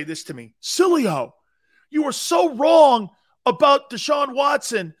still say this to me. Sileo, you were so wrong about Deshaun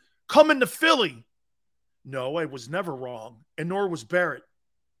Watson coming to Philly. No, I was never wrong, and nor was Barrett.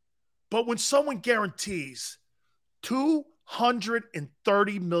 But when someone guarantees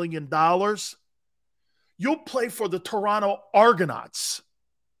 $230 million, you'll play for the Toronto Argonauts.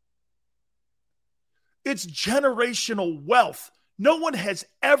 It's generational wealth. No one has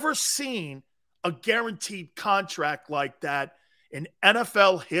ever seen a guaranteed contract like that in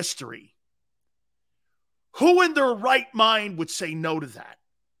NFL history. Who in their right mind would say no to that?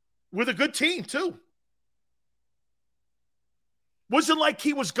 With a good team, too. Wasn't like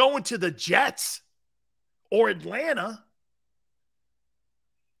he was going to the Jets or Atlanta.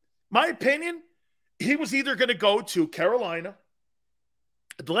 My opinion, he was either going to go to Carolina,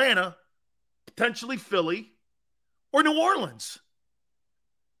 Atlanta, potentially Philly, or New Orleans.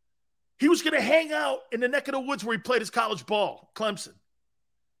 He was going to hang out in the neck of the woods where he played his college ball, Clemson.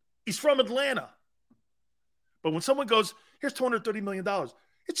 He's from Atlanta. But when someone goes, here's $230 million,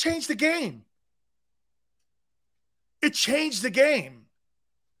 it changed the game. It changed the game.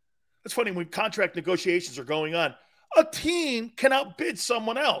 It's funny when contract negotiations are going on. A team can outbid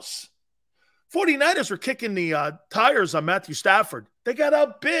someone else. 49ers were kicking the tires on Matthew Stafford. They got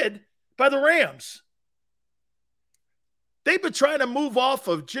outbid by the Rams. They've been trying to move off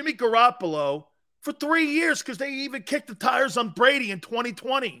of Jimmy Garoppolo for 3 years because they even kicked the tires on Brady in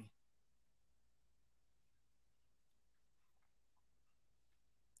 2020.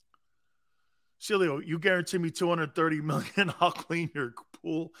 Sileo, you guarantee me $230 million, I'll clean your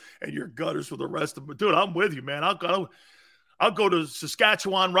pool and your gutters for the rest of them. Dude, I'm with you, man. I'll go to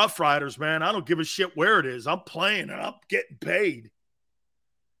Saskatchewan Roughriders, man. I don't give a shit where it is. I'm playing and I'm getting paid.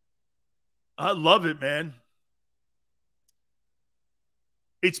 I love it, man.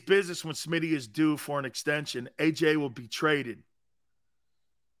 It's business when Smitty is due for an extension. AJ will be traded.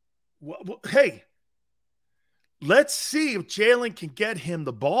 Well, hey, let's see if Jalen can get him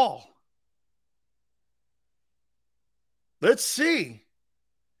the ball. Let's see.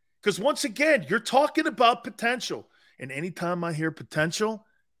 Because once again, you're talking about potential. And anytime I hear potential,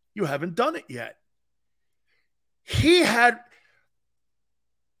 you haven't done it yet. He had,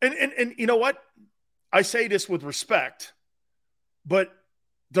 and you know what? I say this with respect, but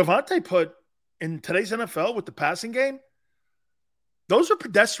Devontae put in today's NFL with the passing game, those are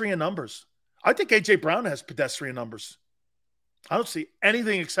pedestrian numbers. I think A.J. Brown has pedestrian numbers. I don't see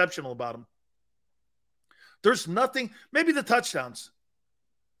anything exceptional about him. There's nothing, maybe the touchdowns.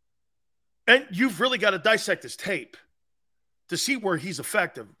 And you've really got to dissect his tape to see where he's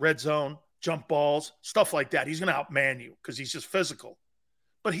effective. Red zone, jump balls, stuff like that. He's going to outman you because he's just physical.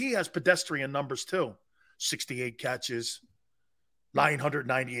 But he has pedestrian numbers too. 68 catches,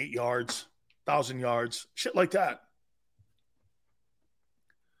 998 yards, 1,000 yards, shit like that.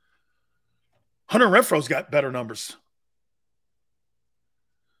 Hunter Renfro's got better numbers.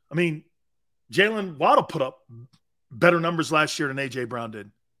 I mean, Jalen Waddle put up better numbers last year than A.J. Brown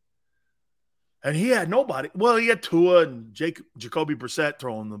did. And he had nobody. Well, he had Tua and Jacoby Brissett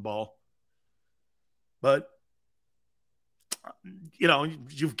throwing the ball. But, you know,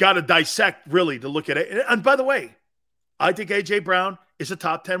 you've got to dissect really to look at it. And by the way, I think A.J. Brown is a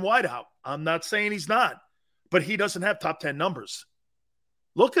top 10 wideout. I'm not saying he's not. But he doesn't have top 10 numbers.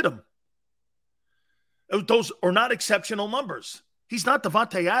 Look at him. Those are not exceptional numbers. He's not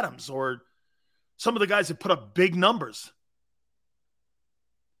Devontae Adams or some of the guys that put up big numbers.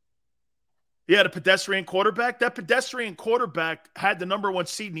 He had a pedestrian quarterback. That pedestrian quarterback had the number 1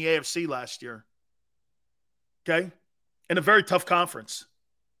 seed in the AFC last year. Okay? In a very tough conference.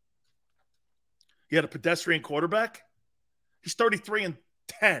 He had a pedestrian quarterback. He's 33-10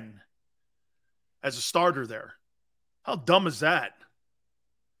 as a starter there. How dumb is that?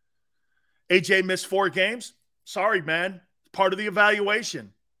 AJ missed 4 games. Sorry, man. Part of the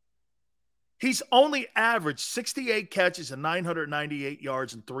evaluation. He's only averaged 68 catches and 998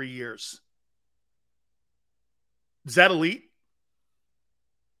 yards in 3 years. Is that elite?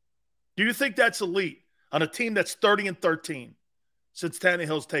 Do you think that's elite on a team that's 30-13 since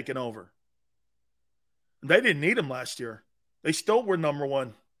Tannehill's taken over? They didn't need him last year. They still were number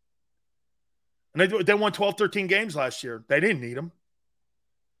 1. And they won 12, 13 games last year. They didn't need him.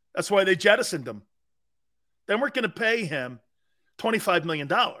 That's why they jettisoned him. They weren't going to pay him $25 million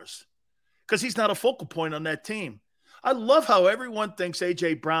because he's not a focal point on that team. I love how everyone thinks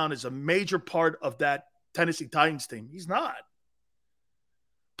A.J. Brown is a major part of that Tennessee Titans team. He's not.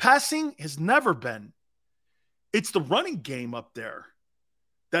 Passing has never been. It's the running game up there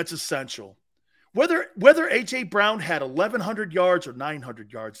that's essential. Whether A.J. Brown had 1,100 yards or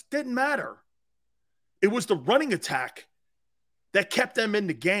 900 yards, didn't matter. It was the running attack that kept them in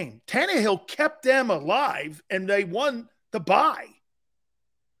the game. Tannehill kept them alive, and they won the bye.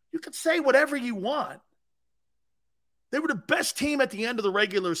 You can say whatever you want. They were the best team at the end of the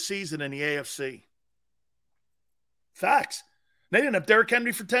regular season in the AFC. Facts. They didn't have Derrick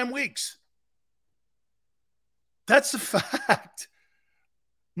Henry for 10 weeks. That's the fact.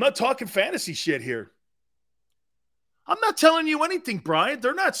 I'm not talking fantasy shit here. I'm not telling you anything, Brian.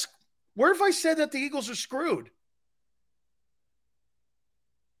 They're not. Where have I said that the Eagles are screwed?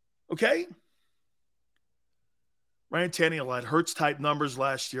 Okay? Ryan Tannehill had Hurts-type numbers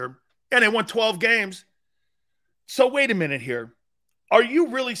last year, and they won 12 games. So wait a minute here. Are you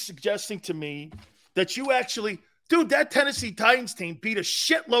really suggesting to me that you actually – dude, that Tennessee Titans team beat a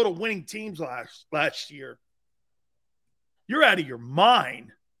shitload of winning teams last year. You're out of your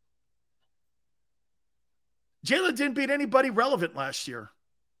mind. Jalen didn't beat anybody relevant last year.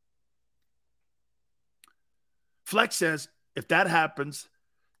 Flex says, if that happens,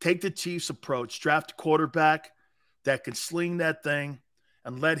 take the Chiefs approach. Draft a quarterback that can sling that thing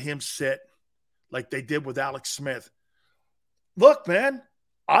and let him sit like they did with Alex Smith. Look, man,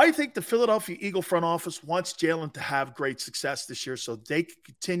 I think the Philadelphia Eagle front office wants Jalen to have great success this year so they can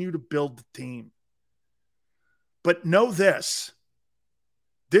continue to build the team. But know this.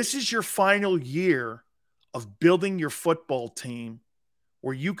 This is your final year of building your football team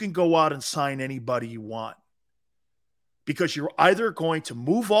where you can go out and sign anybody you want. Because you're either going to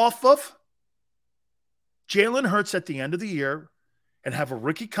move off of Jalen Hurts at the end of the year and have a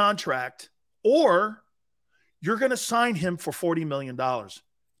rookie contract, or you're going to sign him for $40 million.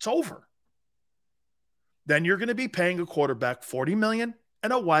 It's over. Then you're going to be paying a quarterback $40 million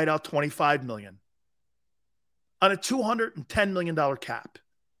and a wideout $25 million on a $210 million cap.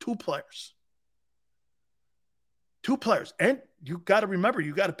 Two players. And you got to remember,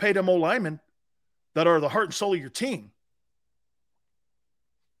 you got to pay them O-linemen that are the heart and soul of your team.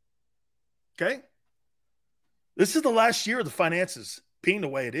 Okay? This is the last year of the finances being the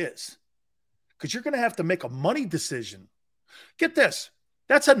way it is. Because you're going to have to make a money decision. Get this.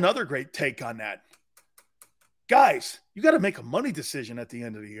 That's another great take on that. Guys, you got to make a money decision at the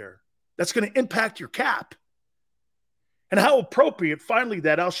end of the year. That's going to impact your cap. And how appropriate, finally,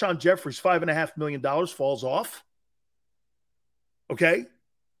 that Alshon Jeffrey's $5.5 million falls off. Okay?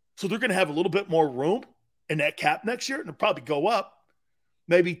 So they're going to have a little bit more room in that cap next year, and it'll probably go up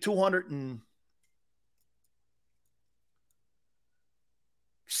maybe $216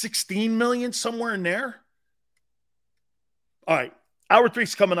 million, somewhere in there. All right. Hour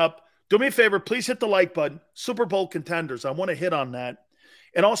 3's coming up. Do me a favor. Please hit the like button. Super Bowl contenders. I want to hit on that.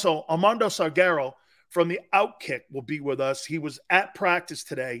 And also, Armando Salguero from the Outkick will be with us. He was at practice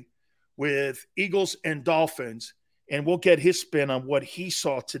today with Eagles and Dolphins, and we'll get his spin on what he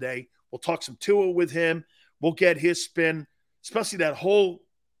saw today. We'll talk some Tua with him. We'll get his spin, especially that whole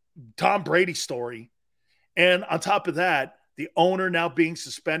Tom Brady story. And on top of that, the owner now being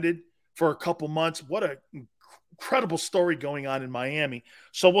suspended for a couple months. What an incredible story going on in Miami.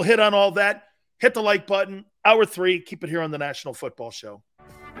 So we'll hit on all that. Hit the like button. Hour 3. Keep it here on the National Football Show.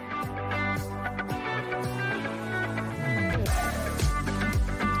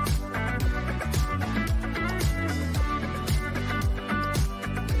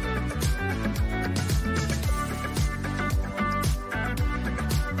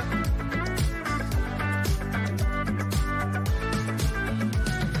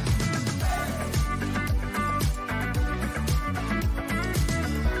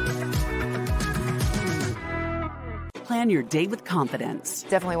 Plan your day with confidence.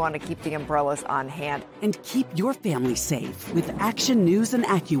 Definitely want to keep the umbrellas on hand. And keep your family safe with Action News and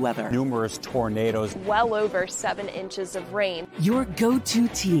AccuWeather. Numerous tornadoes. Well over 7 inches of rain. Your go-to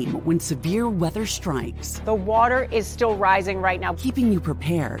team when severe weather strikes. The water is still rising right now. Keeping you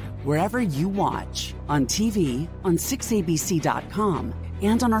prepared wherever you watch. On TV, on 6abc.com,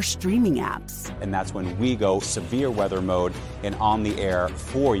 and on our streaming apps. And that's when we go severe weather mode and on the air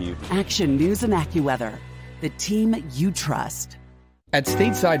for you. Action News and AccuWeather. The team you trust. At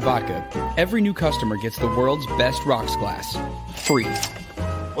Stateside Vodka, every new customer gets the world's best rocks glass. Free.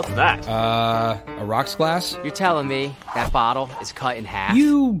 What's that? A rocks glass? You're telling me that bottle is cut in half?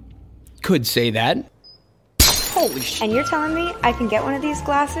 You could say that. Holy shit. And you're telling me I can get one of these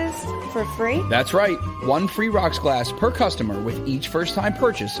glasses for free? That's right. One free rocks glass per customer with each first-time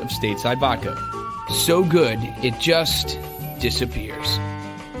purchase of Stateside Vodka. So good, it just disappears.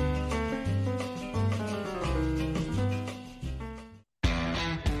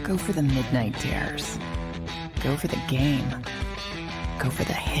 Go for the midnight dares. Go for the game. Go for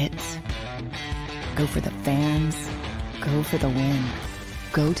the hits. Go for the fans. Go for the win.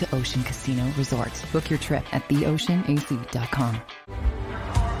 Go to Ocean Casino Resort. Book your trip at theoceanac.com.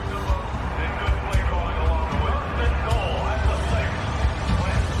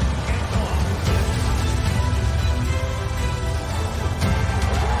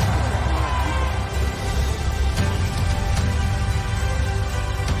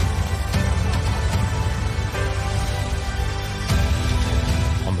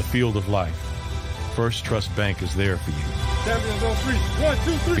 field of life, First Trust Bank is there for you. Champions on three. 1,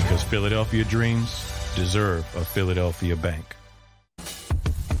 2, 3. Because Philadelphia dreams deserve a Philadelphia bank.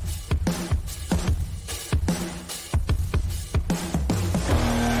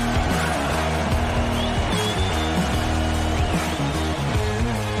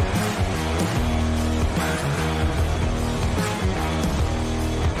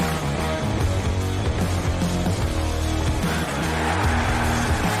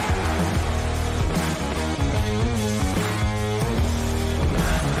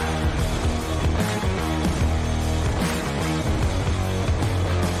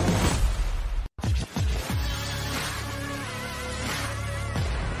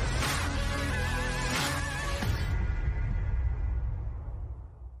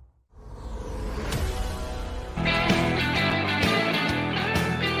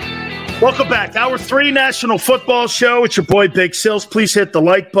 Welcome back. Hour 3 National Football Show. It's your boy Big Sills. Please hit the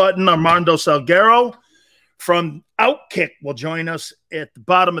like button. Armando Salguero from Outkick will join us at the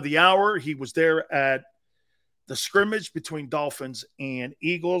bottom of the hour. He was there at the scrimmage between Dolphins and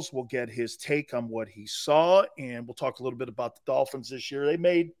Eagles. We'll get his take on what he saw, and we'll talk a little bit about the Dolphins this year. They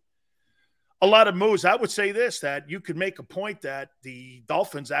made a lot of moves. I would say this, that you could make a point that the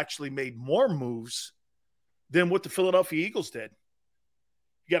Dolphins actually made more moves than what the Philadelphia Eagles did.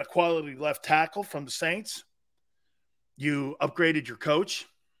 You got a quality left tackle from the Saints. You upgraded your coach,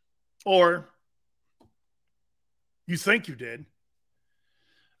 or you think you did.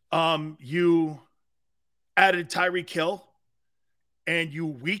 You added Tyreek Hill, and you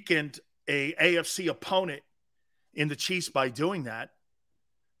weakened a AFC opponent in the Chiefs by doing that.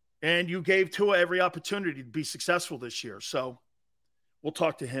 And you gave Tua every opportunity to be successful this year. So we'll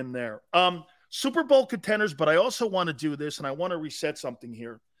talk to him there. Super Bowl contenders, but I also want to do this, and I want to reset something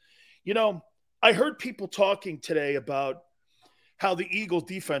here. You know, I heard people talking today about how the Eagles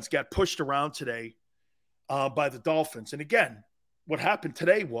defense got pushed around today by the Dolphins. And again, what happened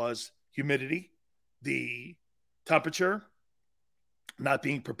today was humidity, the temperature, not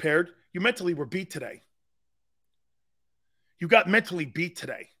being prepared. You mentally were beat today. You got mentally beat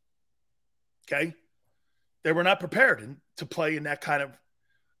today. Okay? They were not prepared to play in that kind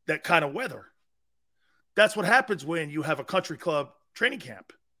of weather. That's what happens when you have a country club training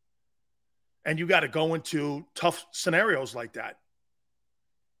camp and you got to go into tough scenarios like that.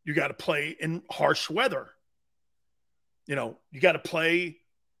 You got to play in harsh weather. You know, you got to play,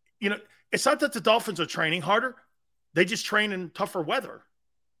 it's not that the Dolphins are training harder. They just train in tougher weather.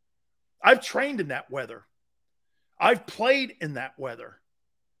 I've trained in that weather. I've played in that weather.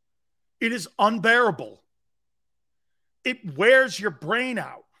 It is unbearable. It wears your brain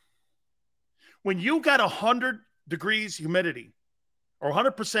out. When you got 100 degrees humidity or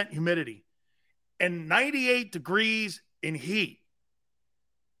 100% humidity and 98 degrees in heat,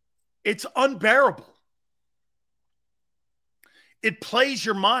 it's unbearable. It plays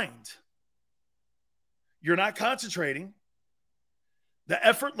your mind. You're not concentrating. The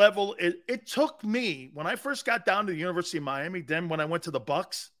effort level, it took me, when I first got down to the University of Miami, then when I went to the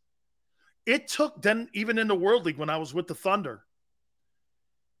Bucks, it took, then even in the World League when I was with the Thunder,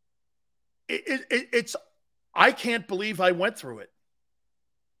 it's I can't believe I went through it.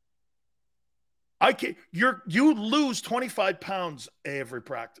 You lose 25 pounds every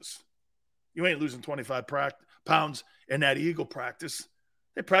practice. You ain't losing 25 pounds in that Eagle practice.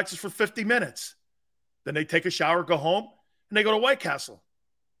 They practice for 50 minutes. Then they take a shower, go home, and they go to White Castle.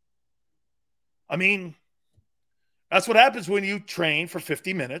 I mean, that's what happens when you train for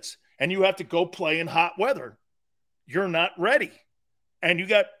 50 minutes and you have to go play in hot weather. You're not ready. And you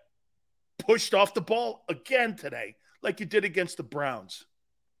got pushed off the ball again today, like you did against the Browns.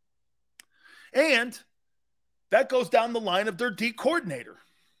 And that goes down the line of their D coordinator.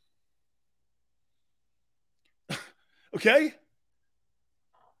 Okay?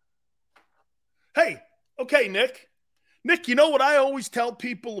 Hey, okay, Nick. Nick, you know what I always tell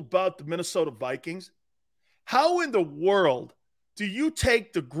people about the Minnesota Vikings? How in the world do you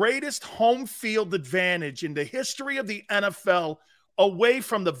take the greatest home field advantage in the history of the NFL away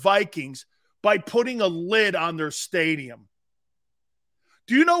from the Vikings by putting a lid on their stadium?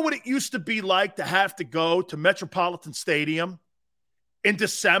 Do you know what it used to be like to have to go to Metropolitan Stadium in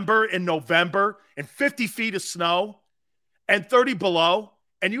December and November and 50 feet of snow and 30 below,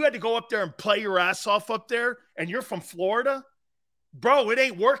 and you had to go up there and play your ass off up there, and you're from Florida? Bro, it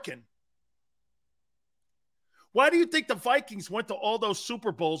ain't working. Why do you think the Vikings went to all those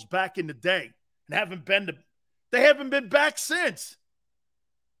Super Bowls back in the day and they haven't been back since?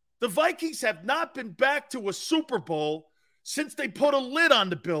 The Vikings have not been back to a Super Bowl since they put a lid on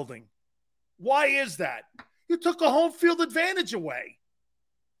the building. Why is that? You took a home field advantage away.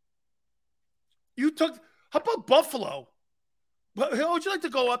 How about Buffalo? How would you like to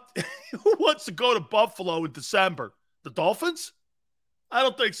go up? Who wants to go to Buffalo in December? The Dolphins? I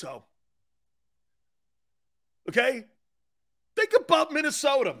don't think so. Okay? Think about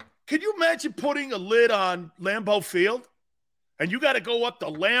Minnesota. Can you imagine putting a lid on Lambeau Field? And you got to go up to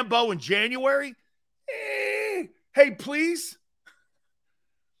Lambeau in January? Hey, please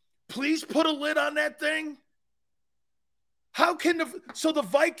put a lid on that thing? How can the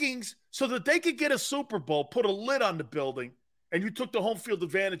Vikings, so that they could get a Super Bowl, put a lid on the building, and you took the home field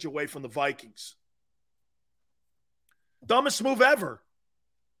advantage away from the Vikings? Dumbest move ever.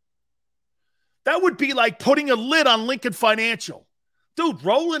 That would be like putting a lid on Lincoln Financial. Dude,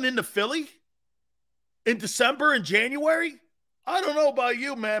 rolling into Philly in December and January? I don't know about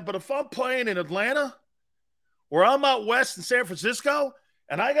you, man, but if I'm playing in Atlanta or I'm out west in San Francisco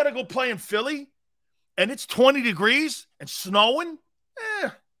and I got to go play in Philly and it's 20 degrees and snowing,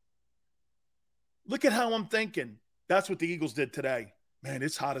 look at how I'm thinking. That's what the Eagles did today. Man,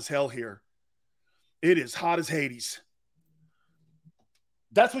 it's hot as hell here. It is hot as Hades.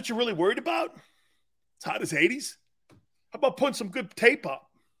 That's what you're really worried about? It's hot as Hades? How about putting some good tape up?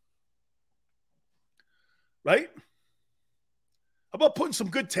 Right? How about putting some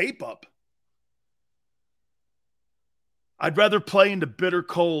good tape up? I'd rather play in the bitter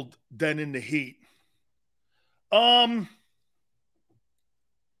cold than in the heat. I'd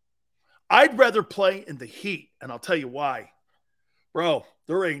rather play in the heat, and I'll tell you why. Bro,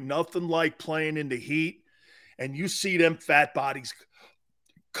 there ain't nothing like playing in the heat, and you see them fat bodies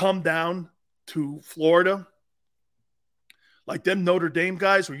come down to Florida, like them Notre Dame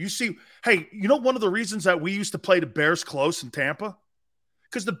guys, where you see, hey, you know one of the reasons that we used to play the Bears close in Tampa?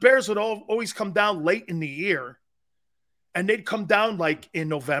 Because the Bears would always come down late in the year, and they'd come down like in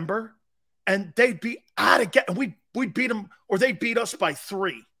November, and they'd be out of and we'd beat them, or they'd beat us by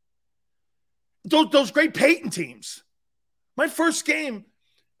 3. Those great Peyton teams. My first game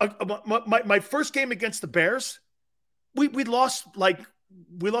against the Bears, we lost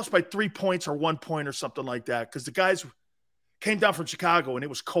by 3 points or 1 point or something like that, because the guys came down from Chicago and it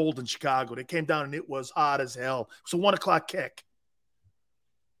was cold in Chicago. They came down and it was hot as hell. It was a 1 o'clock kick.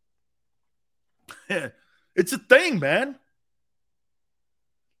 It's a thing, man.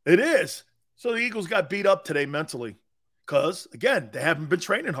 It is. So the Eagles got beat up today mentally because, again, they haven't been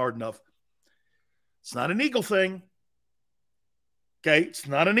training hard enough. It's not an Eagle thing. Okay? It's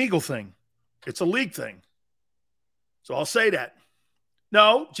not an Eagle thing. It's a league thing. So I'll say that.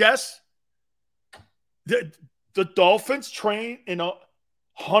 No, Jess, the Dolphins train in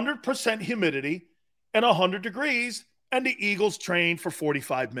 100% humidity and 100 degrees, and the Eagles train for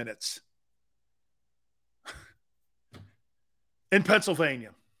 45 minutes. In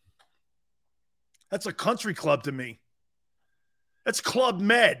Pennsylvania. That's a country club to me. That's Club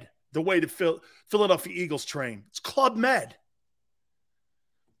Med, the way the Philadelphia Eagles train. It's Club Med.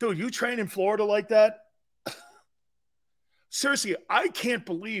 Dude, you train in Florida like that? Seriously, I can't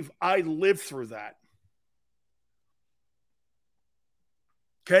believe I lived through that.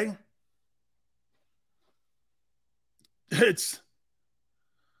 Okay?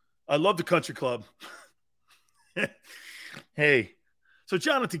 I love the country club. Hey, so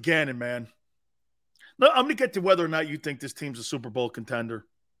Jonathan Gannon, man. No, I'm going to get to whether or not you think this team's a Super Bowl contender.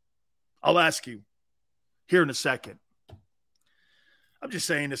 I'll ask you here in a second. I'm just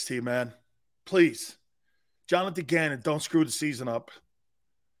saying this to you, man. Please, Jonathan Gannon, don't screw the season up.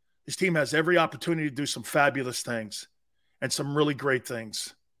 This team has every opportunity to do some fabulous things and some really great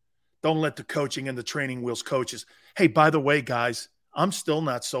things. Don't let the coaching and the training wheels coaches. Hey, by the way, guys, I'm still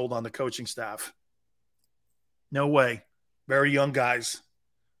not sold on the coaching staff. No way. Very young guys.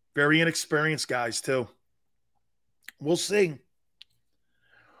 Very inexperienced guys, too. We'll see.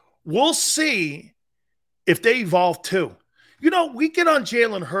 We'll see if they evolve, too. You know, we get on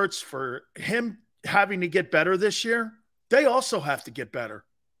Jalen Hurts for him having to get better this year. They also have to get better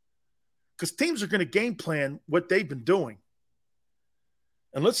because teams are going to game plan what they've been doing.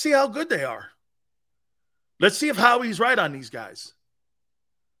 And let's see how good they are. Let's see if Howie's right on these guys.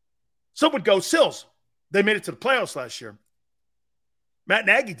 Some would go, Sills. They made it to the playoffs last year. Matt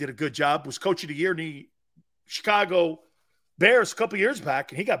Nagy did a good job, was coach of the year in the Chicago Bears a couple years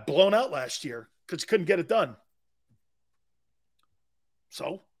back, and he got blown out last year because he couldn't get it done.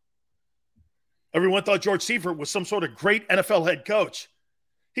 So, everyone thought George Seifert was some sort of great NFL head coach.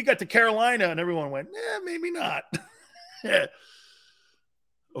 He got to Carolina, and everyone went, maybe not.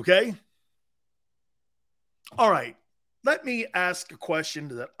 Okay? All right. Let me ask a question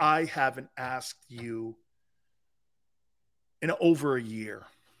that I haven't asked you in over a year.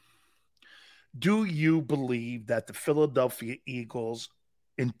 Do you believe that the Philadelphia Eagles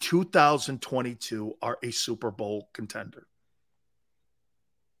in 2022 are a Super Bowl contender?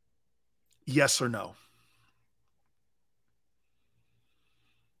 Yes or no?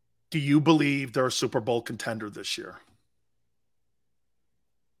 Do you believe they're a Super Bowl contender this year?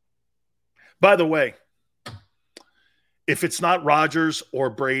 By the way, if it's not Rodgers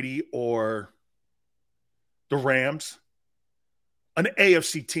or Brady or the Rams, an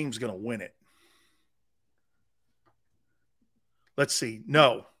AFC team's going to win it. Let's see.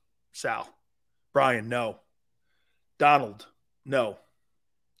 No. Sal. Brian, no. Donald, no.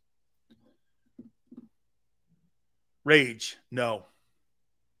 Rage, no.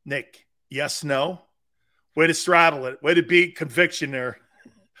 Nick, yes, no. Way to straddle it. Way to beat conviction there.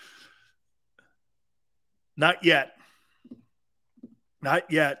 Not yet.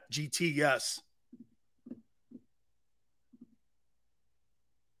 Not yet. GT, yes.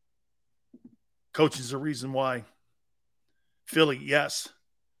 Coach is the reason why. Philly, yes.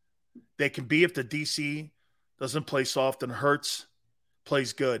 They can be if the DC doesn't play soft and Hurts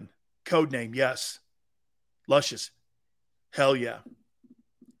plays good. Codename, yes. Luscious, hell yeah.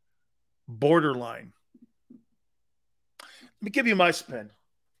 Borderline. Let me give you my spin.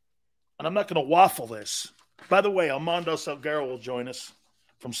 And I'm not going to waffle this. By the way, Armando Salguero will join us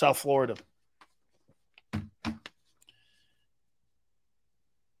from South Florida.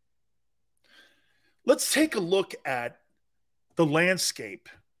 Let's take a look at the landscape.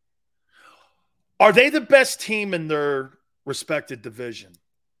 Are they the best team in their respected division?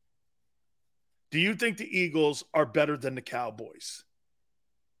 Do you think the Eagles are better than the Cowboys?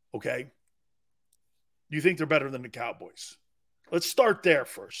 Okay. Do you think they're better than the Cowboys? Let's start there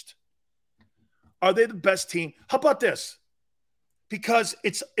first. Are they the best team? How about this? Because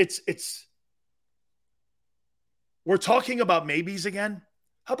it's we're talking about maybes again.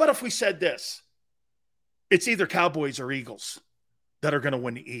 How about if we said this? It's either Cowboys or Eagles that are going to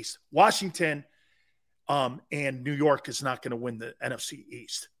win the East. Washington and New York is not going to win the NFC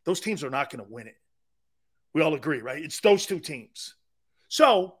East. Those teams are not going to win it. We all agree, right? It's those two teams.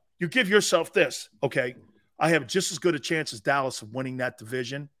 So you give yourself this, okay, I have just as good a chance as Dallas of winning that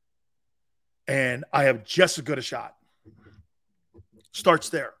division, and I have just as good a shot. Starts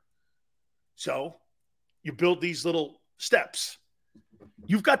there. So you build these little steps.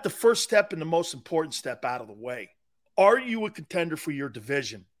 You've got the first step and the most important step out of the way. Are you a contender for your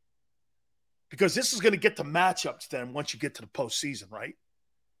division? Because this is going to get to matchups then once you get to the postseason, right?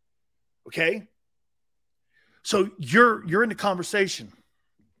 Okay? So you're in the conversation.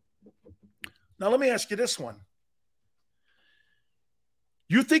 Now let me ask you this one.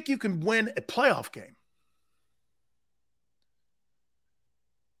 You think you can win a playoff game?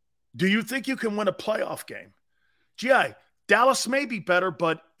 Do you think you can win a playoff game? GI, Dallas may be better,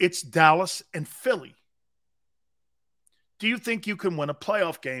 but it's Dallas and Philly. Do you think you can win a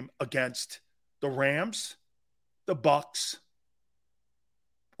playoff game against the Rams, the Bucks,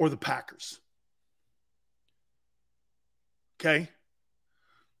 or the Packers? Okay.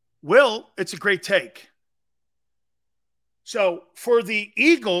 Will, it's a great take. So for the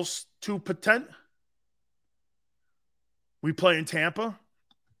Eagles to we play in Tampa,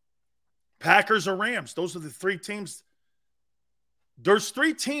 Packers or Rams. Those are the three teams. There's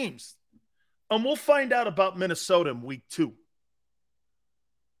three teams. And we'll find out about Minnesota in week 2.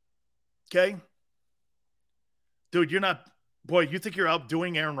 Okay? Dude, you think you're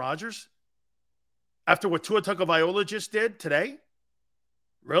outdoing Aaron Rodgers? After what Tua Tagovailoa just did today?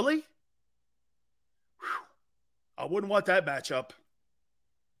 Really? Whew. I wouldn't want that matchup.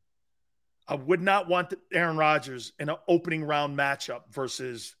 I would not want Aaron Rodgers in an opening round matchup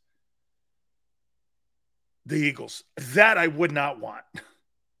versus the Eagles. That I would not want.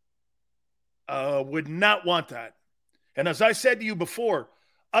 Would not want that. And as I said to you before,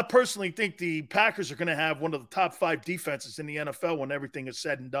 I personally think the Packers are going to have one of the top 5 defenses in the NFL when everything is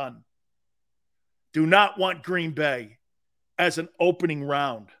said and done. Do not want Green Bay as an opening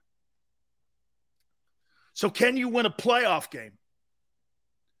round. So can you win a playoff game?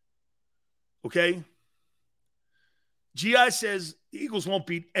 Okay. GI says the Eagles won't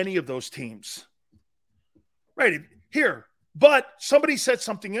beat any of those teams. Right here. But somebody said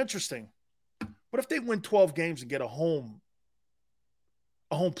something interesting. What if they win 12 games and get a home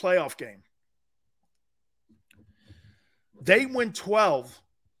playoff game? They win 12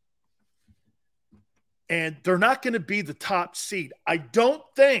 and they're not going to be the top seed. I don't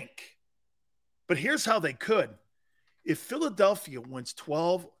think. But here's how they could. If Philadelphia wins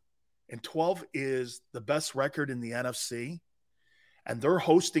 12, and 12 is the best record in the NFC, and they're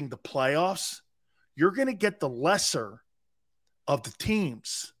hosting the playoffs, you're going to get the lesser of the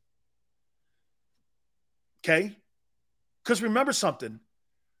teams. Okay? Because remember something.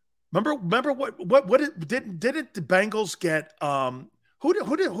 Remember what didn't the Bengals get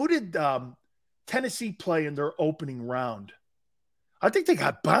who did Tennessee play in their opening round? I think they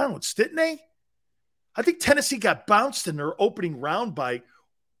got bounced, didn't they? I think Tennessee got bounced in their opening round by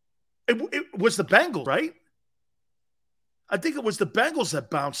it was the Bengals, right? I think it was the Bengals that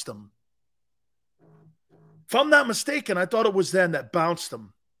bounced them. If I'm not mistaken, I thought it was them that bounced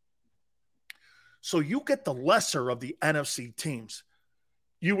them. So you get the lesser of the NFC teams.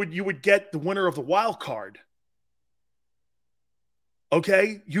 You would get the winner of the wild card.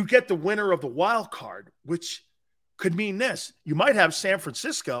 Okay? You get the winner of the wild card, which could mean this. You might have San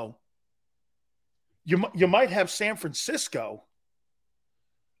Francisco. You might have San Francisco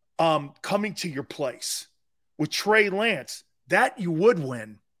coming to your place with Trey Lance. That you would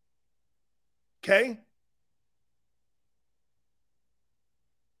win. Okay?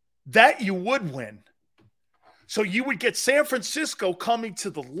 That you would win. So you would get San Francisco coming to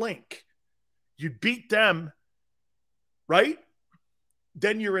the Link. You'd beat them, right?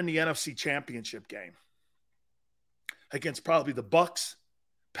 Then you're in the NFC Championship game against probably the Bucs,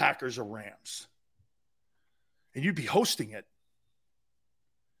 Packers, or Rams. And you'd be hosting it.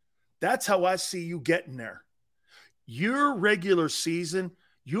 That's how I see you getting there. Your regular season,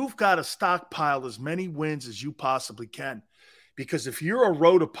 you've got to stockpile as many wins as you possibly can. Because if you're a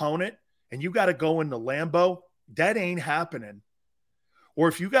road opponent and you got to go into Lambeau, that ain't happening. Or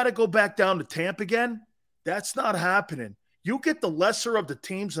if you got to go back down to Tampa again, that's not happening. You get the lesser of the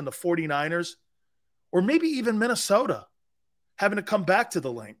teams in the 49ers, or maybe even Minnesota, having to come back to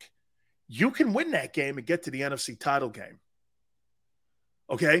the Link. You can win that game and get to the NFC title game.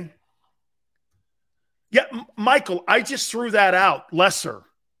 Okay? Yeah, Michael, I just threw that out. Lesser.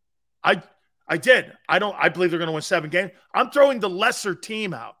 I did. I believe they're going to win 7 games. I'm throwing the lesser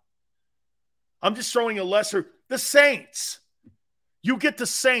team out. I'm just throwing a lesser. The Saints. You get the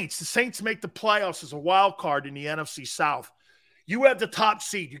Saints. The Saints make the playoffs as a wild card in the NFC South. You have the top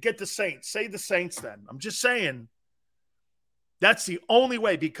seed. You get the Saints. Say the Saints then. I'm just saying that's the only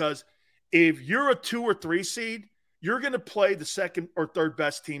way, because if you're a 2 or 3 seed, you're going to play the second or third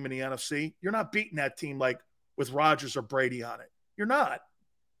best team in the NFC. You're not beating that team like with Rodgers or Brady on it. You're not.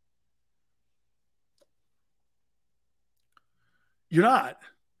 You're not.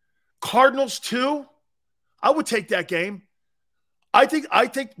 Cardinals 2, I would take that game. I think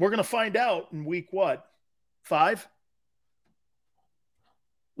we're going to find out in week 5?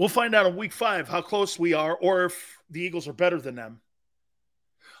 We'll find out in week 5 how close we are, or if the Eagles are better than them.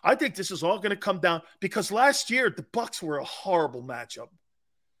 I think this is all going to come down, because last year the Bucs were a horrible matchup.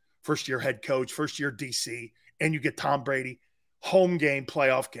 First-year head coach, first-year DC, and you get Tom Brady, home game,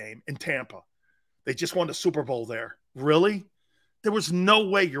 playoff game in Tampa. They just won the Super Bowl there. Really? There was no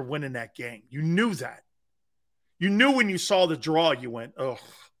way you're winning that game. You knew that. You knew when you saw the draw, you went, oh,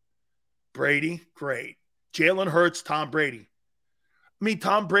 Brady, great. Jalen Hurts, Tom Brady. I mean,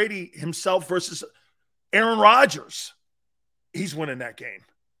 Tom Brady himself versus Aaron Rodgers. He's winning that game.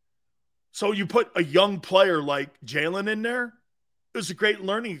 So you put a young player like Jalen in there, it was a great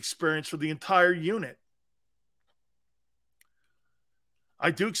learning experience for the entire unit. I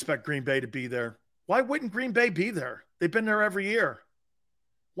do expect Green Bay to be there. Why wouldn't Green Bay be there? They've been there every year.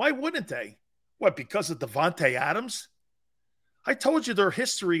 Why wouldn't they? What, because of Devontae Adams? I told you their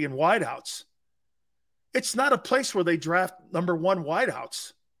history in wideouts. It's not a place where they draft number 1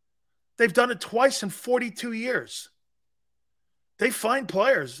 wideouts. They've done it twice in 42 years. They find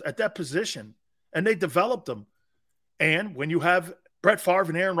players at that position, and they develop them. And when you have Brett Favre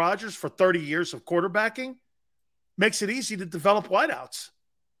and Aaron Rodgers for 30 years of quarterbacking, makes it easy to develop wideouts.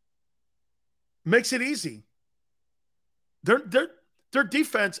 Makes it easy. Their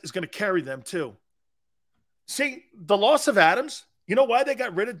defense is going to carry them too. See, the loss of Adams, you know why they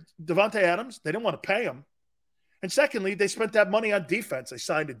got rid of Devontae Adams? They didn't want to pay him. And secondly, they spent that money on defense. They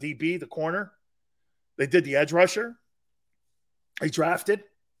signed a DB, the corner. They did the edge rusher. They drafted.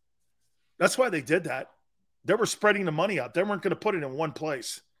 That's why they did that. They were spreading the money out. They weren't going to put it in one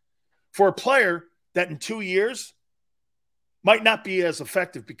place. For a player that in 2 years might not be as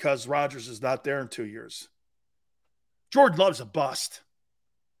effective because Rodgers is not there in 2 years. Jordan Love's a bust.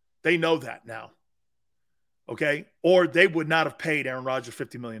 They know that now. Okay? Or they would not have paid Aaron Rodgers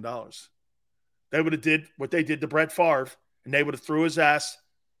 $50 million. They would have did what they did to Brett Favre, and they would have threw his ass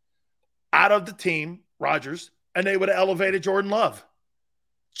out of the team, Rodgers, and they would have elevated Jordan Love.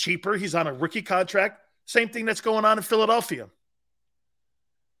 Cheaper. He's on a rookie contract. Same thing that's going on in Philadelphia.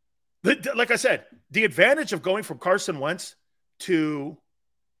 Like I said, the advantage of going from Carson Wentz to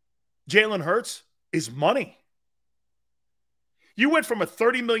Jalen Hurts is money. You went from a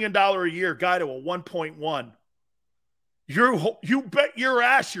 $30 million a year guy to a 1.1. You bet your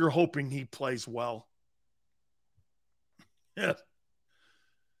ass you're hoping he plays well. Yeah.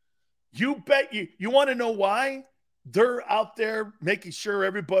 You bet you want to know why they're out there making sure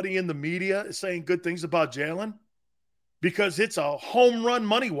everybody in the media is saying good things about Jalen? Because it's a home run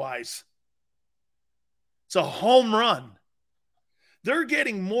money-wise. It's a home run. They're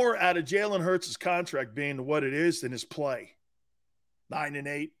getting more out of Jalen Hurts' contract being what it is than his play.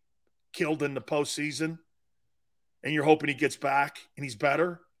 9-8, killed in the postseason, and you're hoping he gets back and he's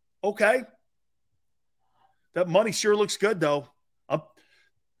better. Okay. That money sure looks good, though.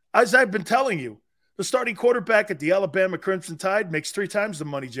 As I've been telling you, the starting quarterback at the Alabama Crimson Tide makes 3 times the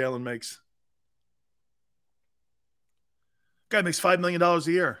money Jalen makes. Guy makes $5 million a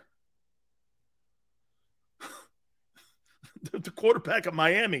year. The quarterback of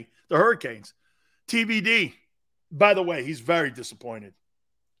Miami, the Hurricanes, TBD. By the way, he's very disappointed.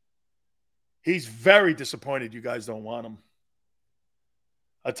 He's very disappointed you guys don't want him.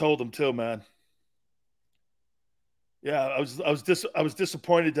 I told him too, man. Yeah, I was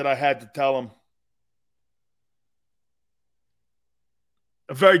disappointed that I had to tell him.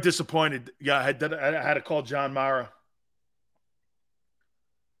 I'm very disappointed. Yeah, I had to call John Mara.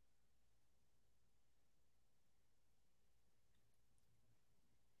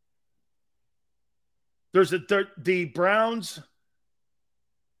 The Browns.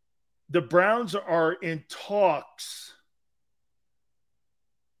 The Browns are in talks.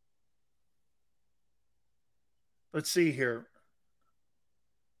 Let's see here.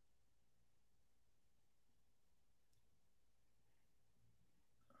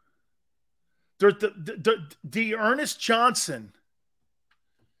 The Ernest Johnson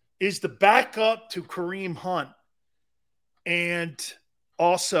is the backup to Kareem Hunt and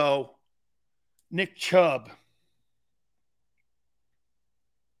also Nick Chubb.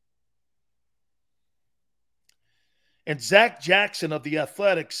 And Zach Jackson of The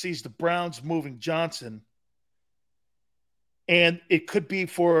Athletic sees the Browns moving Johnson. And it could be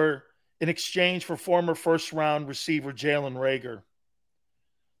for an exchange for former first-round receiver Jalen Reagor.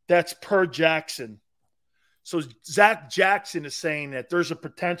 That's per Jackson. So Zach Jackson is saying that there's a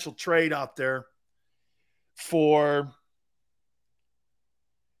potential trade out there for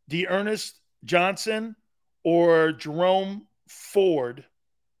the Ernest Johnson or Jerome Ford.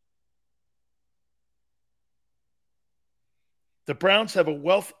 The Browns have a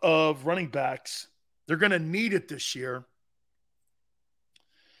wealth of running backs. They're going to need it this year.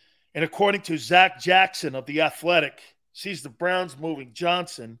 And according to Zach Jackson of The Athletic, sees the Browns moving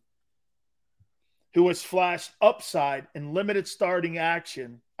Johnson, who has flashed upside in limited starting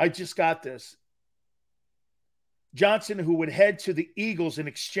action. I just got this. Johnson, who would head to the Eagles in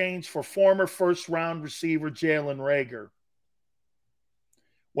exchange for former first-round receiver Jalen Reagor.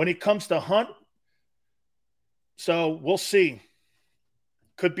 When it comes to Hunt, so we'll see.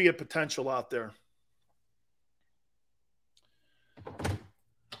 Could be a potential out there.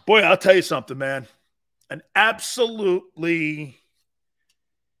 Boy, I'll tell you something, man. An absolutely...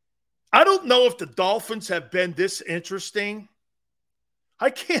 I don't know if the Dolphins have been this interesting. I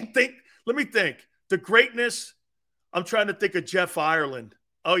can't think. Let me think. The greatness... I'm trying to think of Jeff Ireland.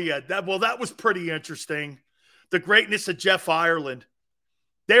 Oh, yeah. That was pretty interesting. The greatness of Jeff Ireland.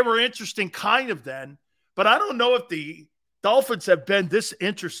 They were interesting kind of then, but I don't know if the Dolphins have been this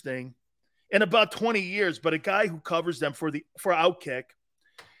interesting in about 20 years, but a guy who covers them for Outkick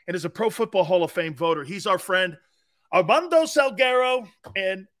and is a Pro Football Hall of Fame voter. He's our friend, Armando Salguero.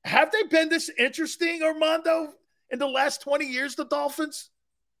 And have they been this interesting, Armando, in the last 20 years, the Dolphins?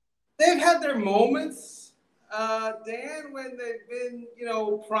 They've had their moments. Dan, when they've been,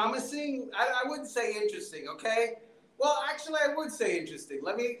 promising, I wouldn't say interesting, okay? Well, actually, I would say interesting.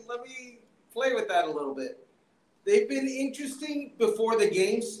 Let me play with that a little bit. They've been interesting before the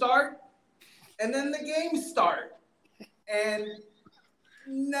games start, and then the games start. And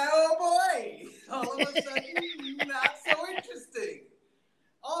no, boy, all of a sudden, not so interesting.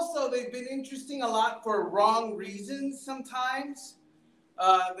 Also, they've been interesting a lot for wrong reasons sometimes.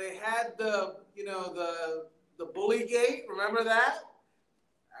 They had the bully gate. Remember that?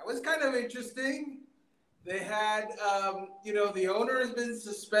 That was kind of interesting. They had, the owner has been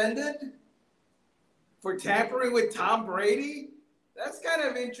suspended for tampering with Tom Brady. That's kind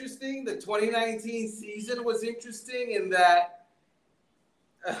of interesting. The 2019 season was interesting in that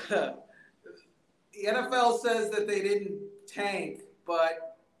the NFL says that they didn't tank,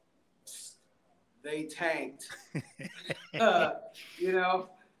 but they tanked.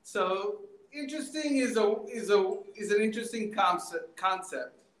 So interesting is an interesting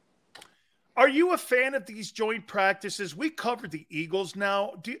concept. Are you a fan of these joint practices? We covered the Eagles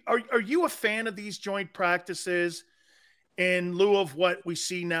now. Are you a fan of these joint practices? in lieu of what we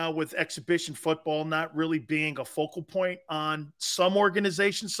see now with exhibition football not really being a focal point on some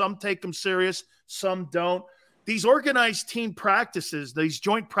organizations. Some take them serious, some don't. These organized team practices, these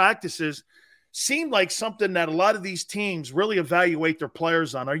joint practices, seem like something that a lot of these teams really evaluate their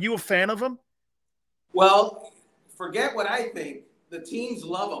players on. Are you a fan of them? Well, forget what I think. The teams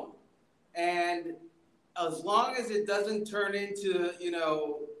love them. And as long as it doesn't turn into,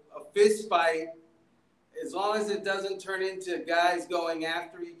 a fist fight, as long as it doesn't turn into guys going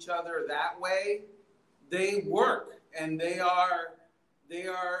after each other that way, they work. And they are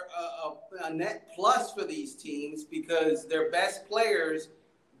a net plus for these teams because their best players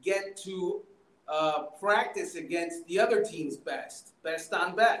get to practice against the other team's best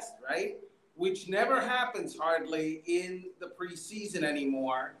on best, right? Which never happens hardly in the preseason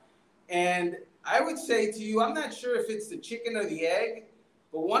anymore. And I would say to you, I'm not sure if it's the chicken or the egg,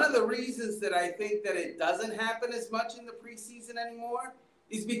 but one of the reasons that I think that it doesn't happen as much in the preseason anymore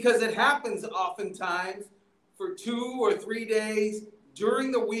is because it happens oftentimes for 2 or 3 days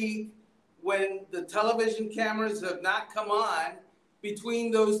during the week when the television cameras have not come on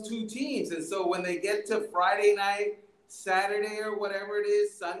between those two teams. And so when they get to Friday night, Saturday, or whatever it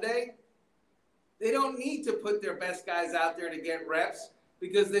is, Sunday, they don't need to put their best guys out there to get reps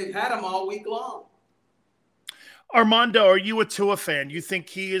because they've had them all week long. Armando, are you a Tua fan? You think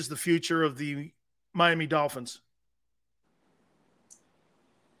he is the future of the Miami Dolphins?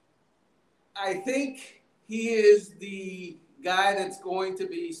 I think he is the guy that's going to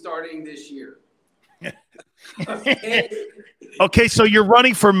be starting this year. Okay, so you're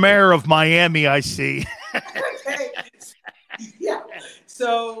running for mayor of Miami, I see. Okay. Yeah.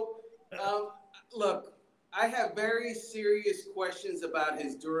 So, look, I have very serious questions about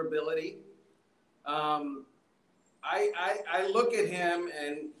his durability. I look at him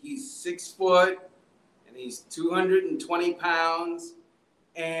and he's 6 foot and he's 220 pounds.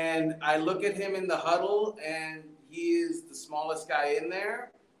 And I look at him in the huddle and he is the smallest guy in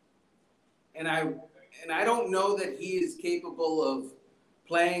there. And I don't know that he is capable of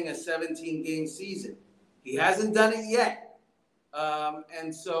playing a 17-game season. He hasn't done it yet.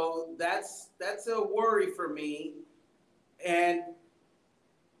 And so that's a worry for me. And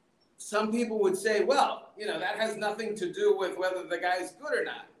some people would say, well, that has nothing to do with whether the guy's good or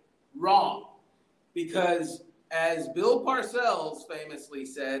not. Wrong. Because as Bill Parcells famously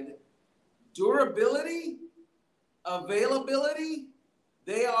said, durability, availability,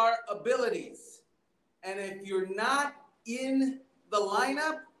 they are abilities. And if you're not in the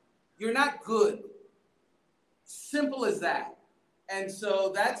lineup, you're not good. Simple as that. And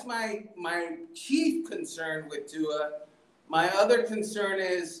so that's my chief concern with Tua. My other concern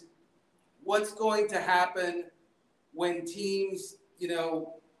is what's going to happen when teams,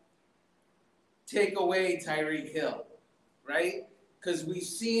 take away Tyreek Hill, right? Because we've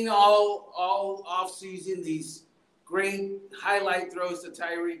seen all offseason these great highlight throws to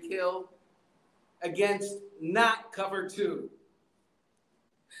Tyreek Hill against not cover 2.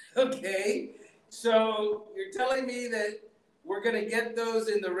 Okay, so you're telling me that we're going to get those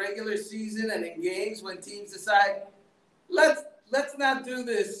in the regular season and in games when teams decide, let's not do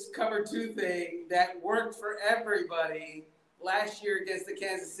this cover 2 thing that worked for everybody last year against the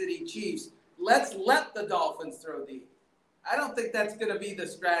Kansas City Chiefs. Let's let the Dolphins throw deep. I don't think that's going to be the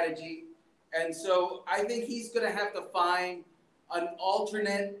strategy. And so I think he's going to have to find an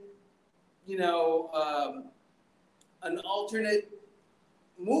alternate, an alternate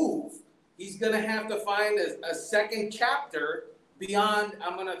move. He's going to have to find a second chapter beyond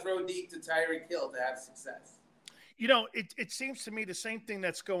I'm going to throw deep to Tyreek Hill to have success. It seems to me the same thing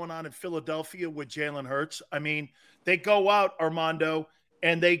that's going on in Philadelphia with Jalen Hurts. I mean, they go out, Armando,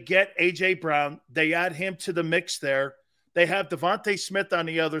 and they get A.J. Brown. They add him to the mix there. They have Devontae Smith on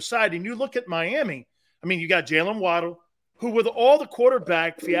the other side. And you look at Miami. I mean, you got Jalen Waddle, who with all the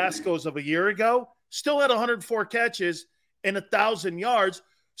quarterback fiascos of a year ago, still had 104 catches and 1,000 yards.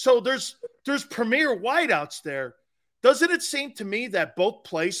 So there's premier wideouts there. Doesn't it seem to me that both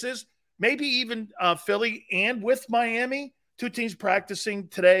places, maybe even Philly and with Miami, 2 teams practicing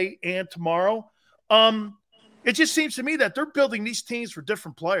today and tomorrow, it just seems to me that they're building these teams for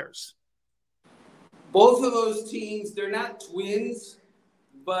different players. Both of those teams, they're not twins,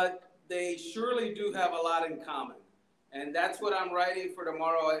 but they surely do have a lot in common. And that's what I'm writing for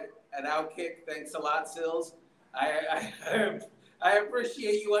tomorrow at Outkick. Thanks a lot, Sills. I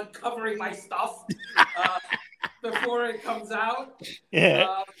appreciate you uncovering my stuff before it comes out.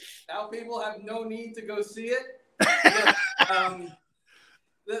 Yeah. Now people have no need to go see it.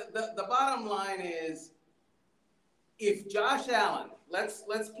 Look, the bottom line is, if Josh Allen, let's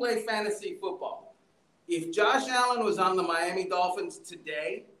play fantasy football. If Josh Allen was on the Miami Dolphins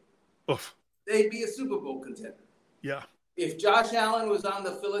today, Oof. they'd be a Super Bowl contender. Yeah. If Josh Allen was on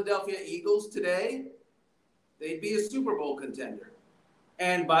the Philadelphia Eagles today, they'd be a Super Bowl contender.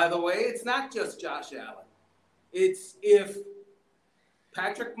 And by the way, it's not just Josh Allen. It's if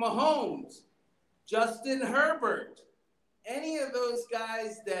Patrick Mahomes, Justin Herbert, any of those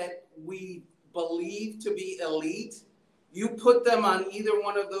guys that we believe to be elite, you put them on either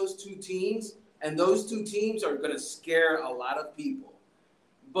one of those two teams, and those two teams are going to scare a lot of people.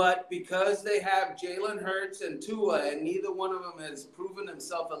 But because they have Jalen Hurts and Tua, and neither one of them has proven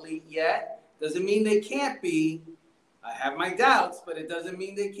himself elite yet, doesn't mean they can't be. I have my doubts, but it doesn't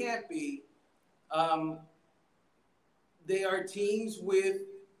mean they can't be. They are teams with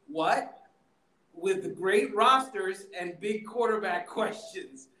what? With great rosters and big quarterback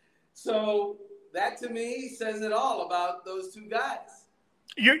questions. So that to me says it all about those two guys.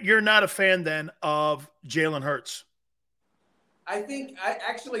 You're not a fan then of Jalen Hurts? I think I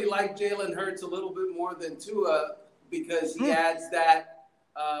actually like Jalen Hurts a little bit more than Tua because he adds that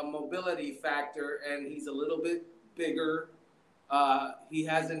mobility factor, and he's a little bit bigger. He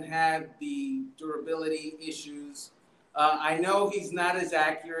hasn't had the durability issues. I know he's not as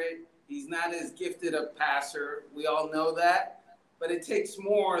accurate. He's not as gifted a passer. We all know that. But it takes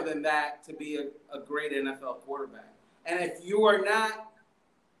more than that to be a great NFL quarterback. And if you are not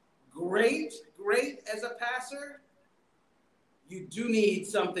great as a passer, you do need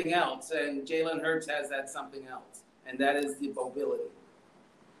something else. And Jalen Hurts has that something else. And that is the mobility.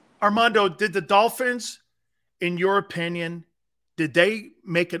 Armando, did the Dolphins, in your opinion, did they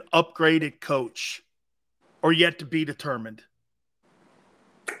make an upgraded coach or yet to be determined?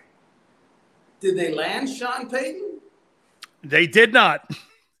 Did they land Sean Payton? They did not.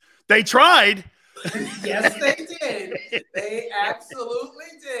 They tried. Yes, they did. They absolutely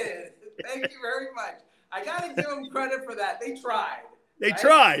did. Thank you very much. I got to give them credit for that. They tried. They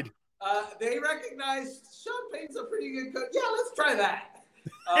tried. They recognized Sean Payton's a pretty good coach. Yeah, let's try that.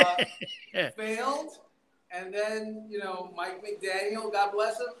 Failed. And then, Mike McDaniel, God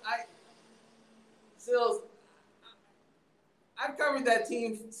bless him. I've covered that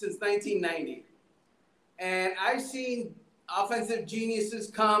team since 1990. And I've seen offensive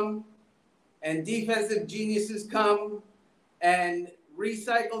geniuses come and defensive geniuses come and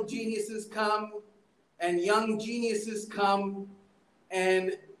recycled geniuses come and young geniuses come.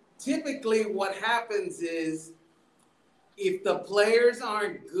 And typically what happens is if the players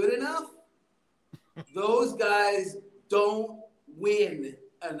aren't good enough, those guys don't win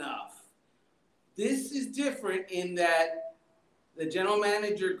enough. This is different in that the general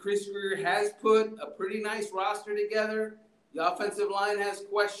manager, Chris Greer, has put a pretty nice roster together. The offensive line has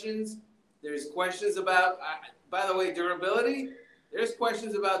questions. There's questions about, by the way, durability. There's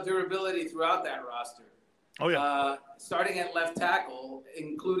questions about durability throughout that roster. Oh, yeah. Starting at left tackle,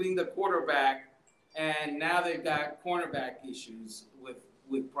 including the quarterback, and now they've got cornerback issues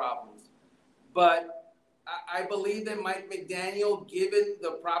with problems. But I believe that Mike McDaniel, given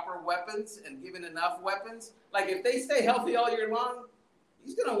the proper weapons and given enough weapons, like if they stay healthy all year long,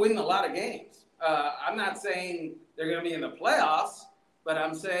 he's going to win a lot of games. I'm not saying they're going to be in the playoffs, but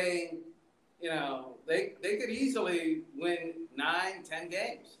I'm saying, they could easily win 9-10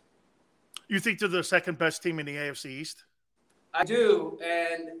 games. You think they're the second best team in the AFC East? I do,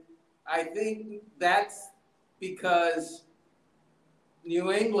 and I think that's because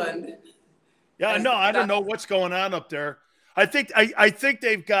New England. Yeah, no, I don't know what's going on up there. I think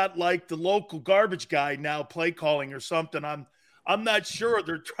they've got like the local garbage guy now play calling or something. I'm not sure.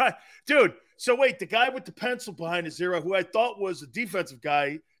 They're trying, dude. So wait, the guy with the pencil behind his ear, who I thought was a defensive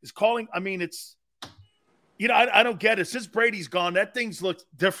guy, is calling. I mean, it's, I don't get it. Since Brady's gone, that thing's looked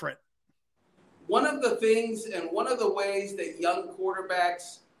different. One of the things and one of the ways that young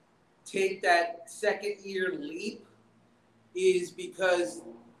quarterbacks take that second year leap is because,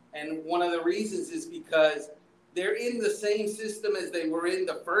 and one of the reasons is because they're in the same system as they were in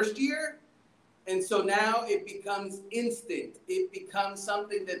the first year. And so now it becomes instinct. It becomes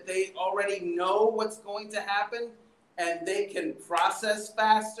something that they already know what's going to happen, and they can process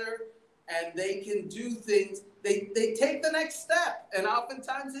faster, and they can do things. They take the next step, and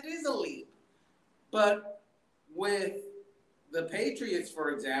oftentimes it is a leap. But with the Patriots, for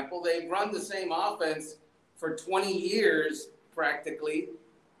example, they've run the same offense for 20 years practically,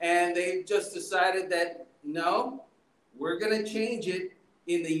 and they've just decided that, no, we're going to change it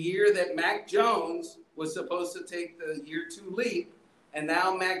in the year that Mac Jones was supposed to take the year 2 leap. And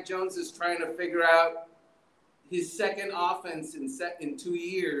now Mac Jones is trying to figure out his second offense in 2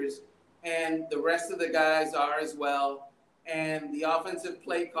 years. And the rest of the guys are as well. And the offensive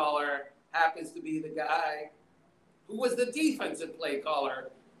play caller happens to be the guy who was the defensive play caller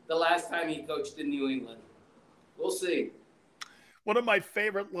the last time he coached in New England. We'll see. One of my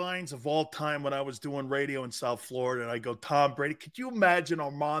favorite lines of all time when I was doing radio in South Florida, and I go, Tom Brady. Could you imagine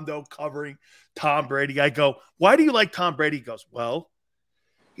Armando covering Tom Brady? I go, why do you like Tom Brady? He goes, well,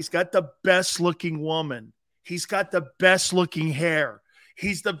 he's got the best looking woman. He's got the best looking hair.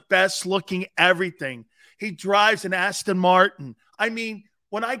 He's the best looking everything. He drives an Aston Martin. I mean,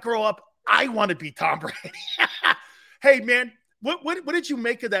 when I grow up, I want to be Tom Brady. Hey, man, what did you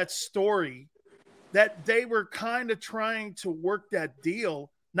make of that story that they were kind of trying to work that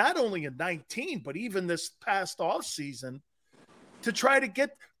deal, not only in 19, but even this past offseason, to try to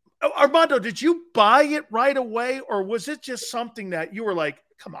get – Armando, did you buy it right away, or was it just something that you were like,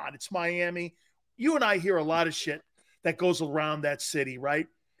 come on, it's Miami? You and I hear a lot of shit that goes around that city, right?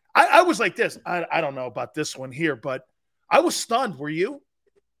 I was like this. I don't know about this one here, but I was stunned. Were you?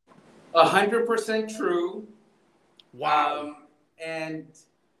 100% true. Wow. And –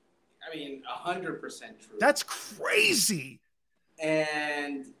 I mean, 100% true. That's crazy.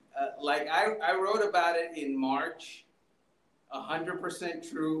 And I wrote about it in March. 100%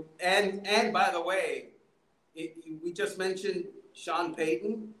 true. And by the way, we just mentioned Sean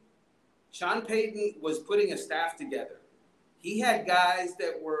Payton. Sean Payton was putting a staff together. He had guys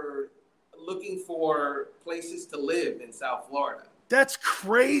that were looking for places to live in South Florida. That's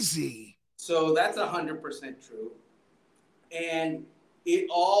crazy. So that's 100% true. And it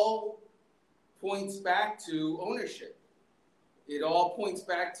all points back to ownership. It all points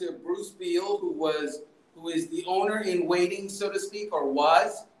back to Bruce Beal, who is the owner in waiting, so to speak, or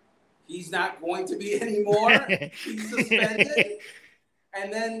was. He's not going to be anymore. He's suspended.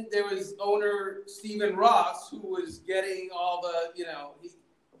 And then there was owner Stephen Ross, who was getting all the,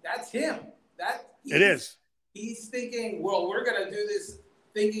 that's him. It is. He's thinking, well, we're going to do this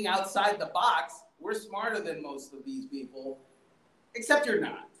thinking outside the box. We're smarter than most of these people. Except you're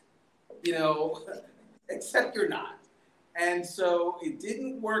not, except you're not. And so it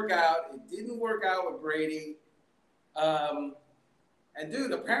didn't work out. It didn't work out with Brady. And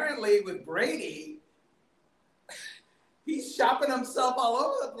dude, apparently with Brady, he's shopping himself all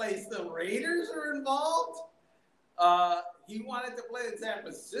over the place. The Raiders are involved. He wanted to play in San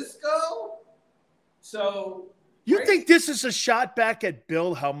Francisco. So you think this is a shot back at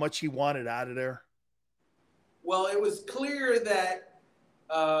Bill, how much he wanted out of there? Well, it was clear that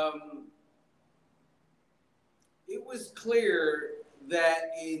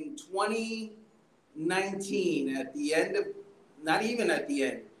in 2019, at the end of, not even at the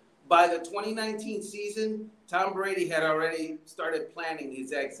end, by the 2019 season, Tom Brady had already started planning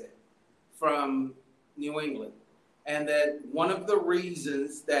his exit from New England. And that one of the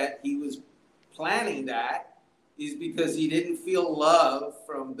reasons that he was planning that is because he didn't feel love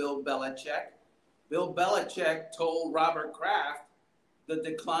from Bill Belichick. Bill Belichick told Robert Kraft, the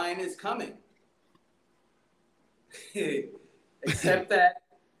decline is coming. Except that,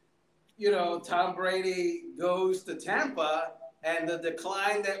 Tom Brady goes to Tampa, and the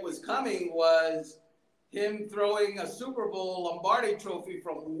decline that was coming was him throwing a Super Bowl Lombardi trophy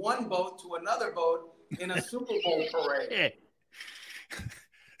from one boat to another boat in a Super Bowl parade.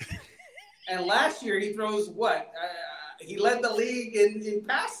 And last year he throws what? He led the league in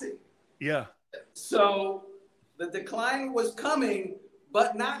passing. Yeah. So the decline was coming,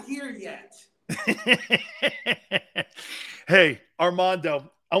 but not here yet. Hey,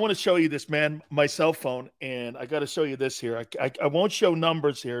 Armando, I want to show you this, man, my cell phone, and I got to show you this here. I won't show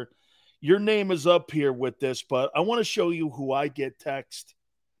numbers here. Your name is up here with this, but I want to show you who I get text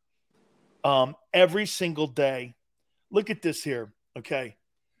every single day. Look at this here, okay?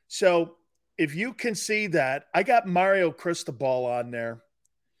 So if you can see that, I got Mario Cristobal on there.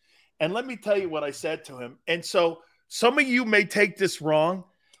 And let me tell you what I said to him. And so some of you may take this wrong.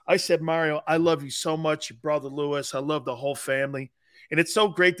 I said, Mario, I love you so much, your brother Lewis. I love the whole family. And it's so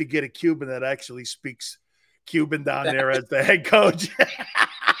great to get a Cuban that actually speaks Cuban down there as the head coach.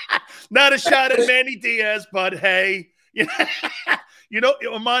 Not a shot at Manny Diaz, but hey,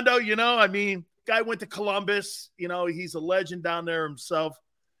 Armando, I mean, guy went to Columbus. He's a legend down there himself.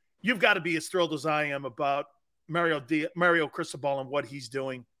 You've got to be as thrilled as I am about Mario Cristobal and what he's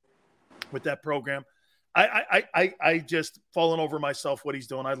doing with that program. I just fallen over myself what he's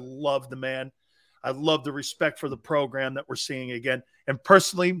doing. I love the man. I love the respect for the program that we're seeing again. And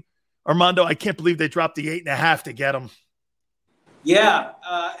personally, Armando, I can't believe they dropped the 8.5 to get him. Yeah,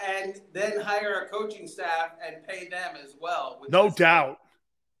 and then hire a coaching staff and pay them as well. No doubt.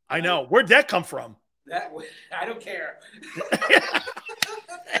 I know. Where'd that come from? I don't care.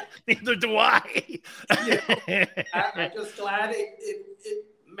 Neither do I. I'm just glad it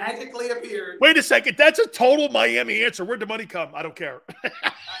magically appeared. Wait a second. That's a total Miami answer. Where'd the money come? I don't care.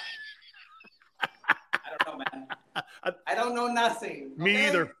 I don't know, man. I don't know nothing. Okay? Me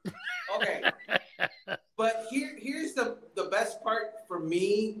either. Okay. But here's the best part for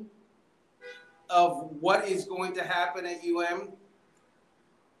me of what is going to happen at UM.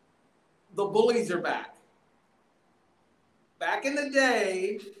 The bullies are back. Back in the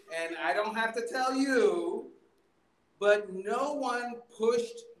day, and I don't have to tell you, but no one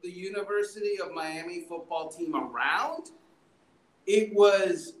pushed the University of Miami football team around. It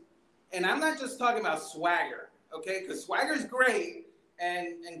was, and I'm not just talking about swagger, okay? Because swagger is great,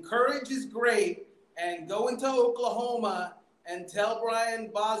 and courage is great, and go into Oklahoma and tell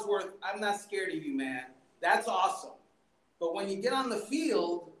Brian Bosworth, I'm not scared of you, man. That's awesome. But when you get on the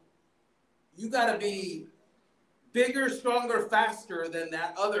field, you got to be bigger, stronger, faster than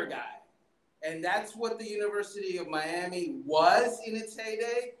that other guy. And that's what the University of Miami was in its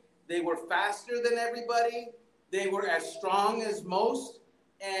heyday. They were faster than everybody. They were as strong as most.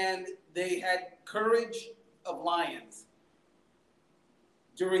 And they had courage of lions.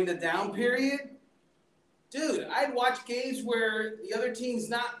 During the down period, dude, I'd watch games where the other team's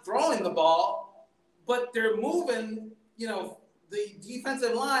not throwing the ball, but they're moving, the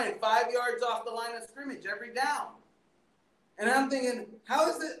defensive line 5 yards off the line of scrimmage every down. And I'm thinking,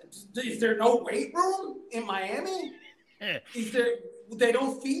 is there no weight room in Miami? They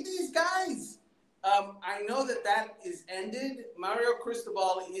don't feed these guys? I know that is ended. Mario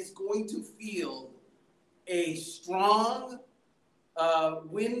Cristobal is going to field a strong,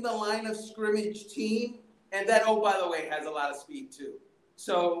 win the line of scrimmage team. And that, oh, by the way, has a lot of speed too.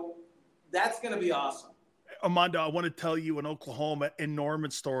 So that's going to be awesome. Armando, I want to tell you an Oklahoma in Norman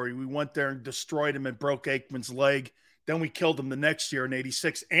story. We went there and destroyed him and broke Aikman's leg. Then we killed him the next year in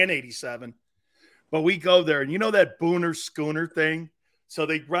 86 and 87. But we go there, and you know that Booner Schooner thing? So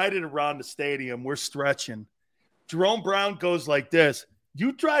they ride it around the stadium. We're stretching. Jerome Brown goes like this.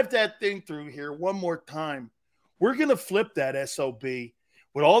 You drive that thing through here one more time. We're going to flip that SOB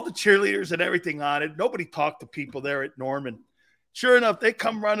with all the cheerleaders and everything on it. Nobody talked to people there at Norman. Sure enough, they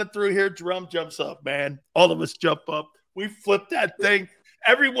come running through here. Jerome jumps up, man. All of us jump up. We flip that thing.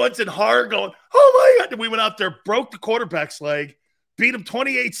 Everyone's in horror going, oh, my God. And we went out there, broke the quarterback's leg, beat him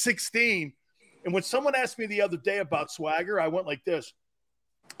 28-16. And when someone asked me the other day about swagger, I went like this.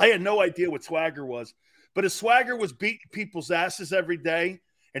 I had no idea what swagger was. But if swagger was beating people's asses every day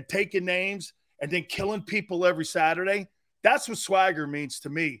and taking names and then killing people every Saturday, that's what swagger means to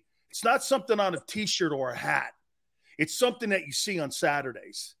me. It's not something on a T-shirt or a hat. It's something that you see on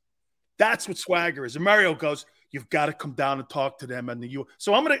Saturdays. That's what swagger is. And Mario goes, you've got to come down and talk to them.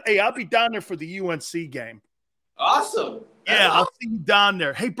 So I'll be down there for the UNC game. Awesome. Yeah, I'll see you down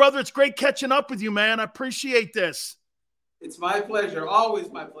there. Hey, brother, it's great catching up with you, man. I appreciate this. It's my pleasure.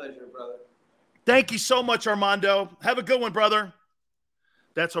 Always my pleasure, brother. Thank you so much, Armando. Have a good one, brother.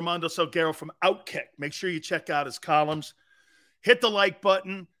 That's Armando Salguero from Outkick. Make sure you check out his columns. Hit the like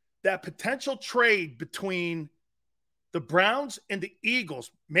button. That potential trade between the Browns and the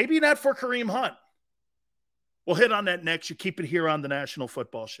Eagles, maybe not for Kareem Hunt. We'll hit on that next. You keep it here on the National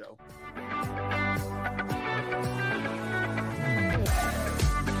Football Show.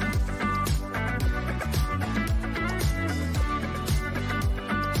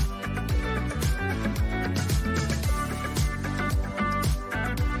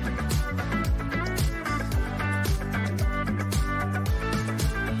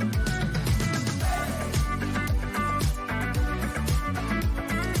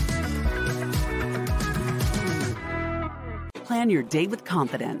 Plan your day with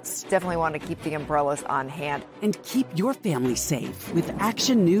confidence. Definitely want to keep the umbrellas on hand. And keep your family safe with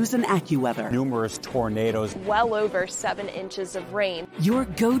Action News and AccuWeather. Numerous tornadoes. Well over 7 inches of rain. Your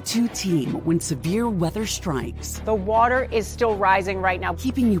go-to team when severe weather strikes. The water is still rising right now.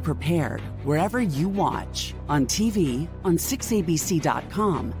 Keeping you prepared wherever you watch. On TV, on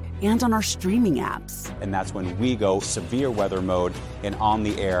 6abc.com, and on our streaming apps. And that's when we go severe weather mode and on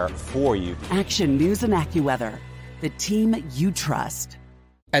the air for you. Action News and AccuWeather. The team you trust.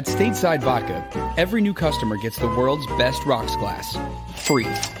 At Stateside Vodka, every new customer gets the world's best rocks glass. Free.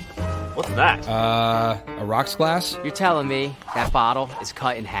 What's that? A rocks glass? You're telling me that bottle is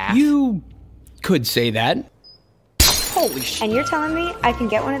cut in half? You could say that. Holy shit. And you're telling me I can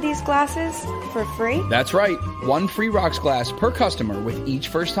get one of these glasses for free? That's right. 1 free rocks glass per customer with each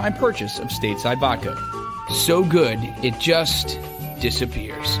first-time purchase of Stateside Vodka. So good, it just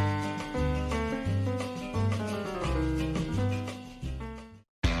disappears.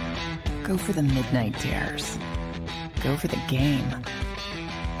 Go for the midnight dares. Go for the game.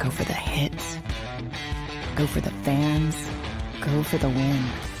 Go for the hits. Go for the fans. Go for the win.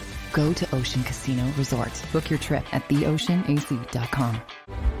 Go to Ocean Casino Resort. Book your trip at theoceanac.com.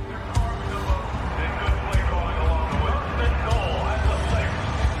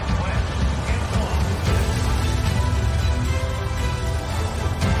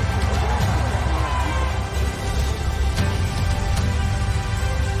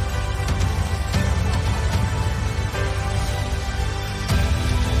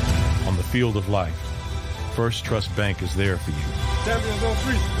 On the field of life, First Trust Bank is there for you. Champions on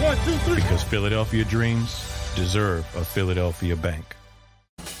three. 1, 2, 3. Because Philadelphia dreams deserve a Philadelphia bank.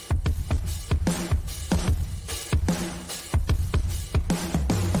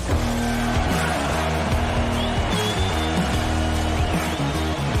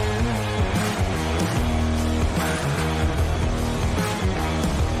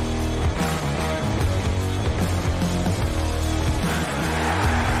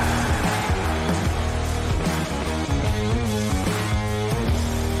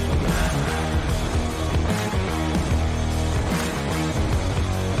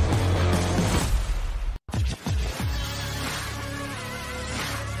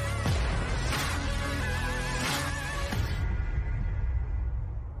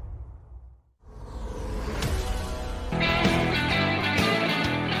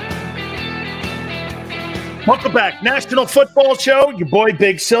 Welcome back. National Football Show. Your boy,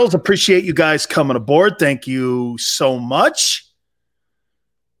 Big Sills. Appreciate you guys coming aboard. Thank you so much.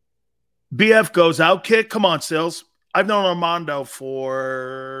 BF goes out kick. Come on, Sills. I've known Armando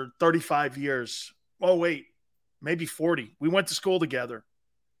for 35 years. Oh, wait. Maybe 40. We went to school together.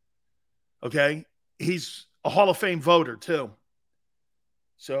 Okay? He's a Hall of Fame voter, too.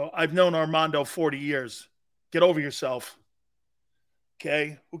 So I've known Armando 40 years. Get over yourself.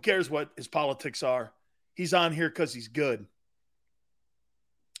 Okay? Who cares what his politics are? He's on here because he's good.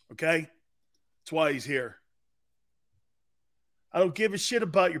 Okay? That's why he's here. I don't give a shit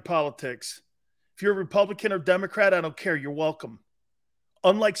about your politics. If you're a Republican or Democrat, I don't care. You're welcome.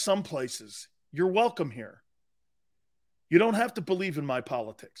 Unlike some places, you're welcome here. You don't have to believe in my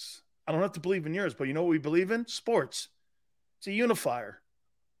politics. I don't have to believe in yours, but you know what we believe in? Sports. It's a unifier.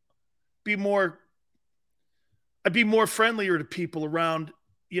 I'd be more friendlier to people around,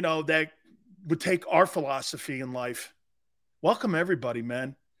 that would take our philosophy in life. Welcome everybody,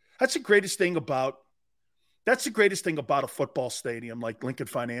 man. That's the greatest thing about a football stadium like Lincoln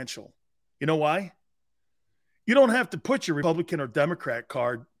Financial. You know why? You don't have to put your Republican or Democrat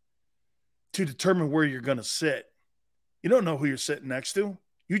card to determine where you're going to sit. You don't know who you're sitting next to.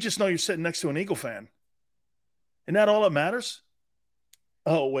 You just know you're sitting next to an Eagle fan. Isn't that all that matters?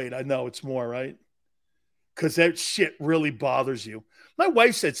 Oh, wait, I know it's more, right? Because that shit really bothers you. My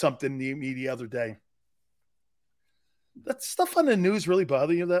wife said something to me the other day. That stuff on the news really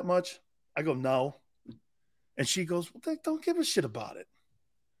bother you that much? I go, no. And she goes, well, don't give a shit about it.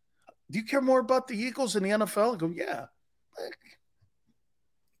 Do you care more about the Eagles than the NFL? I go, yeah.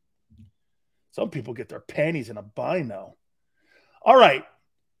 Some people get their panties in a bind now. All right.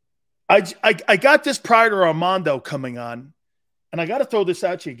 I got this prior to Armando coming on, and I got to throw this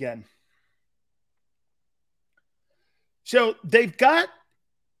at you again. So they've got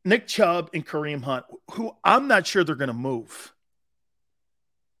Nick Chubb and Kareem Hunt, who I'm not sure they're going to move.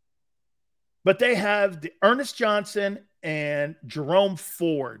 But they have the Ernest Johnson and Jerome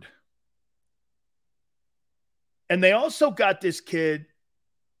Ford. And they also got this kid,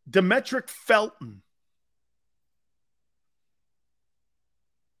 Demetric Felton.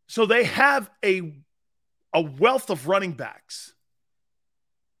 So they have a wealth of running backs.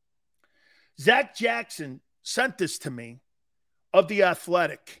 Zach Jackson sent this to me of The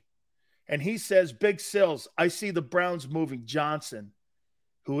Athletic. And he says, Big Sills, I see the Browns moving Johnson,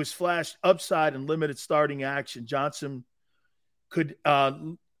 who has flashed upside and limited starting action. Johnson could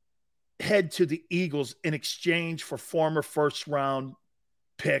head to the Eagles in exchange for former first-round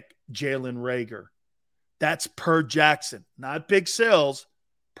pick Jalen Reagor. That's per Jackson, not Big Sills,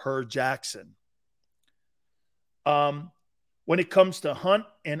 per Jackson. When it comes to Hunt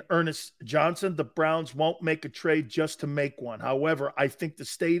and Ernest Johnson, the Browns won't make a trade just to make one. However, I think the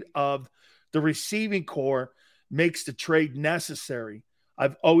state of the receiving core makes the trade necessary.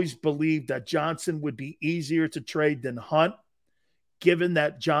 I've always believed that Johnson would be easier to trade than Hunt, given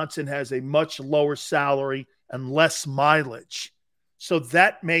that Johnson has a much lower salary and less mileage. So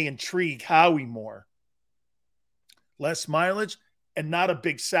that may intrigue Howie more. Less mileage and not a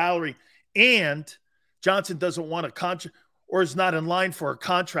big salary. And Johnson doesn't want a contract or is not in line for a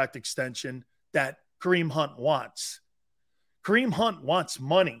contract extension that Kareem Hunt wants. Kareem Hunt wants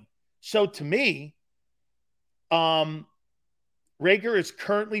money. So to me, Reagor is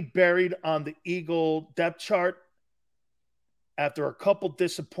currently buried on the Eagle depth chart. after a couple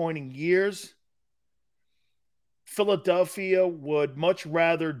disappointing years, Philadelphia would much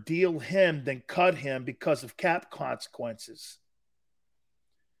rather deal him than cut him because of cap consequences.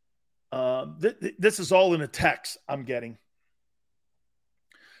 This is all in a text I'm getting.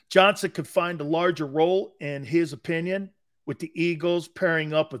 Johnson could find a larger role, in his opinion, with the Eagles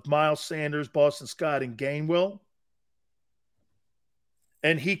pairing up with Miles Sanders, Boston Scott, and Gainwell.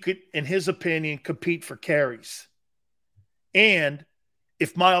 And he could, in his opinion, compete for carries. And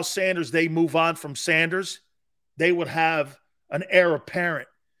if Miles Sanders, they move on from Sanders, they would have an heir apparent.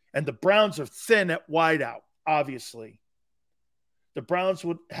 And the Browns are thin at wideout, obviously. The Browns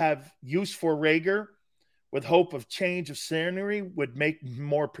would have use for Reagor with hope of change of scenery would make him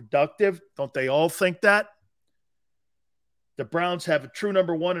more productive. Don't they all think that? The Browns have a true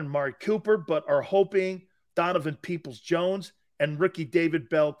number one in Amari Cooper, but are hoping Donovan Peoples-Jones and rookie David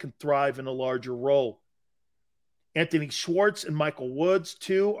Bell can thrive in a larger role. Anthony Schwartz and Michael Woods,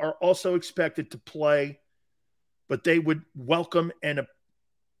 too, are also expected to play, but they would welcome and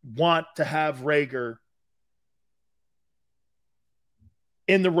want to have Reagor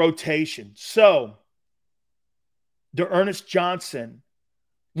in the rotation. So, Ernest Johnson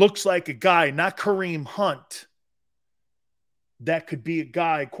looks like a guy, not Kareem Hunt, that could be a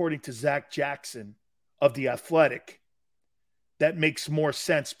guy, according to Zach Jackson of The Athletic, that makes more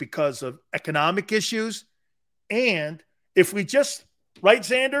sense because of economic issues. And if we just, right,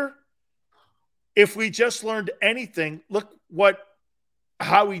 Xander? If we just learned anything, look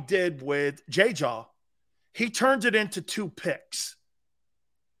how he did with J-Jaw. He turned it into 2 picks.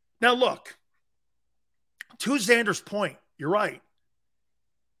 Now, look, to Xander's point, you're right.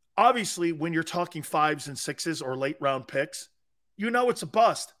 Obviously, when you're talking 5s and 6s or late round picks, you know it's a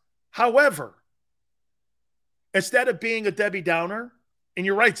bust. However, instead of being a Debbie Downer, and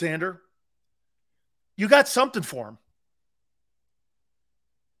you're right, Xander, you got something for him.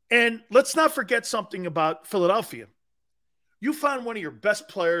 And let's not forget something about Philadelphia. You found one of your best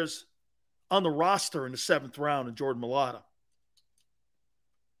players on the roster in the 7th round in Jordan Mailata.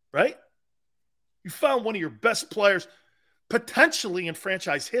 Right? You found one of your best players potentially in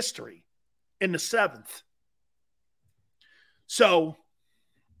franchise history in the 7th. So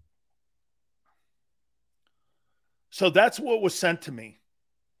that's what was sent to me.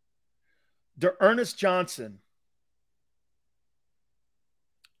 Ernest Johnson,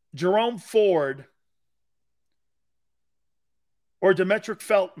 Jerome Ford, or Demetric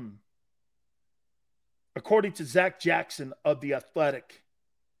Felton, according to Zach Jackson of The Athletic,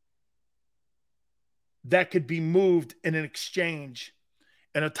 that could be moved in an exchange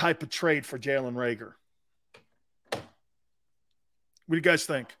in a type of trade for Jalen Reagor. What do you guys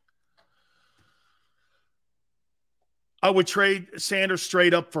think? I would trade Sanders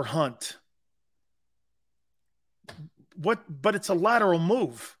straight up for Hunt. But it's a lateral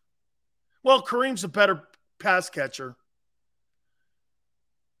move. Well, Kareem's a better pass catcher.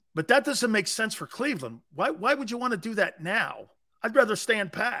 But that doesn't make sense for Cleveland. Why would you want to do that now? I'd rather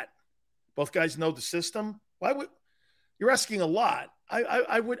stand pat. Both guys know the system. You're asking a lot.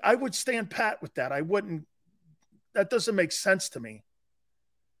 I would stand pat with that. I wouldn't. That doesn't make sense to me.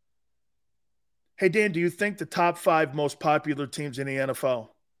 Hey, Dan, do you think the top 5 most popular teams in the NFL?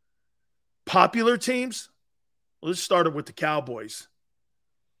 Popular teams? Well, let's start with the Cowboys.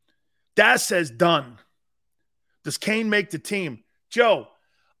 Daz says done. Does Kane make the team? Joe,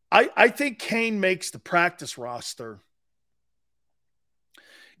 I think Kane makes the practice roster.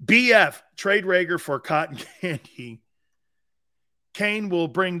 BF, trade Reagor for cotton candy. Kane will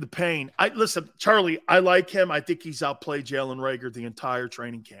bring the pain. Listen, Charlie, I like him. I think he's outplayed Jalen Reagor the entire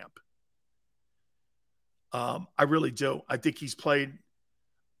training camp. I really do. I think he's played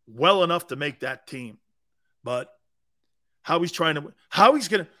well enough to make that team. But how he's going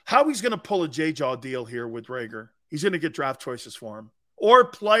to pull a J-Jaw deal here with Reagor. He's going to get draft choices for him or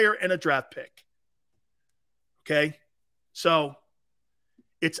player and a draft pick. Okay? So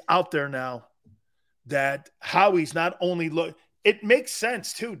it's out there now that Howie's not only it makes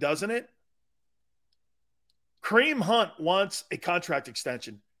sense too, doesn't it? Kareem Hunt wants a contract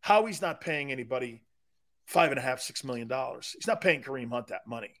extension. Howie's not paying anybody $5.5, $6 million. He's not paying Kareem Hunt that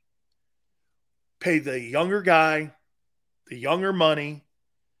money. Pay the younger guy, the younger money,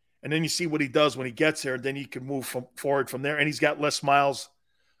 and then you see what he does when he gets there, and then you can move forward from there, and he's got less miles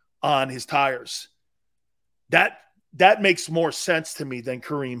on his tires. That makes more sense to me than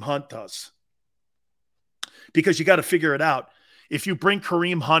Kareem Hunt does. Because you got to figure it out. If you bring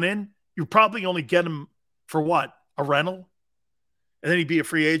Kareem Hunt in, you probably only get him for what? A rental? And then he'd be a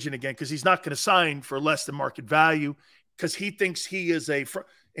free agent again because he's not going to sign for less than market value because he thinks he is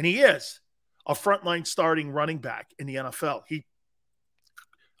and he is, a frontline starting running back in the NFL.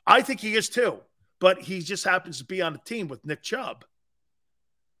 I think he is too, but he just happens to be on a team with Nick Chubb.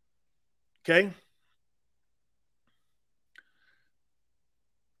 Okay?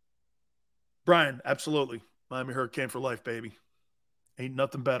 Brian, absolutely. Miami Hurricane for life, baby. Ain't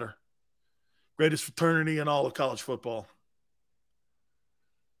nothing better. Greatest fraternity in all of college football.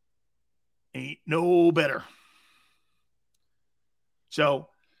 Ain't no better. So,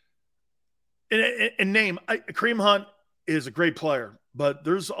 and name, Kareem Hunt is a great player, but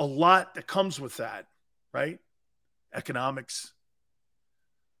there's a lot that comes with that, right? Economics.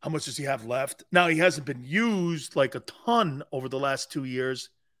 How much does he have left? Now, he hasn't been used like a ton over the last 2 years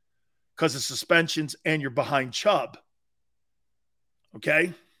because of suspensions and you're behind Chubb.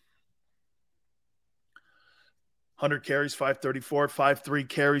 Okay? 100 carries, 534, 5.3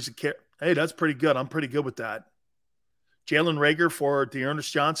 carries. Hey, that's pretty good. I'm pretty good with that. Jalen Reagor for Dearness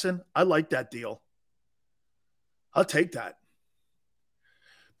Johnson. I like that deal. I'll take that.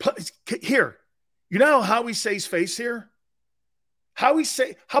 Here, you know how Howie saves face here? How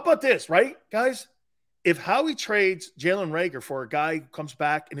about this, right, guys? If Howie trades Jalen Reagor for a guy who comes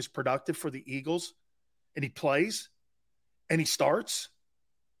back and is productive for the Eagles and he plays and he starts,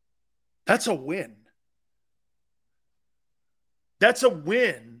 that's a win. That's a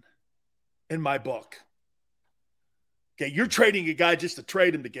win in my book. Okay, you're trading a guy just to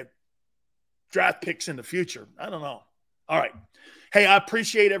trade him to get draft picks in the future. I don't know. All right. Hey, I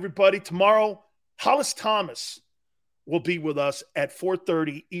appreciate everybody. Tomorrow, Hollis Thomas will be with us at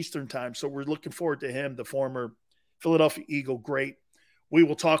 4:30 Eastern time. So we're looking forward to him, the former Philadelphia Eagle great. We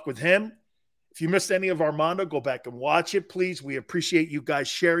will talk with him. If you missed any of Armando, go back and watch it, please. We appreciate you guys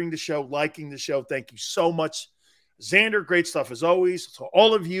sharing the show, liking the show. Thank you so much. Xander, great stuff as always. So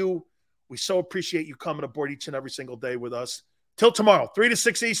all of you, we so appreciate you coming aboard each and every single day with us. Till tomorrow, 3 to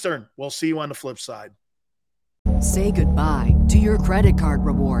 6 Eastern. We'll see you on the flip side. Say goodbye to your credit card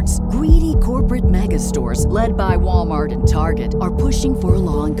rewards. Greedy corporate mega stores, led by Walmart and Target, are pushing for a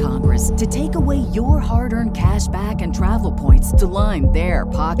law in Congress to take away your hard-earned cash back and travel points to line their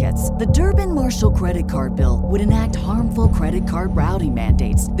pockets. The Durbin-Marshall credit card bill would enact harmful credit card routing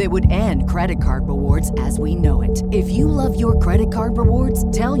mandates that would end credit card rewards as we know it. If you love your credit card rewards,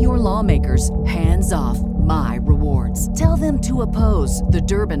 tell your lawmakers, hands off my rewards. Tell them to oppose the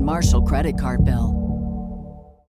Durbin-Marshall credit card bill.